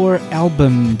 2004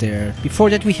 album there. Before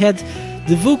that we had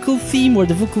the vocal theme or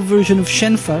the vocal version of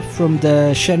Shenfa from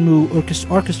the Shenmue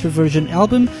Orchestra version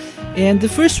album. And the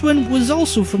first one was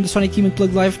also from the Sonic Team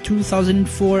Unplugged Live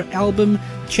 2004 album,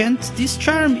 Chant This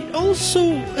Charm. It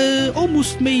also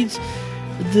almost made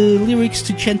the lyrics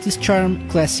to Chant This Charm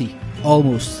classy.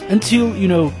 Almost. Until,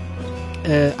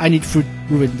 I Need Fruit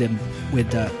ruined them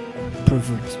with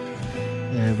pervert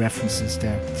references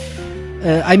there.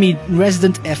 I mean,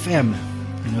 Resident FM,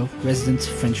 Resident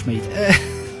French maid.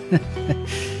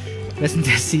 Resident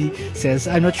SC says,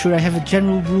 I'm not sure I have a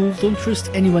general rule, don't trust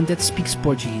anyone that speaks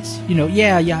Portuguese.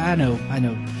 Yeah, I know.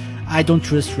 I don't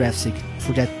trust Rafsig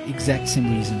for that exact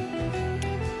same reason.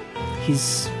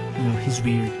 He's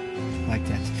weird like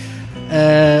that.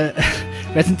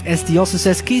 Resident SD also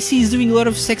says, Casey is doing a lot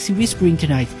of sexy whispering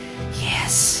tonight.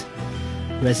 Yes.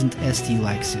 Resident ST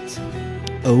likes it.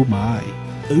 Oh my.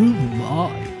 Oh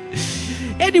my.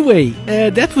 Anyway,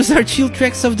 that was our Chill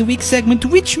Tracks of the Week segment,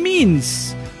 which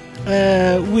means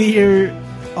we're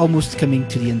almost coming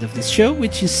to the end of this show,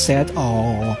 which is sad.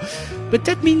 Aww. But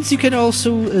that means you can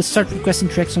also start requesting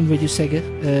tracks on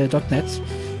radiosega.net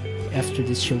after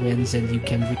this show ends, and you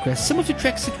can request some of the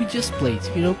tracks that we just played,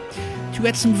 to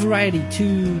add some variety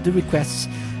to the requests.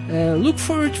 Look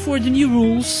forward for the new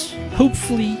rules,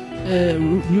 hopefully,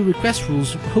 new request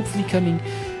rules, hopefully coming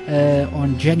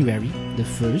on January the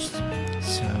 1st.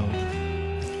 So,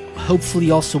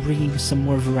 hopefully also bringing some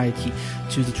more variety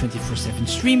to the 24/7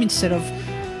 stream instead of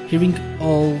hearing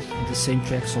all the same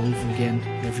tracks all over again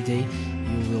every day.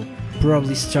 You will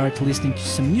probably start listening to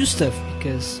some new stuff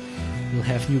because we'll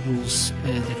have new rules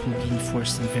that will be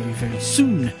enforced very, very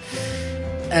soon.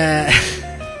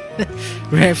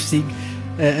 Rafsig,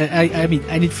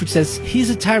 I Need Fruit says, he's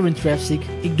a tyrant, Rafsig.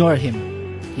 Ignore him.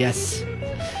 Yes.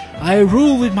 I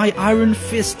rule with my iron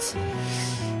fist.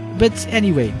 But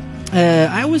anyway,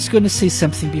 I was gonna say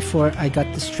something before I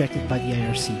got distracted by the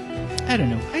IRC. I don't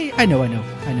know. I know.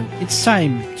 It's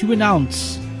time to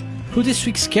announce who this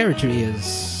week's character is.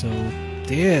 So,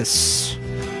 this.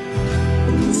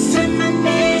 Say my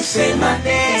name, say my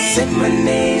name, say my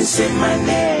name, say my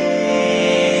name.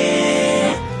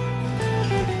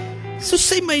 So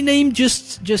say my name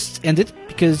just ended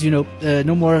because,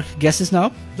 no more guesses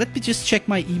now. Let me just check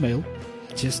my email.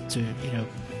 Just to,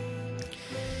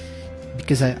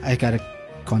 because I got a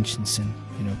conscience and,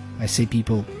 I say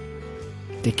people,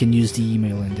 they can use the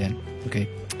email and then, okay.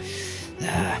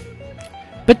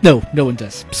 But no one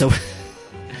does. So,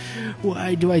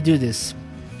 why do I do this?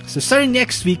 So starting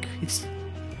next week,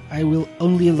 I will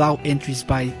only allow entries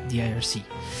by the IRC.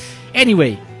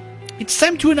 Anyway, it's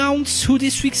time to announce who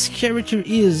this week's character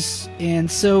is. And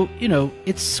so,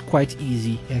 it's quite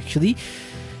easy, actually.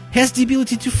 Has the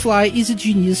ability to fly, is a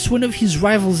genius. One of his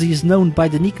rivals is known by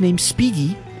the nickname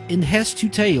Speedy and has 2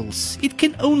 tails. It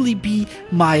can only be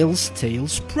Miles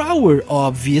Tails Prower,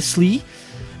 obviously.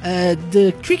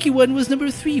 The tricky one was number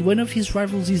 3. One of his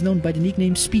rivals is known by the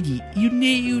nickname Speedy.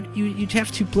 You'd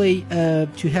have to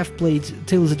have played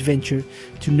Tails Adventure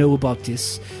to know about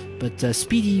this. But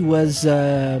Speedy was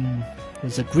a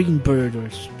green bird or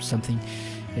something,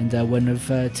 and one of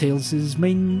Tails'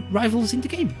 main rivals in the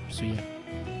game. So yeah.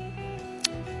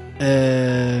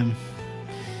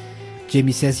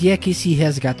 Jamie says, yeah, Casey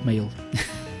has got mail.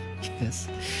 Yes.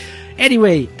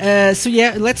 Anyway, so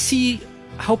yeah, let's see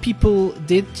how people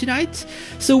did tonight.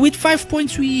 So with 5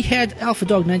 points we had Alpha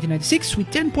Dog 1996,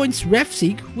 with 10 points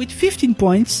Refsig, with 15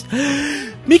 points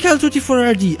Mikael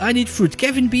 24RD, I Need Fruit,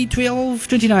 Kevin B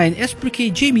 1229,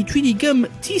 Esperk, Jamie, Twinny, Gum,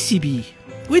 TCB,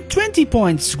 with 20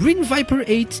 points Green Viper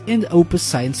 8 and Opus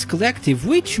Science Collective,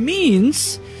 which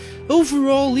means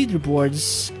overall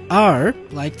leaderboards are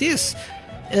like this.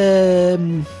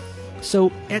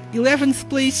 So at 11th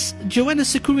place Joanna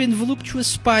Sakura and Voluptuous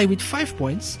Spy with 5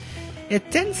 points. At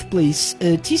 10th place,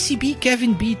 TCB,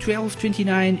 Kevin B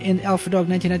 1229 and Alpha Dog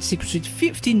 1996 with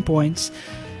 15 points.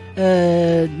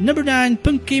 Number 9,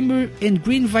 Punk Gamer and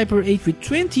Green Viper 8 with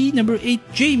 20. Number 8,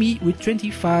 Jamie with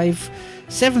 25.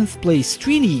 7th place,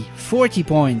 Trini, 40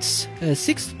 points.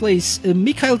 6th place,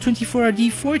 Mikhail 24RD,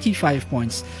 45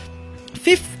 points.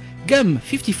 5th, Gum,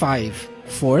 55.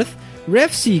 4th,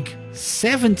 Revsig,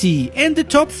 70. And the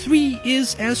top 3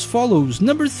 is as follows.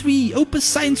 Number 3, Opus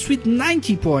Science with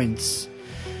 90 points.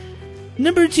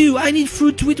 Number 2, I Need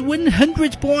Fruit with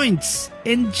 100 points.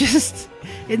 And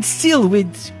still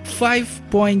with 5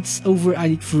 points over I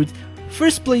Need Fruit.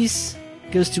 First place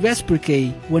goes to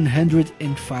Esperk,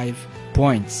 105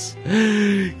 points.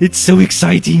 It's so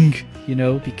exciting,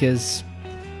 because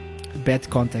bad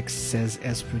context says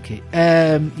Esperk.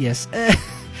 Yes.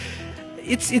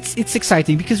 It's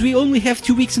exciting because we only have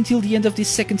 2 weeks until the end of this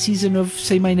second season of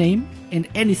Say My Name, and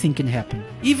anything can happen.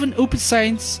 Even Open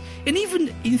Science, and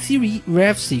even in theory,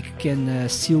 Ravsig can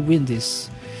still win this.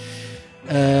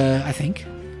 I think.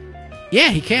 Yeah,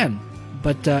 he can,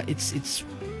 but it's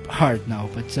hard now.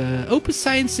 But Open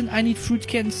Science and I Need Fruit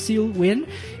can still win,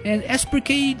 and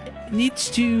Esperk needs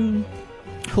to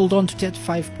hold on to that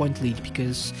 5-point lead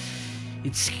because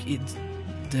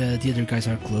the other guys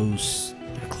are close.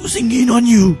 They're closing in on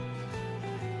you.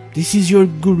 This is your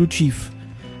Guru Chief.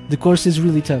 The course is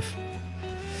really tough,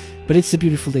 but it's a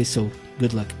beautiful day, so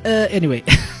good luck. Anyway,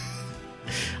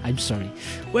 I'm sorry.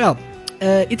 Well,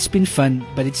 it's been fun,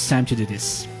 but it's time to do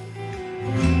this.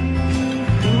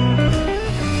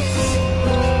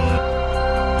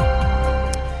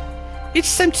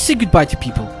 It's time to say goodbye to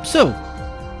people. So,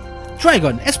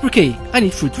 Dragon, Esperk, I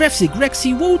Need Fruit, Refzig,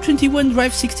 Rexy, WoW21,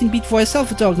 Drive 16-bit Voice,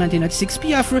 Alpha Dog 1996,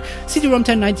 Piafra, CD-ROM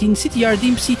 1019, CTR,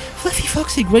 DMC, Fluffy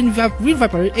Foxy, Green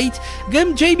Viper 8,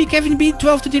 Gum, JB, Kevin B,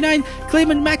 1229,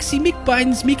 Clayman, Maxi, Mick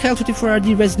Bynes, Mikhail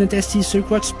 24RD, Resident ST,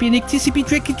 Circuit, Spinnick, TCP,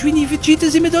 Trekkie, Trini, Vegeta,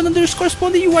 Zimedon,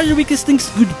 _Spondy, you are your weakest links,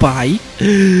 goodbye.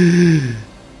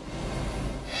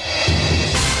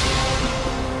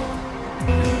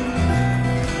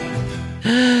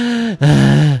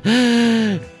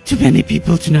 Too many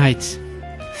people tonight.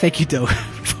 Thank you though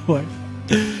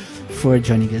for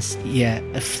joining us. Yeah,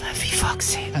 a Fluffy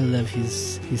Foxy. I love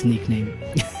his nickname.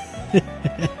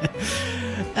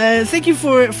 Thank you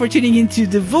for tuning into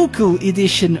the vocal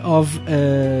edition of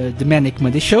the Manic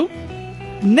Monday Show.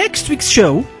 Next week's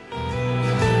show.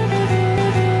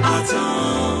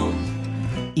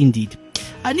 Indeed.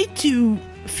 I need to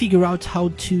figure out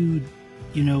how to,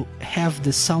 have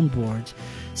the soundboard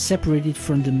separated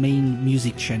from the main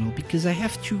music channel, because I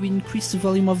have to increase the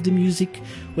volume of the music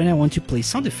when I want to play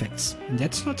sound effects, and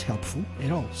that's not helpful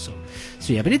at all. So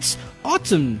yeah, but it's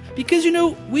autumn, because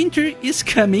winter is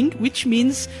coming, which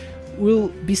means we'll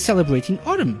be celebrating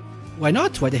autumn. Why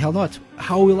not? Why the hell not?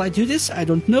 How will I do this? I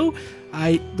don't know.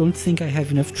 I don't think I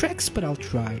have enough tracks, but I'll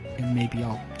try, and maybe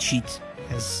I'll cheat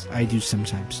as I do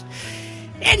sometimes.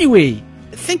 Anyway,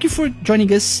 thank you for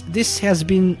joining us. This has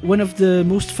been one of the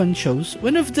most fun shows,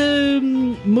 one of the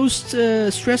most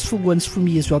stressful ones for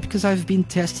me as well, because I've been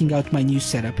testing out my new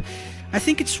setup. I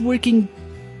think it's working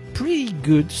pretty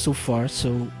good so far,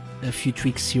 so a few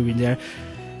tweaks here and there.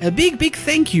 A big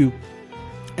thank you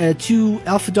to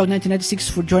Alpha Dog 1996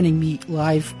 for joining me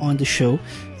live on the show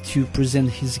to present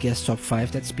his guest top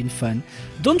 5. That's been fun.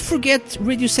 Don't forget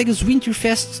Radio Sega's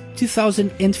Winterfest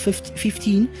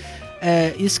 2015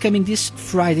 is coming this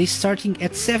Friday, starting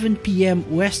at 7 p.m.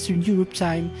 Western Europe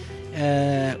time,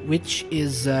 which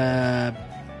is 2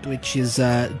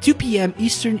 p.m.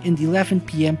 Eastern and 11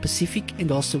 p.m. Pacific,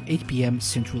 and also 8 p.m.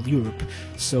 Central Europe.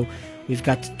 So we've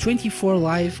got 24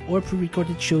 live or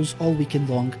pre-recorded shows all weekend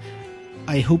long.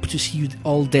 I hope to see you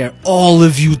all there, all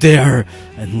of you there,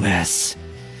 unless...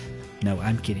 No,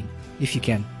 I'm kidding. If you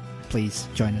can, please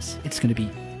join us. It's going to be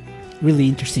really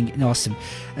interesting and awesome.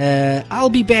 I'll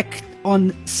be back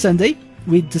on Sunday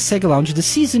with the Sega Lounge, the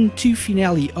Season 2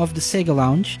 finale of the Sega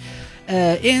Lounge.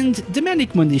 And the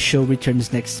Manic Monday Show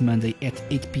returns next Monday at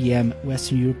 8 p.m.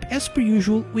 Western Europe, as per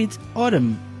usual, with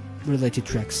autumn-related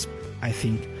tracks, I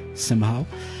think, somehow.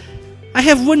 I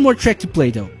have one more track to play,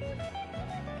 though.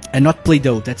 And not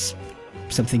Play-Doh, that's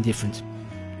something different.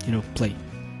 Play.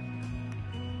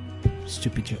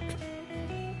 Stupid joke.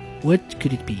 What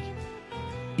could it be?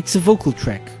 It's a vocal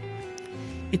track.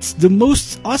 It's the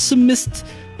most awesomest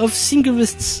of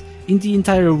singerists in the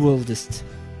entire worldist.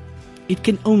 It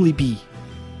can only be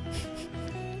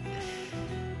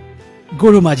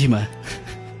Goro Majima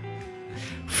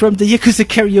from the Yakuza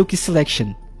Karaoke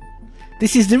Selection.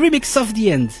 This is the remix of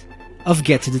the end of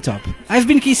Get to the Top. I've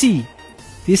been KC.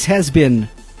 This has been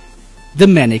the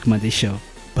Manic Monday Show.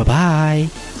 Bye-bye.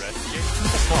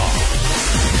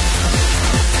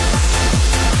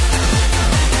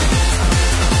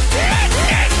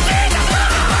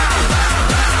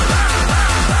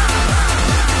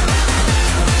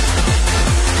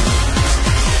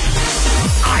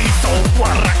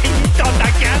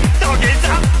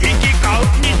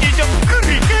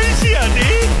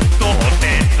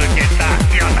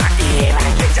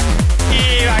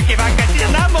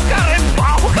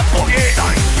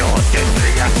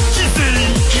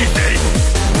 She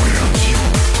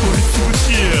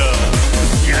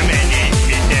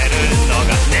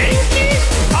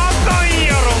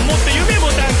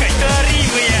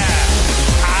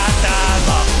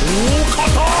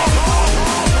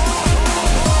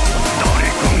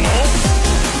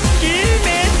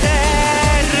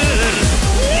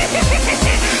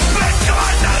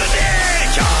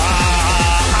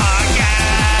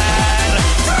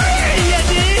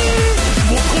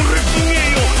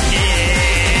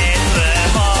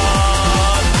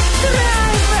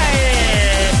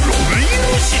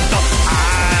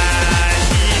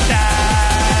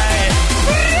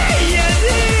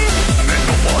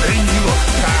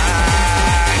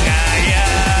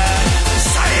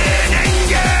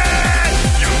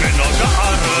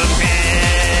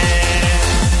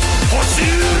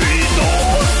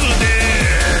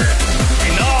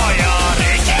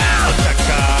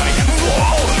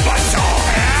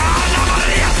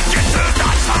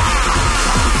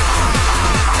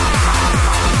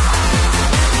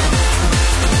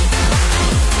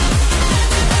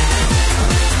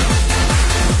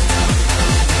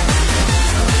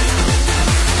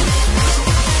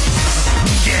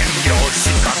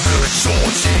承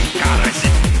知からし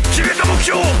決めた目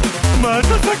標ま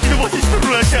た先延ばししと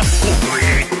るわしゃ刻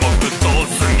一刻と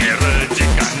過ぎる時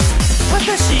間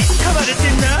私変われて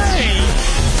ない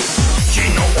昨日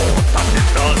立て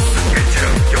たスケジュー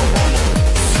ル表も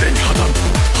すでに破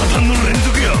綻の連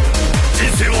続や人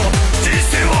生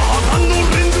は破綻の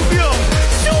連続や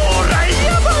将来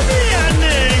ヤバめやね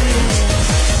ん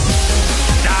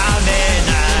ダメ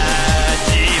な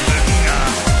自分が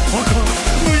あかん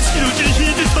無意識のうちに引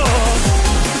いてた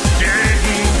限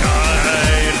界ラ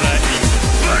イン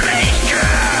ブレイク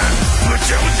夢中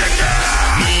的だ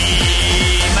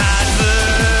今す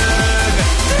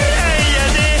ぐいやいや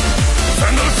でサ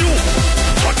ンダルしよう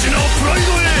立ち直プライド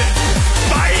へ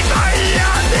バイバイや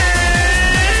で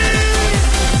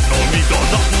飲みだだ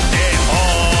ってほ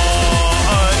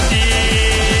しい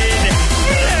で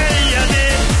いやいやで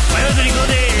迷わずにこう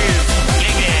ですキラ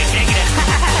キラキラキラ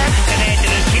叶えて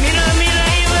る君の未来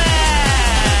は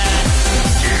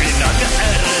君の中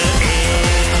ある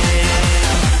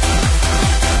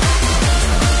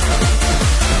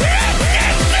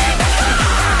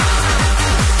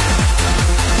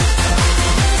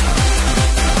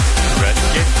Let's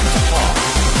get to the top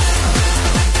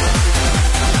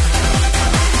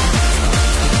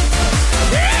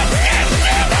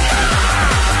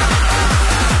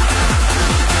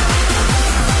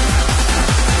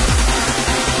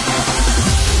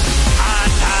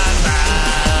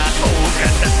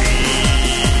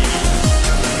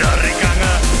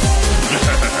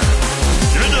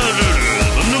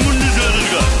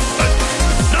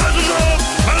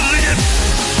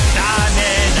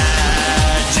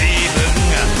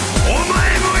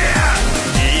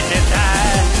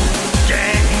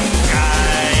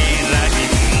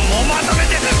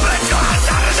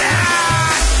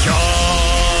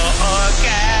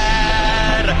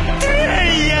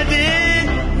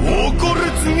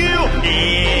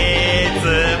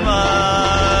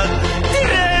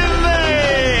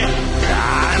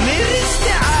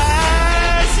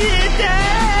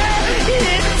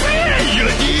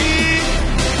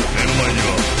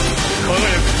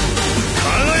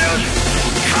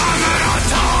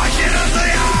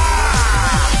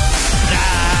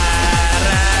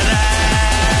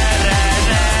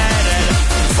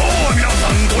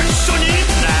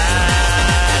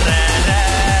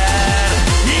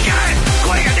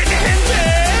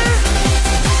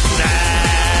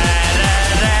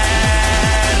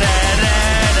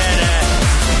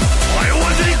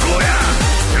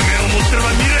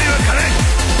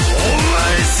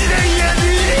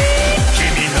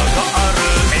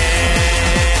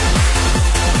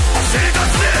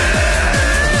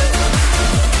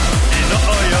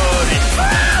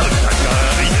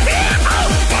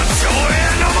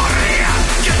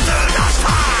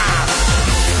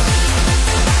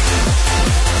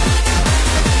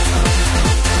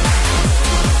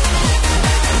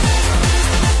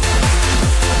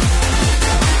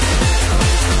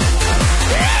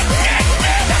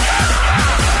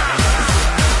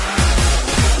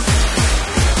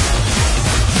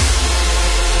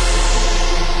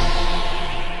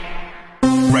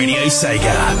Radio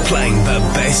Sega, playing the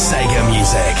best Sega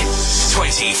music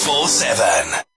 24/7.